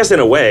mean, I guess in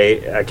a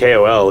way,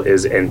 KoL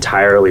is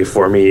entirely,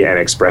 for me, an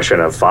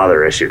expression of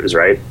father issues,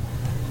 right?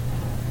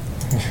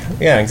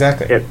 Yeah,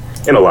 exactly.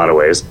 In a lot of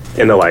ways.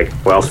 In the, like,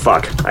 well,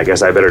 fuck, I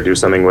guess I better do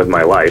something with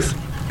my life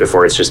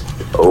before it's just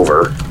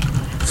over.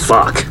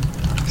 Fuck.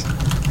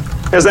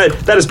 Because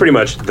that is pretty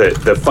much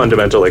the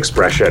fundamental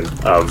expression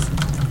of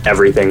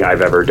everything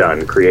I've ever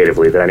done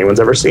creatively that anyone's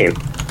ever seen.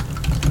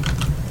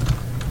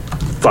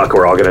 Fuck,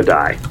 we're all gonna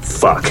die.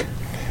 Fuck.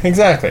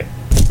 Exactly.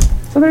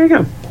 So there you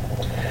go.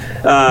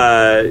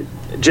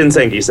 Jin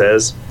Sengi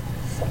says,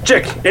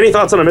 Chick, any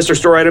thoughts on a Mr.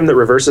 Store item that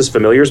reverses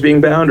familiars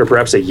being bound, or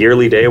perhaps a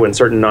yearly day when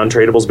certain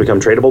non-tradables become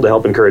tradable to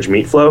help encourage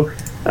meat flow?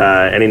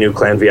 Any new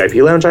Clan VIP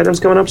Lounge items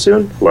coming up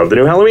soon? Love the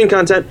new Halloween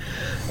content.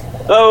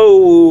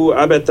 Oh,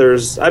 I bet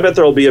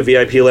there'll be a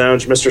VIP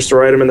Lounge Mr.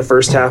 Store item in the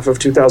first half of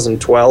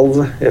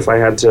 2012, if I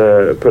had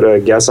to put a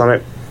guess on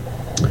it.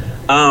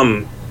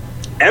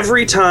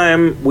 Every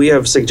time we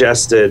have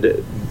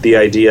suggested the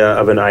idea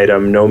of an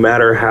item, no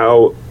matter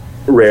how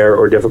rare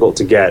or difficult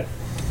to get,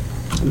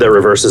 that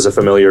reverses a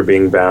familiar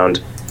being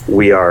bound,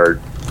 we are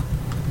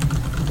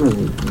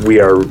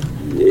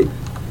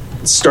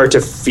start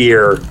to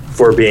fear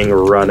for being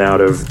run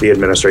out of the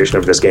administration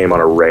of this game on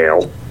a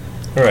rail.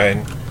 Right.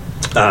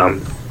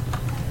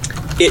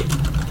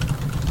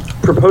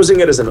 Proposing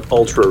it as an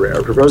ultra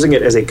rare, proposing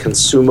it as a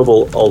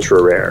consumable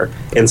ultra rare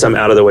in some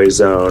out of the way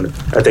zone,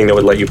 a thing that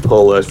would let you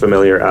pull a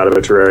familiar out of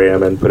a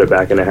terrarium and put it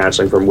back in a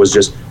hatchling form, was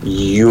just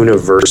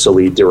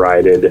universally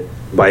derided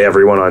by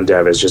everyone on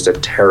dev as just a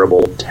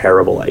terrible,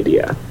 terrible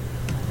idea.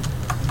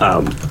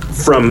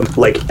 From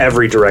like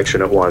every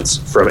direction at once,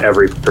 from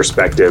every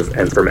perspective,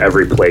 and from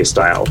every play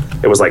style.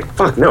 It was like,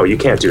 fuck, no, you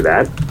can't do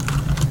that.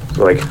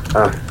 We're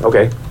like,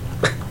 okay.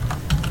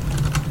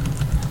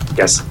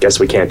 Guess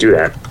we can't do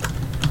that.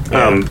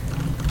 Yeah.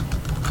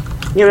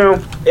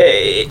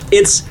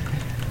 It's,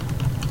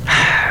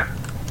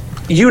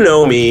 you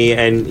know me,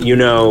 and you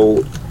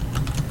know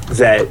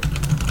that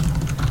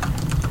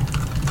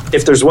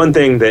if there's one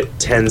thing that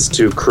tends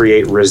to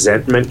create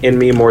resentment in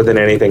me more than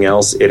anything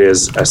else, it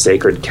is a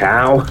sacred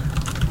cow.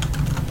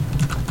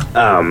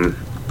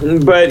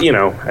 But, you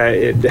know,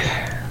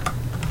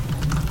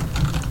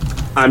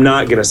 I'm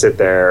not going to sit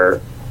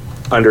there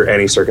under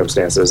any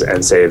circumstances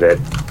and say that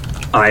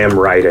I am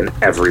right and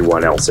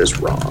everyone else is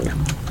wrong.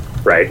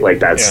 Right?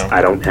 Like,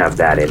 I don't have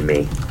that in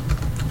me.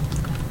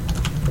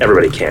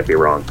 Everybody can't be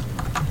wrong.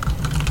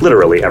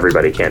 Literally,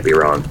 everybody can't be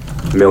wrong.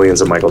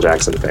 Millions of Michael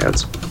Jackson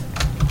fans.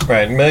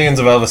 Right, millions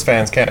of Elvis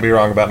fans can't be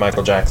wrong about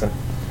Michael Jackson.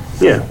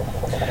 Yeah.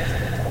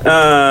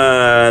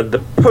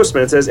 The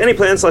Postman says, any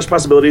plans /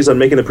 possibilities on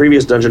making the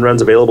previous dungeon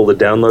runs available to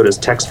download as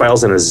text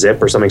files in a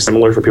zip or something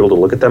similar for people to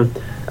look at them?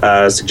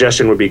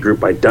 Suggestion would be grouped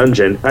by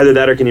dungeon. Either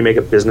that or can you make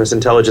a business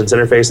intelligence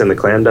interface in the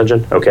clan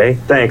dungeon? Okay,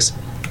 thanks.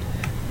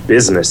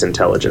 Business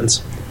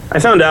intelligence. I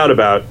found out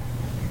about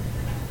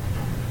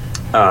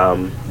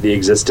the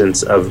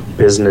existence of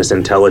business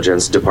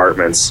intelligence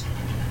departments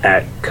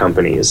at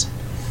companies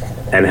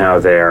and how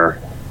they're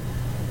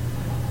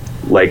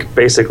like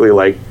basically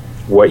like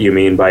what you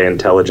mean by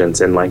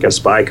intelligence in like a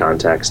spy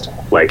context.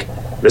 Like,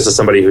 this is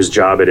somebody whose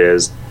job it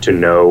is to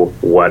know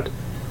what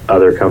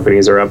other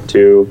companies are up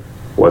to,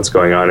 what's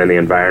going on in the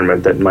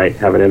environment that might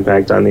have an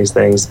impact on these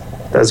things.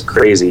 That's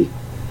crazy.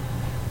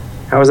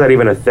 How is that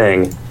even a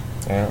thing?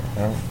 Yeah.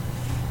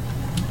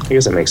 I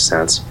guess it makes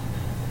sense.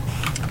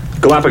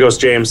 Galapagos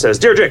James says,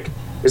 Dear Jick,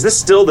 is this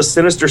still the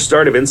sinister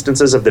start of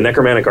instances of the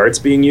necromantic arts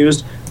being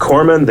used?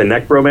 Corman, the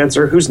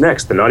necromancer? Who's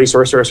next? The naughty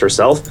sorceress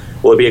herself?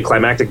 Will it be a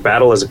climactic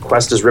battle as a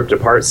quest is ripped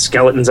apart,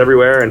 skeletons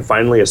everywhere, and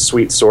finally a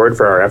sweet sword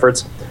for our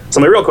efforts?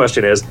 So my real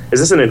question is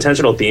this an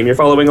intentional theme you're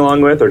following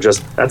along with, or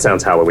just, that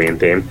sounds Halloween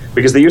theme?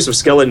 Because the use of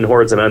skeleton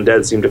hordes and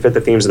undead seem to fit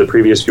the themes of the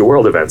previous few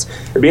world events.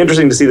 It'd be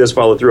interesting to see this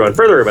follow through on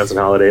further events and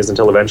holidays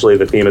until eventually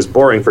the theme is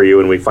boring for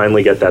you and we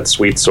finally get that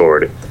sweet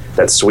sword.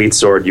 That sweet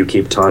sword you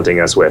keep taunting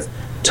us with.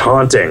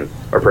 Taunting,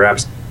 or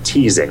perhaps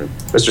teasing.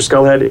 Mr.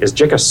 Skullhead, is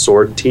Jick a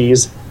sword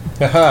tease?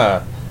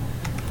 Haha.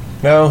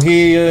 No,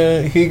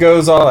 he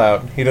goes all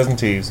out. He doesn't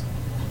tease.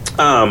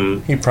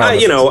 He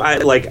promises.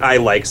 I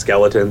like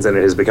skeletons, and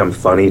it has become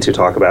funny to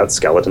talk about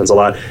skeletons a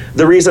lot.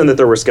 The reason that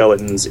there were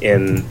skeletons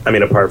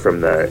apart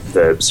from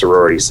the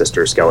sorority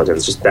sister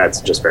skeletons,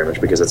 that's just very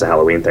much because it's a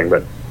Halloween thing,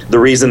 but the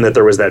reason that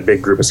there was that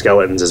big group of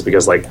skeletons is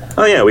because, like,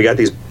 oh yeah, we got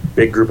these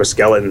big group of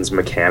skeletons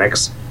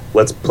mechanics.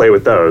 Let's play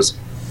with those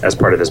as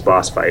part of this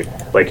boss fight.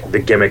 Like, the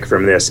gimmick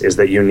from this is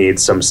that you need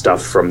some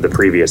stuff from the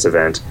previous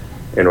event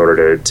in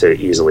order to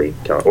easily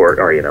kill, or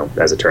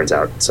as it turns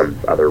out, some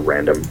other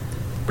random,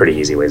 pretty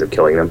easy ways of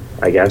killing them,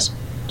 I guess.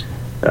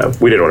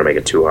 We didn't want to make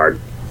it too hard.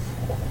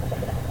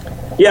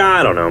 Yeah,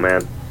 I don't know,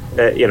 man.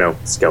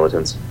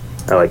 Skeletons.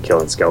 I like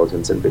killing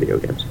skeletons in video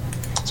games.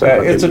 So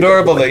it's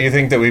adorable that you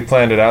think that we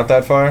planned it out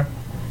that far.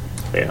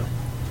 Yeah.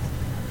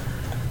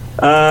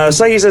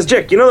 Sahi says,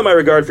 Jick, you know that my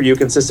regard for you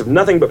consists of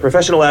nothing but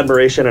professional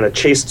admiration and a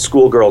chaste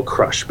schoolgirl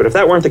crush. But if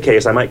that weren't the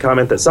case, I might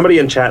comment that somebody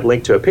in chat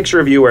linked to a picture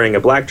of you wearing a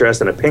black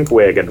dress and a pink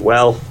wig, and,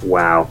 well,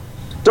 wow.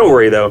 Don't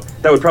worry, though.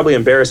 That would probably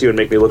embarrass you and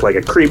make me look like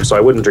a creep, so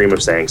I wouldn't dream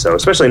of saying so,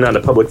 especially not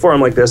in a public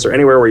forum like this or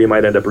anywhere where you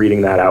might end up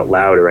reading that out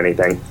loud or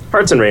anything.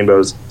 Hearts and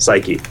rainbows,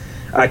 Psyche.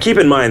 Keep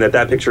in mind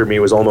that picture of me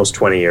was almost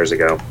 20 years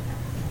ago.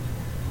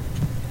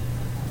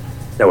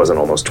 That wasn't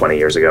almost 20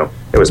 years ago.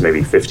 It was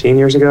maybe 15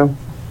 years ago?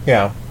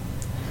 Yeah.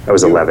 That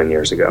was 11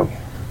 years ago.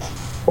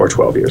 Or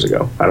 12 years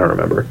ago. I don't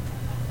remember.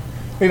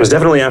 It was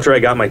definitely after I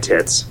got my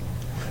tits.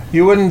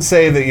 You wouldn't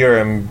say that you're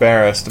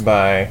embarrassed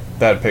by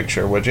that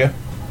picture, would you?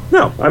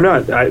 No, I'm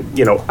not.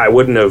 I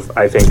wouldn't have,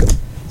 I think,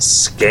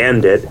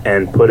 scanned it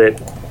and put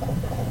it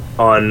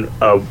on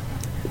a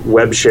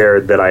web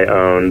share that I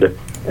owned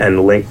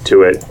and linked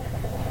to it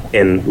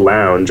in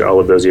Lounge all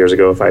of those years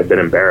ago if I had been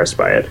embarrassed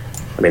by it.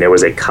 I mean, it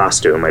was a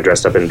costume. I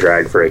dressed up in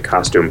drag for a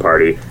costume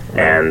party,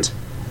 and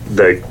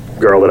the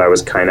girl that I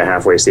was kind of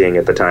halfway seeing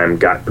at the time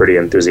got pretty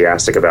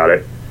enthusiastic about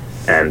it,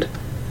 and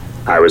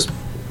I was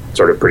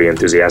sort of pretty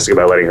enthusiastic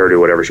about letting her do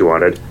whatever she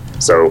wanted.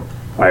 So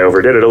I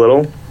overdid it a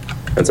little,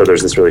 and so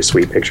there's this really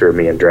sweet picture of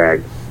me in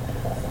drag.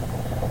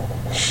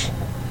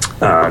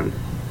 But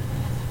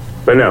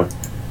no,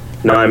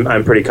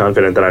 I'm pretty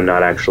confident that I'm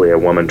not actually a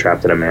woman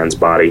trapped in a man's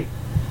body.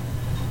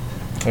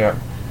 Yeah.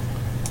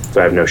 So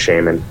I have no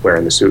shame in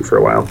wearing the suit for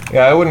a while.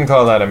 Yeah, I wouldn't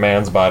call that a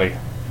man's body.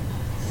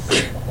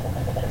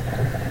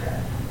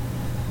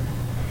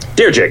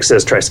 Dear Jake,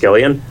 says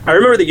Triskelion, I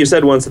remember that you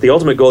said once that the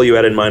ultimate goal you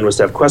had in mind was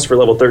to have quests for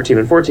level 13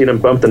 and 14 and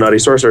bump the naughty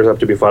sorcerers up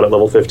to be fought at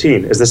level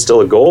 15. Is this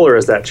still a goal, or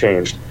has that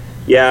changed?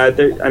 Yeah,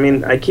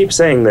 I keep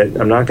saying that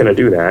I'm not going to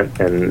do that,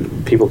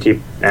 and people keep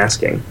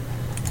asking.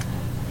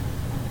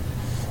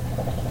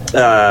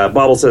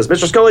 Bobble says,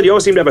 Mr. Scully, you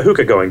always seem to have a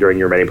hookah going during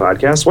your many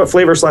podcasts. What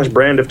flavor /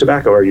 brand of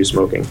tobacco are you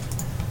smoking?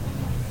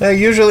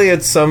 Usually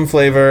it's some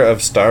flavor of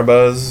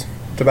Starbuzz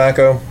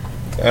tobacco.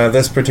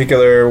 This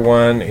particular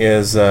one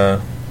is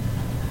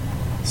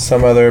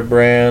some other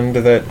brand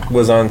that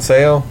was on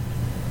sale.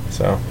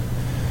 So,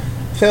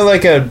 I feel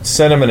like a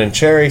cinnamon and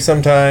cherry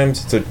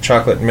sometimes. It's a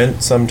chocolate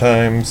mint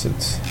sometimes.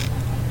 It's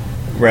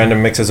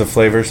random mixes of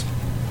flavors.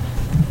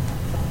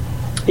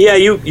 Yeah,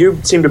 you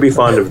seem to be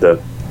fond of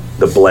the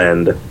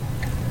blend.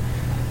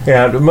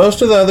 Yeah,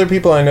 most of the other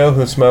people I know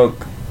who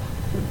smoke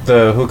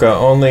the hookah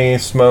only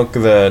smoke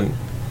the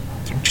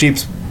cheap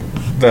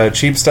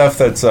stuff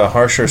that's a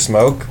harsher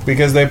smoke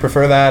because they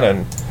prefer that,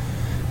 and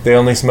they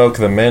only smoke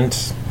the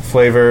mint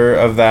flavor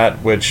of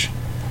that, which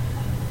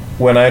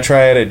when I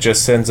try it, it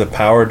just sends a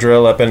power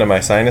drill up into my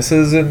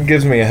sinuses and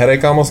gives me a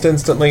headache almost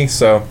instantly.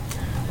 So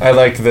I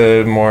like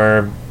the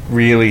more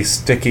really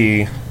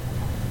sticky,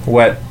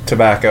 wet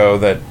tobacco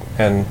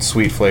and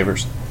sweet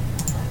flavors.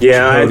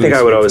 Yeah, I think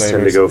I would always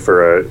tend to go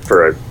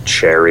for a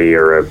cherry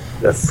or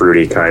a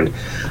fruity kind.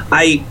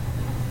 I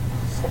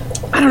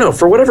don't know,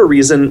 for whatever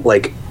reason,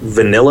 like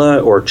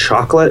vanilla or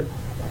chocolate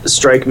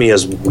strike me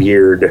as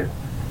weird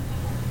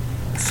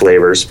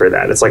flavors for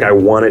that. It's like I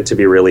want it to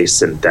be really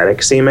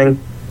synthetic seeming.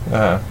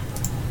 And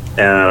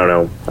I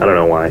don't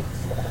know why.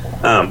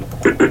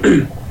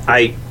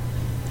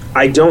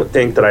 I don't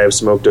think that I have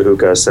smoked a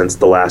hookah since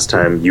the last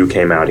time you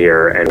came out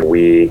here and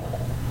we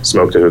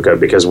smoked a hookah,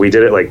 because we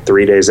did it like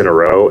 3 days in a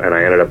row and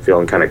I ended up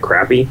feeling kind of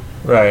crappy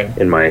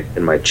in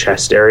my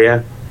chest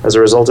area as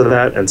a result of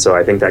that, and so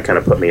I think that kind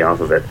of put me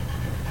off of it.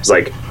 It's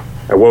like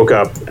I woke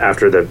up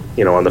after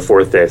on the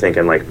fourth day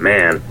thinking like,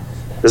 man,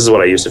 this is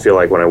what I used to feel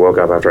like when I woke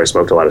up after I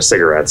smoked a lot of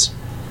cigarettes.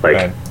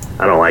 Like,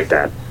 I don't like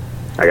that.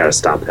 I gotta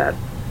stop that.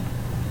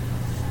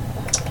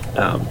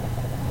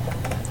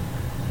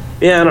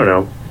 Yeah, I don't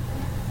know.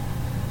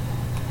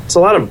 It's a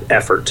lot of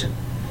effort.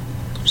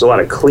 There's a lot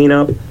of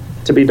cleanup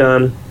to be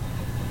done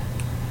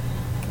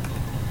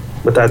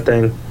with that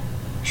thing.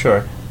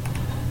 Sure.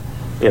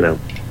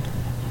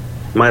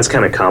 Mine's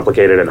kind of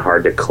complicated and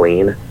hard to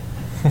clean.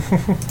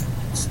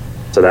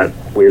 So that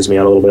weirds me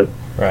out a little bit.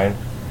 Right.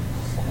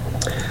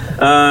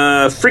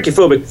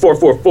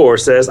 Freakyphobic444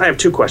 says, I have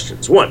 2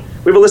 questions. 1,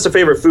 we have a list of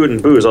favorite food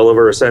and booze all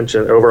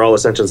over all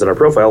Ascensions in our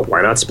profile.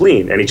 Why not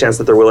spleen? Any chance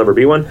that there will ever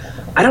be one?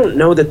 I don't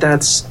know that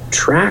that's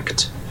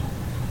tracked.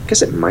 I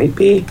guess it might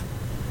be.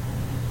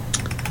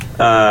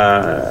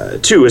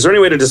 2, is there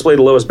any way to display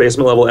the lowest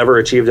basement level ever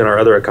achieved in our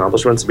other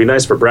accomplishments? It'd be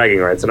nice for bragging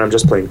rights, and I'm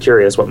just plain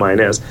curious what mine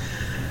is.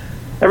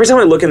 Every time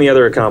I look in the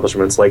other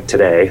accomplishments, like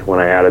today, when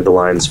I added the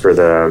lines for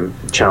the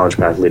Challenge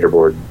Path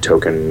leaderboard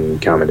token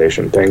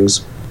commendation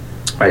things,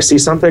 I see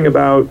something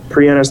about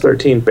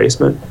pre-NS13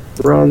 basement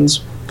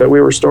runs that we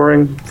were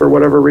storing for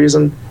whatever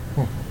reason.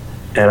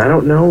 And I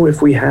don't know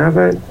if we have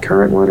a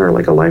current one or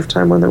like a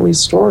lifetime one that we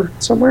store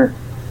somewhere.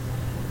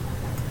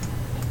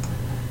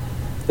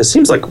 It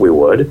seems like we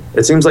would.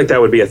 It seems like that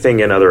would be a thing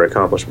in other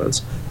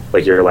accomplishments,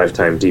 like your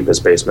lifetime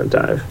deepest basement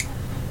dive.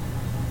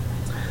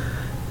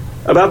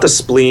 About the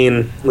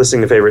spleen,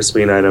 listing the favorite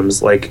spleen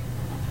items, like,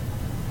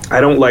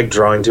 I don't like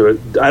drawing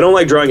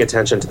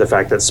attention to the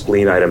fact that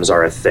spleen items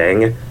are a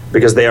thing,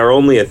 because they are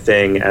only a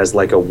thing as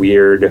like a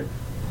weird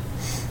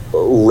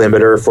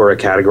limiter for a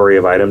category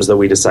of items that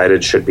we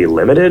decided should be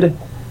limited,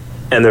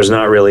 and there's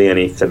not really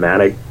any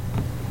thematic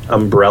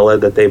umbrella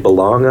that they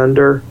belong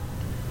under.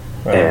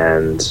 Right.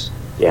 And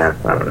yeah,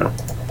 I don't know.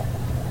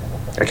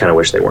 I kind of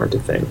wish they weren't a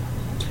thing.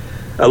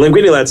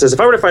 Linguini Lad says, if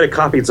I were to fight a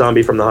copied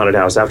zombie from the haunted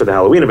house after the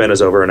Halloween event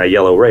is over and I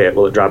yellow ray it,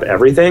 will it drop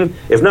everything?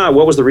 If not,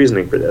 what was the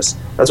reasoning for this?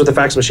 That's what the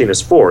fax machine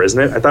is for, isn't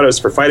it? I thought it was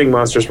for fighting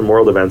monsters from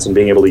world events and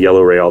being able to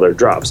yellow ray all their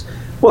drops.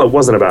 Well, it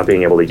wasn't about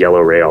being able to yellow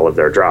ray all of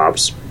their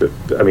drops. But,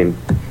 I mean,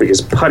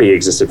 because putty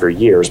existed for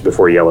years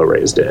before yellow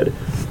rays did.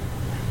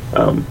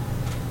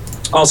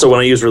 Also, when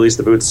I use release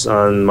the boots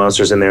on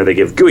monsters in there, they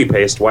give gooey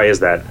paste. Why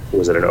is that?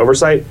 Was it an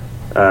oversight?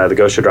 The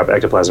ghost should drop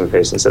ectoplasmic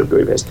paste instead of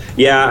gooey paste.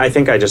 Yeah, I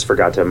think I just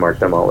forgot to mark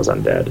them all as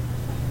undead.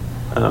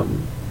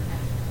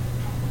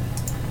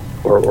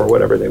 Or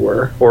whatever they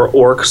were. Or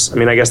orcs. I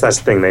mean, I guess that's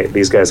the thing.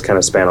 These guys kind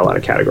of span a lot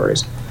of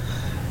categories.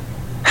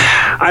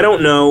 I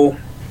don't know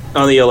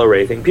on the yellow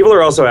ray thing. People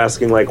are also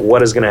asking, like,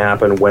 what is going to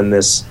happen when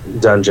this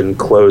dungeon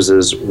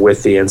closes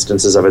with the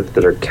instances of it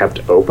that are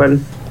kept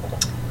open?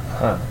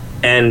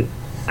 And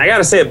I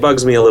gotta say, it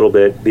bugs me a little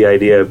bit, the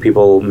idea of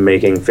people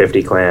making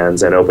 50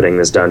 clans and opening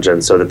this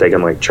dungeon so that they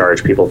can, like,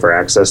 charge people for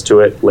access to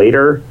it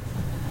later.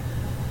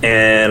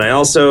 And I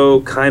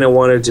also kind of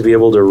wanted to be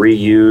able to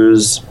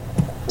reuse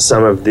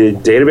some of the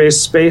database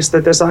space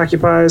that this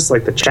occupies,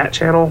 like the chat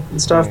channel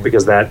and stuff,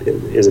 because that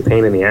is a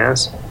pain in the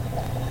ass.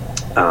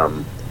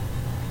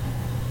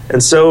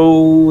 And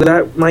so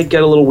that might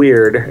get a little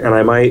weird, and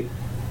I might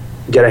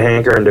get a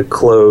hankering to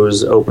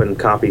close open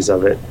copies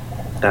of it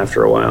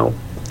after a while.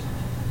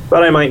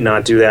 But I might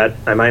not do that.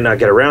 I might not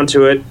get around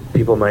to it.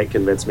 People might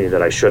convince me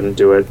that I shouldn't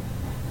do it.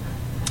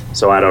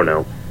 So I don't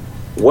know.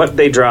 What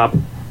they drop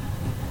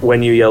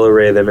when you yellow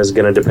ray them is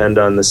going to depend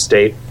on the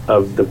state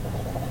of the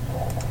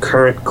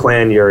current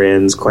clan you're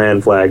in's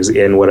clan flags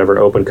in whatever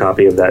open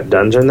copy of that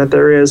dungeon that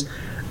there is.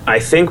 I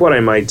think what I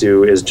might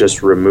do is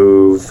just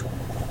remove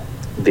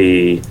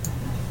the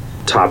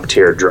top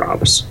tier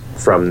drops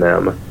from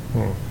them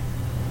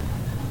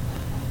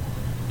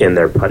in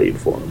their puttied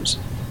forms.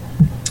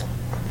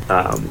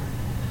 I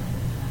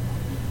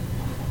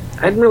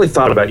hadn't really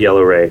thought about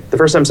yellow ray. The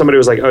first time somebody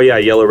was like, oh yeah,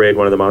 yellow rayed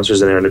one of the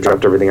monsters in there and it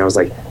dropped everything, I was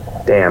like,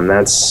 damn,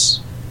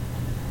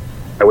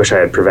 I wish I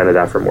had prevented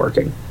that from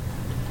working.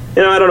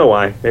 I don't know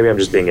why. Maybe I'm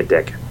just being a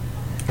dick.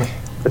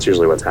 That's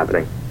usually what's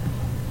happening.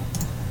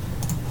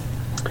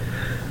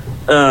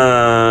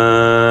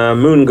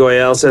 Moon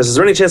Goyal says, is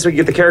there any chance we can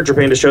get the character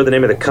pane to show the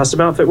name of the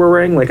custom outfit we're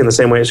wearing, like in the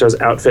same way it shows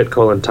outfit :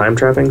 time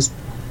trappings?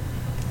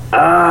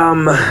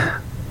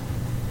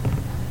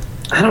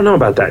 I don't know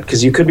about that,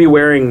 because you could be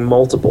wearing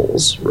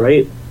multiples,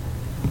 right?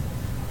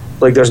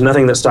 Like, there's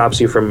nothing that stops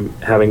you from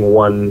having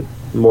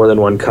more than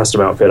one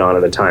custom outfit on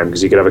at a time,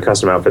 because you could have a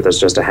custom outfit that's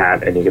just a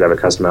hat, and you could have a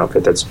custom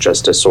outfit that's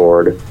just a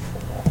sword.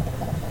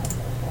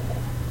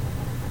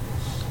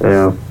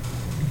 Yeah.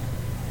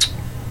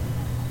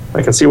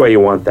 I can see why you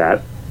want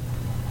that.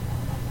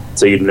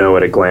 So you'd know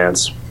at a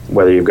glance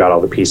whether you've got all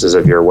the pieces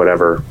of your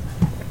whatever,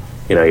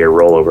 your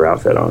rollover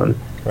outfit on.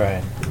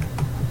 Right.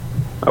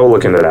 I will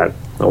look into that.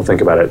 I will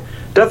think about it.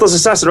 Deathless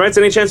Assassin writes,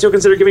 any chance you'll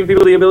consider giving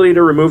people the ability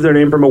to remove their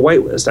name from a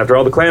whitelist? After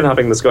all the clan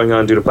hopping that's going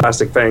on due to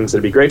plastic fangs,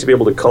 it'd be great to be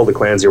able to cull the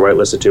clans you're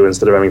whitelisted to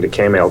instead of having to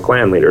K-mail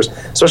clan leaders,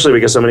 especially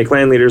because so many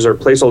clan leaders are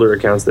placeholder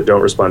accounts that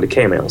don't respond to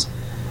K-mails.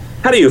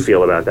 How do you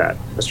feel about that,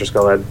 Mr.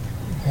 Skullhead?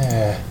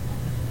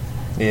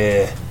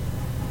 Yeah.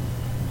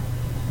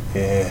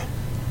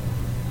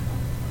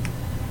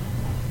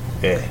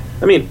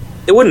 I mean,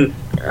 it wouldn't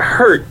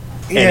hurt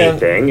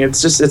anything.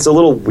 It's a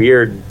little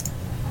weird.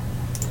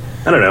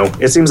 I don't know.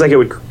 It seems like it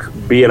would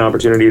be an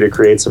opportunity to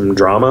create some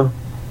drama.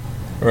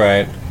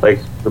 Right. Like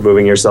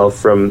removing yourself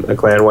from a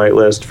clan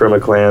whitelist from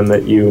a clan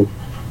that you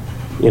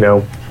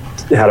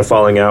had a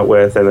falling out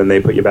with, and then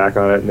they put you back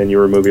on it, and then you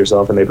remove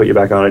yourself, and they put you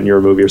back on it, and you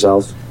remove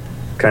yourself,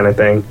 kind of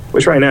thing.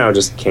 Which right now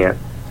just can't,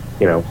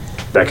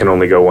 that can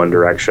only go one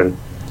direction.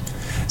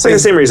 It's like the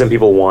same reason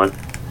people want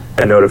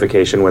a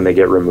notification when they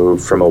get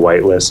removed from a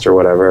whitelist or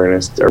whatever,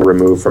 and or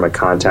removed from a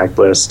contact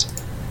list.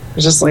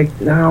 It's just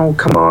like, no,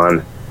 come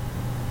on.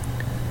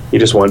 You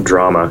just want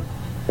drama,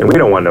 and we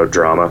don't want no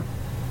drama.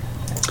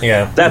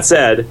 Yeah. That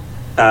said,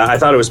 I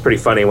thought it was pretty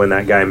funny when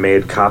that guy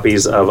made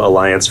copies of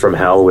Alliance from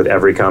Hell with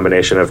every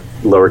combination of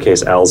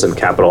lowercase L's and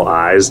capital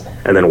I's,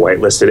 and then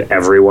whitelisted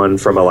everyone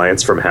from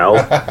Alliance from Hell,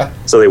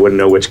 so they wouldn't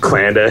know which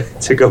clan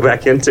to go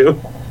back into.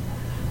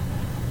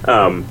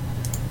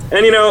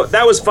 And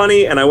that was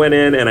funny, and I went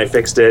in and I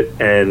fixed it,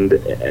 and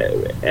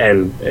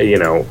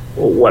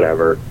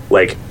whatever.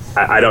 Like,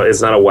 I don't.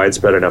 It's not a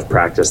widespread enough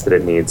practice that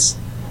it needs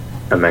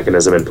a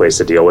mechanism in place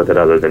to deal with it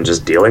other than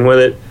just dealing with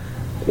it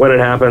when it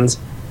happens.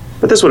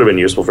 But this would have been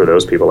useful for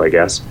those people, I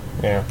guess.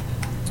 Yeah.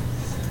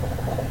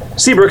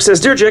 Seabrook says,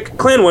 Dear Jick,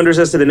 Clan wonders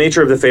as to the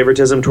nature of the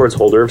favoritism towards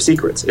Holder of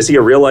Secrets. Is he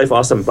a real-life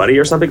awesome buddy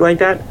or something like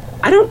that?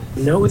 I don't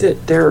know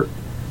that there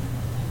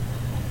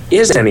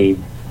is any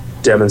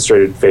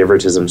demonstrated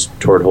favoritism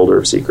toward Holder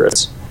of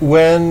Secrets.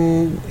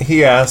 When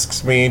he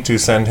asks me to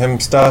send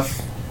him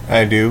stuff,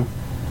 I do.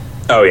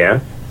 Oh, yeah?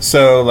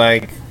 So,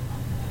 like,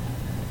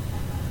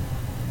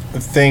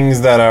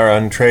 things that are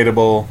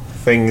untradeable,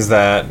 things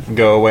that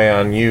go away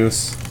on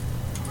use.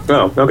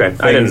 Oh, okay.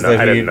 I didn't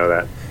know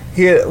that.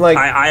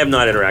 I have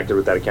not interacted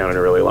with that account in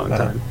a really long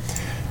time.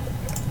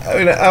 I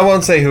mean, I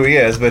won't say who he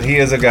is, but he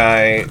is a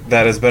guy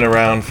that has been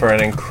around for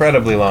an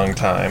incredibly long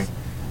time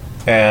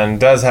and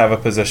does have a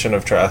position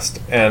of trust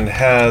and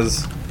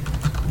has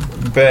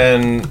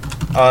been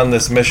on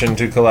this mission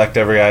to collect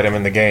every item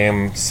in the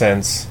game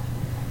since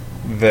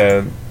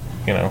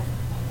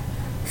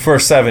for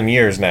 7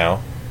 years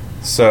now.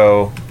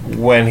 So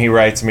when he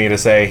writes me to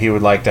say he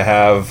would like to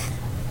have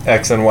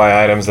X and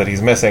Y items that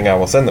he's missing, I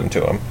will send them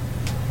to him.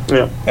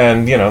 Yeah.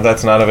 And,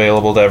 that's not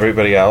available to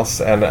everybody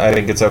else, and I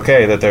think it's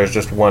okay that there's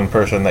just one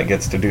person that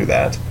gets to do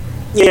that.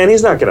 Yeah, and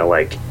he's not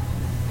going to,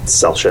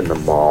 sell shit in the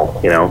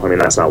mall, I mean,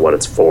 that's not what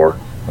it's for.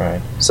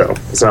 Right. So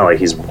it's not like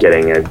he's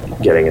getting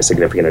a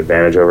significant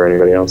advantage over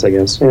anybody else, I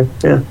guess. Yeah,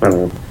 I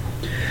don't know.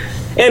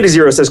 Andy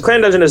Zero says, Clan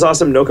Dungeon is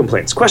awesome, no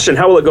complaints. Question,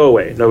 how will it go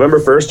away? November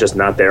 1st, just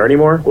not there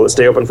anymore? Will it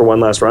stay open for one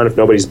last run if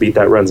nobody's beat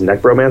that run's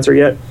Necromancer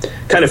yet?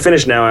 Kind of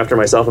finished now after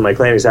myself and my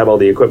clannies have all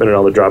the equipment and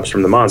all the drops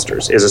from the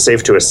monsters. Is it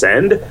safe to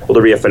ascend? Will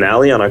there be a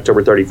finale on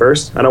October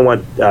 31st? I don't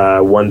want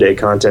one-day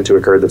content to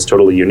occur that's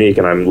totally unique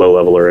and I'm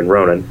low-leveler in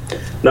Ronin.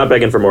 Not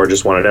begging for more,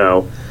 just want to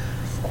know.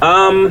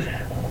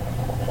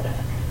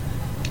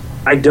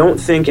 I don't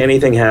think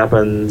anything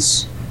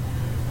happens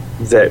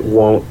that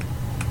won't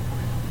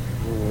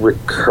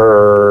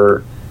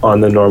recur on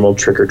the normal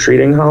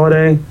trick-or-treating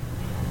holiday,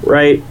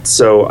 right?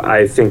 So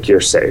I think you're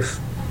safe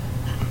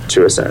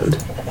to ascend.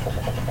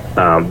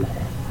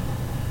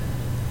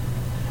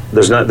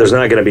 There's not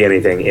going to be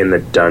anything in the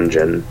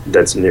dungeon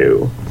that's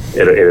new.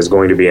 It is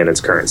going to be in its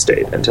current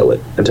state until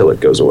it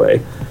goes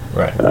away.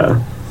 Right.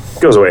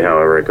 Goes away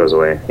however it goes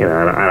away.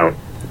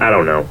 I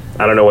don't know.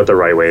 I don't know what the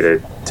right way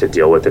to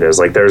deal with it is.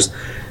 Like there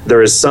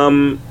is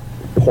some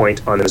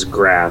point on this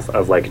graph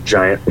of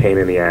giant pain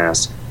in the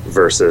ass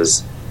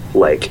versus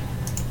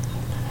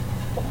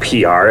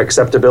PR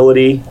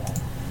acceptability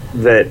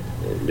that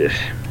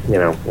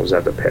we'll just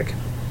have to pick.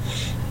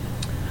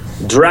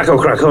 Draco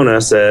Krakona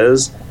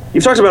says,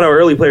 You've talked about how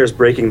early players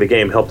breaking the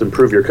game helped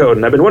improve your code,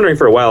 and I've been wondering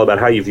for a while about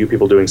how you view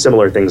people doing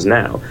similar things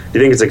now. Do you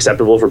think it's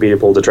acceptable for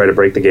people to try to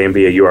break the game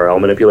via URL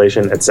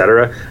manipulation,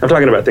 etc.? I'm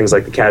talking about things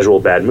like the casual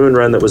Bad Moon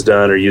run that was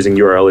done, or using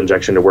URL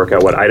injection to work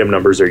out what item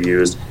numbers are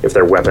used, if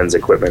they're weapons,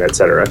 equipment,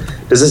 etc.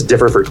 Does this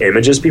differ for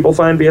images people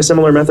find via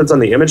similar methods on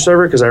the image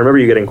server? Because I remember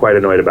you getting quite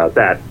annoyed about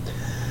that.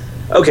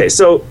 Okay,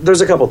 so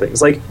there's a couple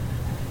things. Like,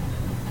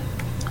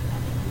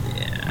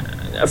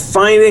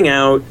 finding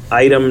out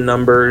item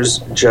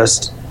numbers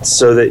just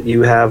so that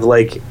you have,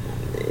 like,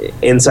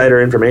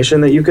 insider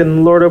information that you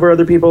can lord over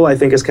other people, I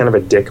think is kind of a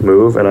dick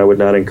move, and I would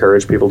not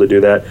encourage people to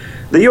do that.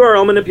 The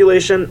URL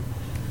manipulation,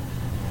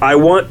 I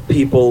want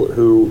people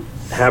who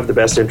have the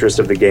best interest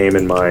of the game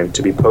in mind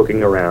to be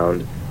poking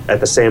around at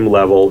the same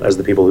level as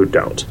the people who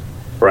don't,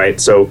 right?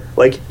 So,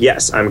 like,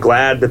 yes, I'm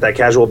glad that that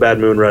casual Bad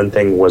Moon run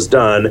thing was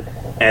done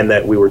and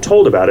that we were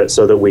told about it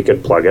so that we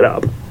could plug it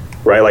up,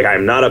 right? Like,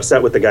 I'm not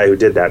upset with the guy who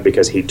did that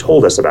because he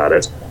told us about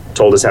it,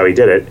 told us how he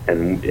did it,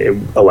 and it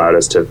allowed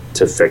us to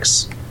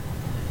fix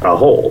a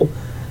hole.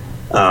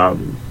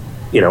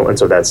 And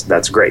so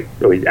that's great.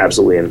 We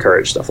absolutely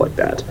encourage stuff like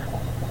that.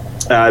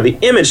 The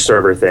image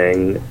server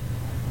thing,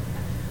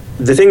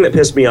 the thing that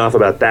pissed me off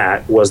about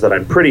that was that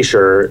I'm pretty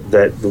sure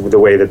that the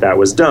way that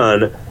was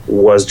done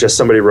was just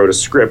somebody wrote a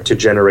script to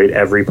generate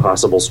every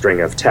possible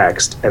string of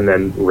text and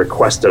then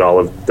requested all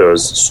of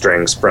those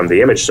strings from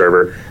the image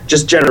server,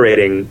 just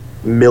generating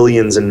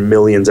millions and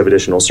millions of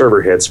additional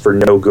server hits for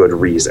no good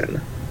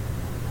reason.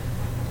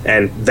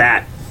 And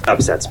that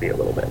upsets me a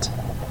little bit.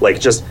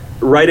 Like, just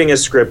writing a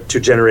script to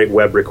generate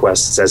web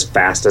requests as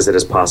fast as it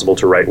is possible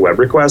to write web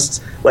requests,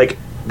 like,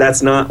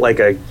 that's not like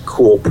a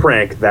cool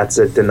prank, that's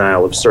a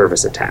denial of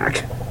service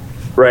attack,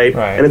 right?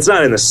 And it's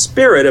not in the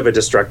spirit of a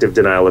destructive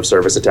denial of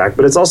service attack,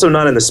 but it's also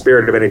not in the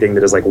spirit of anything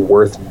that is, like,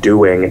 worth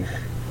doing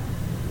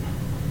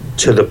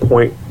to the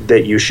point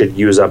that you should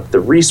use up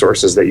the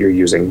resources that you're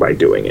using by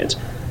doing it.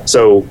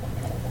 So,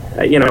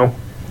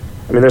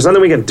 there's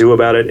nothing we can do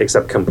about it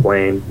except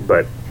complain,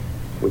 but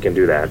we can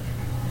do that.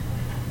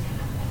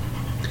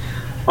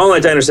 All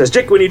Night Diner says,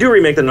 Jick, when you do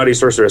remake the Naughty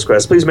Sorceress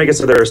quest, please make it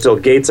so there are still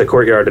gates, a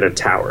courtyard, and a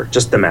tower,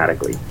 just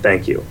thematically.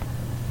 Thank you.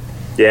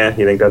 Yeah,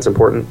 you think that's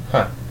important?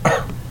 Huh.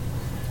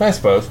 I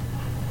suppose.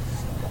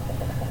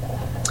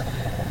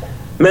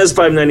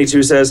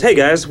 Mez592 says, hey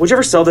guys, would you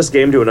ever sell this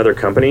game to another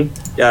company?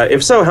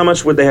 If so, how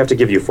much would they have to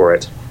give you for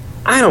it?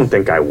 I don't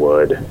think I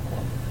would.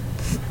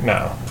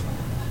 No.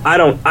 I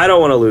don't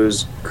want to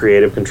lose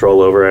creative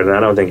control over it, and I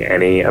don't think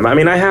any.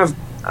 I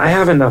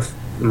have enough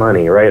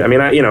money, right?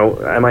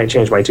 I might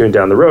change my tune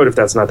down the road if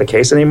that's not the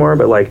case anymore,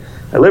 but, like,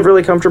 I live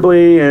really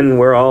comfortably, and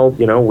we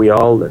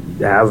all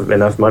have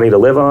enough money to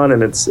live on,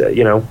 and it's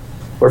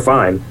we're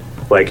fine.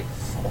 Like,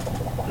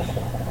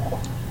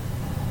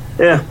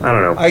 yeah, I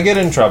don't know. I get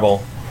in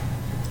trouble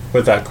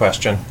with that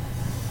question.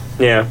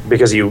 Yeah,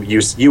 because you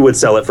would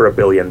sell it for $1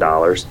 billion.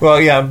 Well,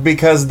 yeah,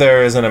 because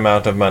there is an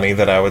amount of money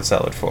that I would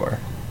sell it for.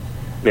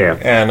 Yeah.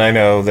 And I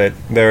know that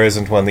there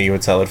isn't one that you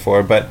would sell it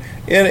for, but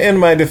in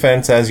my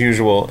defense, as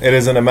usual, it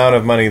is an amount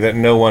of money that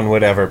no one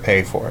would ever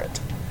pay for it.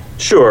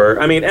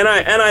 Sure. And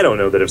I don't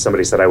know that if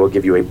somebody said I will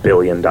give you $1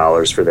 billion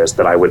for this,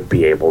 that I would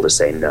be able to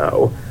say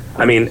no.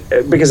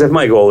 Because if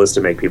my goal is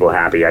to make people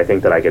happy, I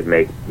think that I could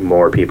make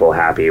more people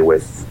happy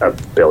with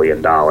 $1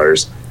 billion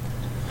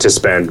to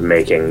spend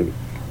making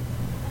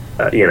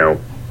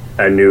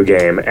a new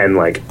game and,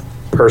 like,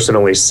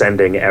 personally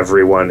sending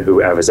everyone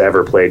who has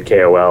ever played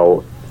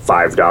KoL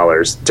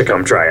 $5 to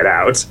come try it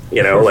out.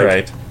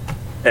 Right.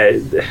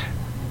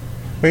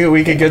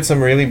 We could get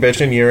some really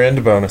bitchin'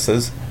 year-end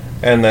bonuses,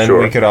 and then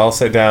we could all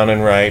sit down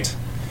and write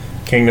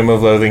Kingdom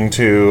of Loathing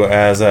 2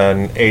 as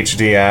an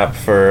HD app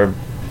for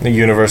a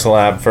universal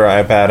app for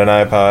iPad and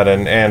iPod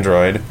and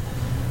Android,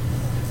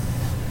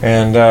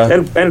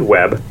 and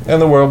web, and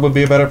the world would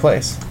be a better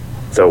place.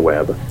 The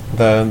web.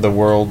 The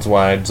world's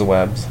wide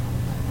webs.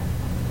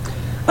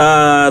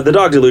 The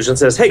Dog Delusion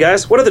says, hey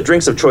guys, what are the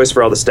drinks of choice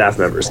for all the staff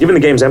members? Given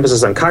the game's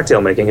emphasis on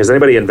cocktail making, has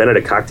anybody invented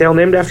a cocktail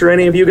named after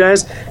any of you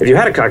guys? If you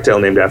had a cocktail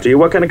named after you,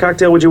 what kind of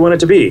cocktail would you want it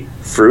to be?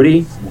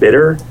 Fruity,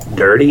 bitter,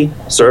 dirty,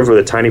 served with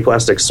a tiny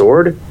plastic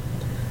sword?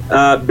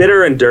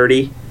 Bitter and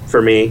dirty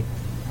for me.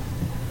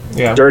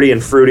 Yeah. Dirty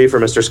and fruity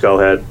for Mr.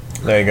 Skullhead.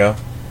 There you go.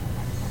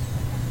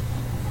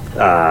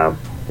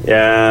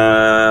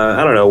 Yeah,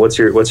 I don't know. What's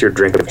your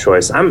drink of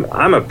choice?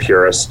 I'm a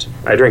purist.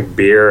 I drink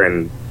beer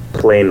and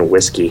plain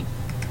whiskey.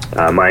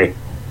 My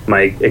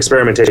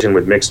experimentation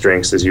with mixed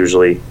drinks is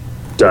usually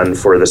done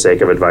for the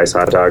sake of advice,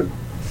 hot dog.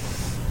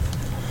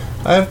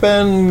 I've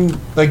been,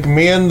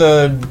 me and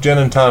the gin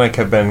and tonic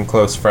have been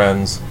close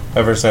friends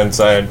ever since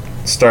I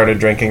started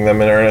drinking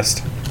them in earnest.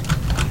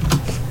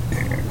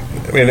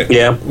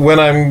 When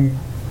I'm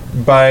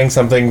buying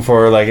something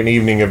for, like, an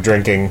evening of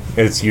drinking,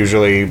 it's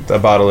usually a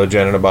bottle of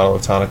gin and a bottle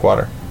of tonic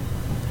water.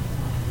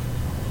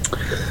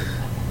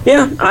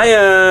 Yeah,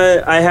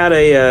 I had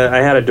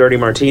a dirty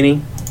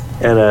martini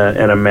and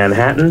a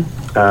Manhattan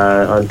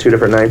on 2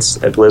 different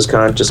nights at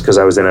BlizzCon, just because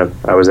I was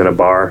in a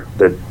bar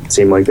that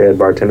seemed like they had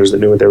bartenders that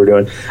knew what they were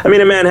doing. I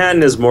mean, a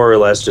Manhattan is more or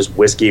less just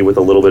whiskey with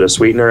a little bit of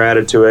sweetener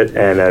added to it,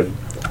 and a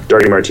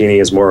Dirty Martini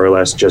is more or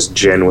less just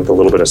gin with a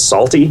little bit of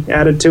salty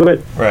added to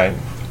it. Right.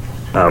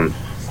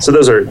 So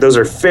those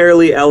are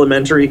fairly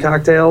elementary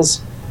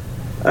cocktails,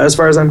 as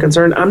far as I'm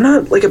concerned. I'm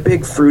not like a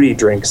big fruity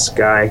drinks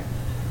guy.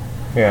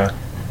 Yeah.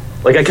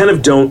 Like, I kind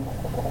of don't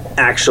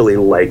actually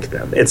like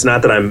them. It's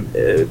not that I'm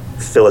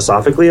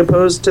philosophically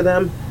opposed to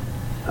them.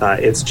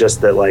 It's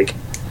just that, like,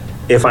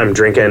 if I'm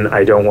drinking,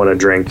 I don't want to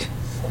drink,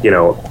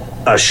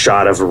 a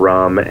shot of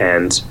rum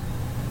and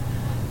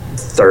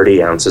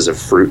 30 ounces of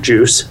fruit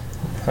juice.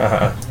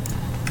 Uh-huh.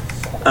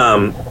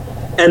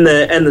 And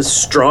the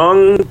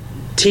strong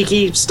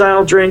tiki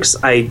style drinks,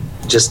 I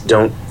just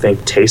don't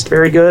think taste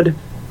very good,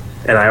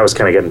 and I always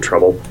kind of get in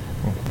trouble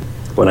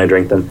when I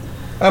drink them.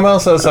 I'm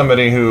also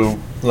somebody who,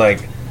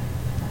 like,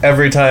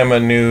 every time a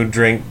new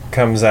drink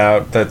comes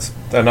out that's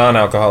a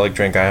non-alcoholic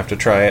drink, I have to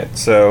try it.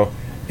 So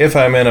if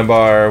I'm in a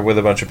bar with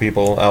a bunch of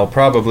people, I'll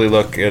probably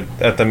look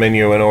at the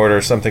menu and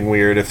order something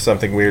weird if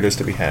something weird is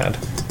to be had.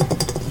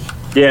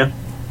 Yeah.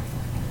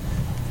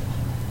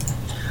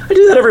 I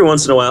do that every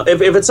once in a while.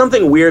 If it's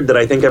something weird that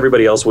I think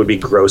everybody else would be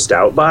grossed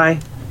out by,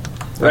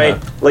 right?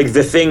 Uh-huh. Like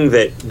the thing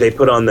that they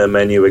put on the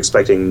menu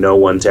expecting no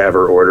one to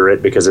ever order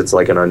it because it's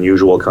like an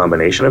unusual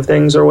combination of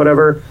things or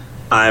whatever,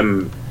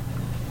 I'm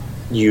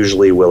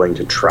usually willing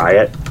to try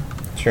it.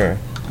 Sure.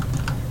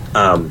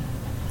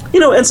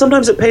 And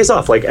sometimes it pays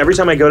off. Like every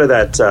time I go to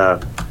that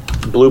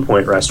Blue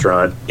Point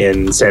restaurant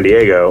in San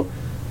Diego,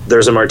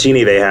 there's a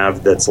martini they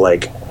have that's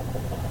like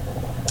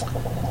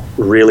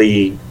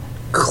really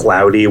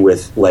cloudy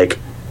with like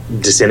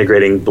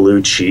disintegrating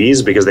blue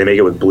cheese because they make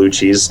it with blue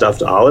cheese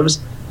stuffed olives.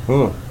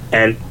 Ooh.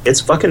 And it's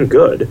fucking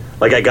good.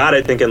 Like I got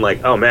it thinking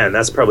like, oh man,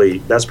 that's probably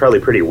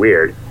pretty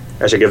weird.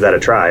 I should give that a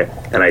try.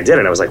 And I did,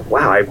 and I was like,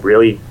 wow, I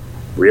really,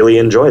 really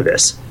enjoy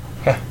this.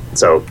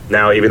 So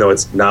now, even though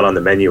it's not on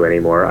the menu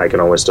anymore, I can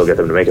always still get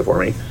them to make it for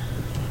me.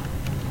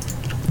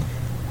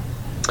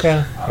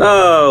 Yeah.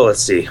 Oh,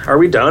 let's see. Are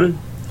we done?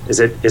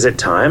 Is it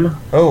time?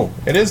 Oh,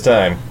 it is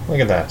time. Look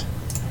at that.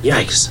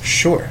 Yikes.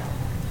 Sure.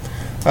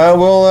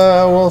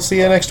 We'll see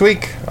you next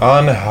week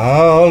on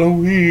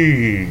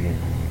Halloween.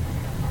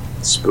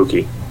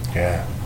 Spooky. Yeah.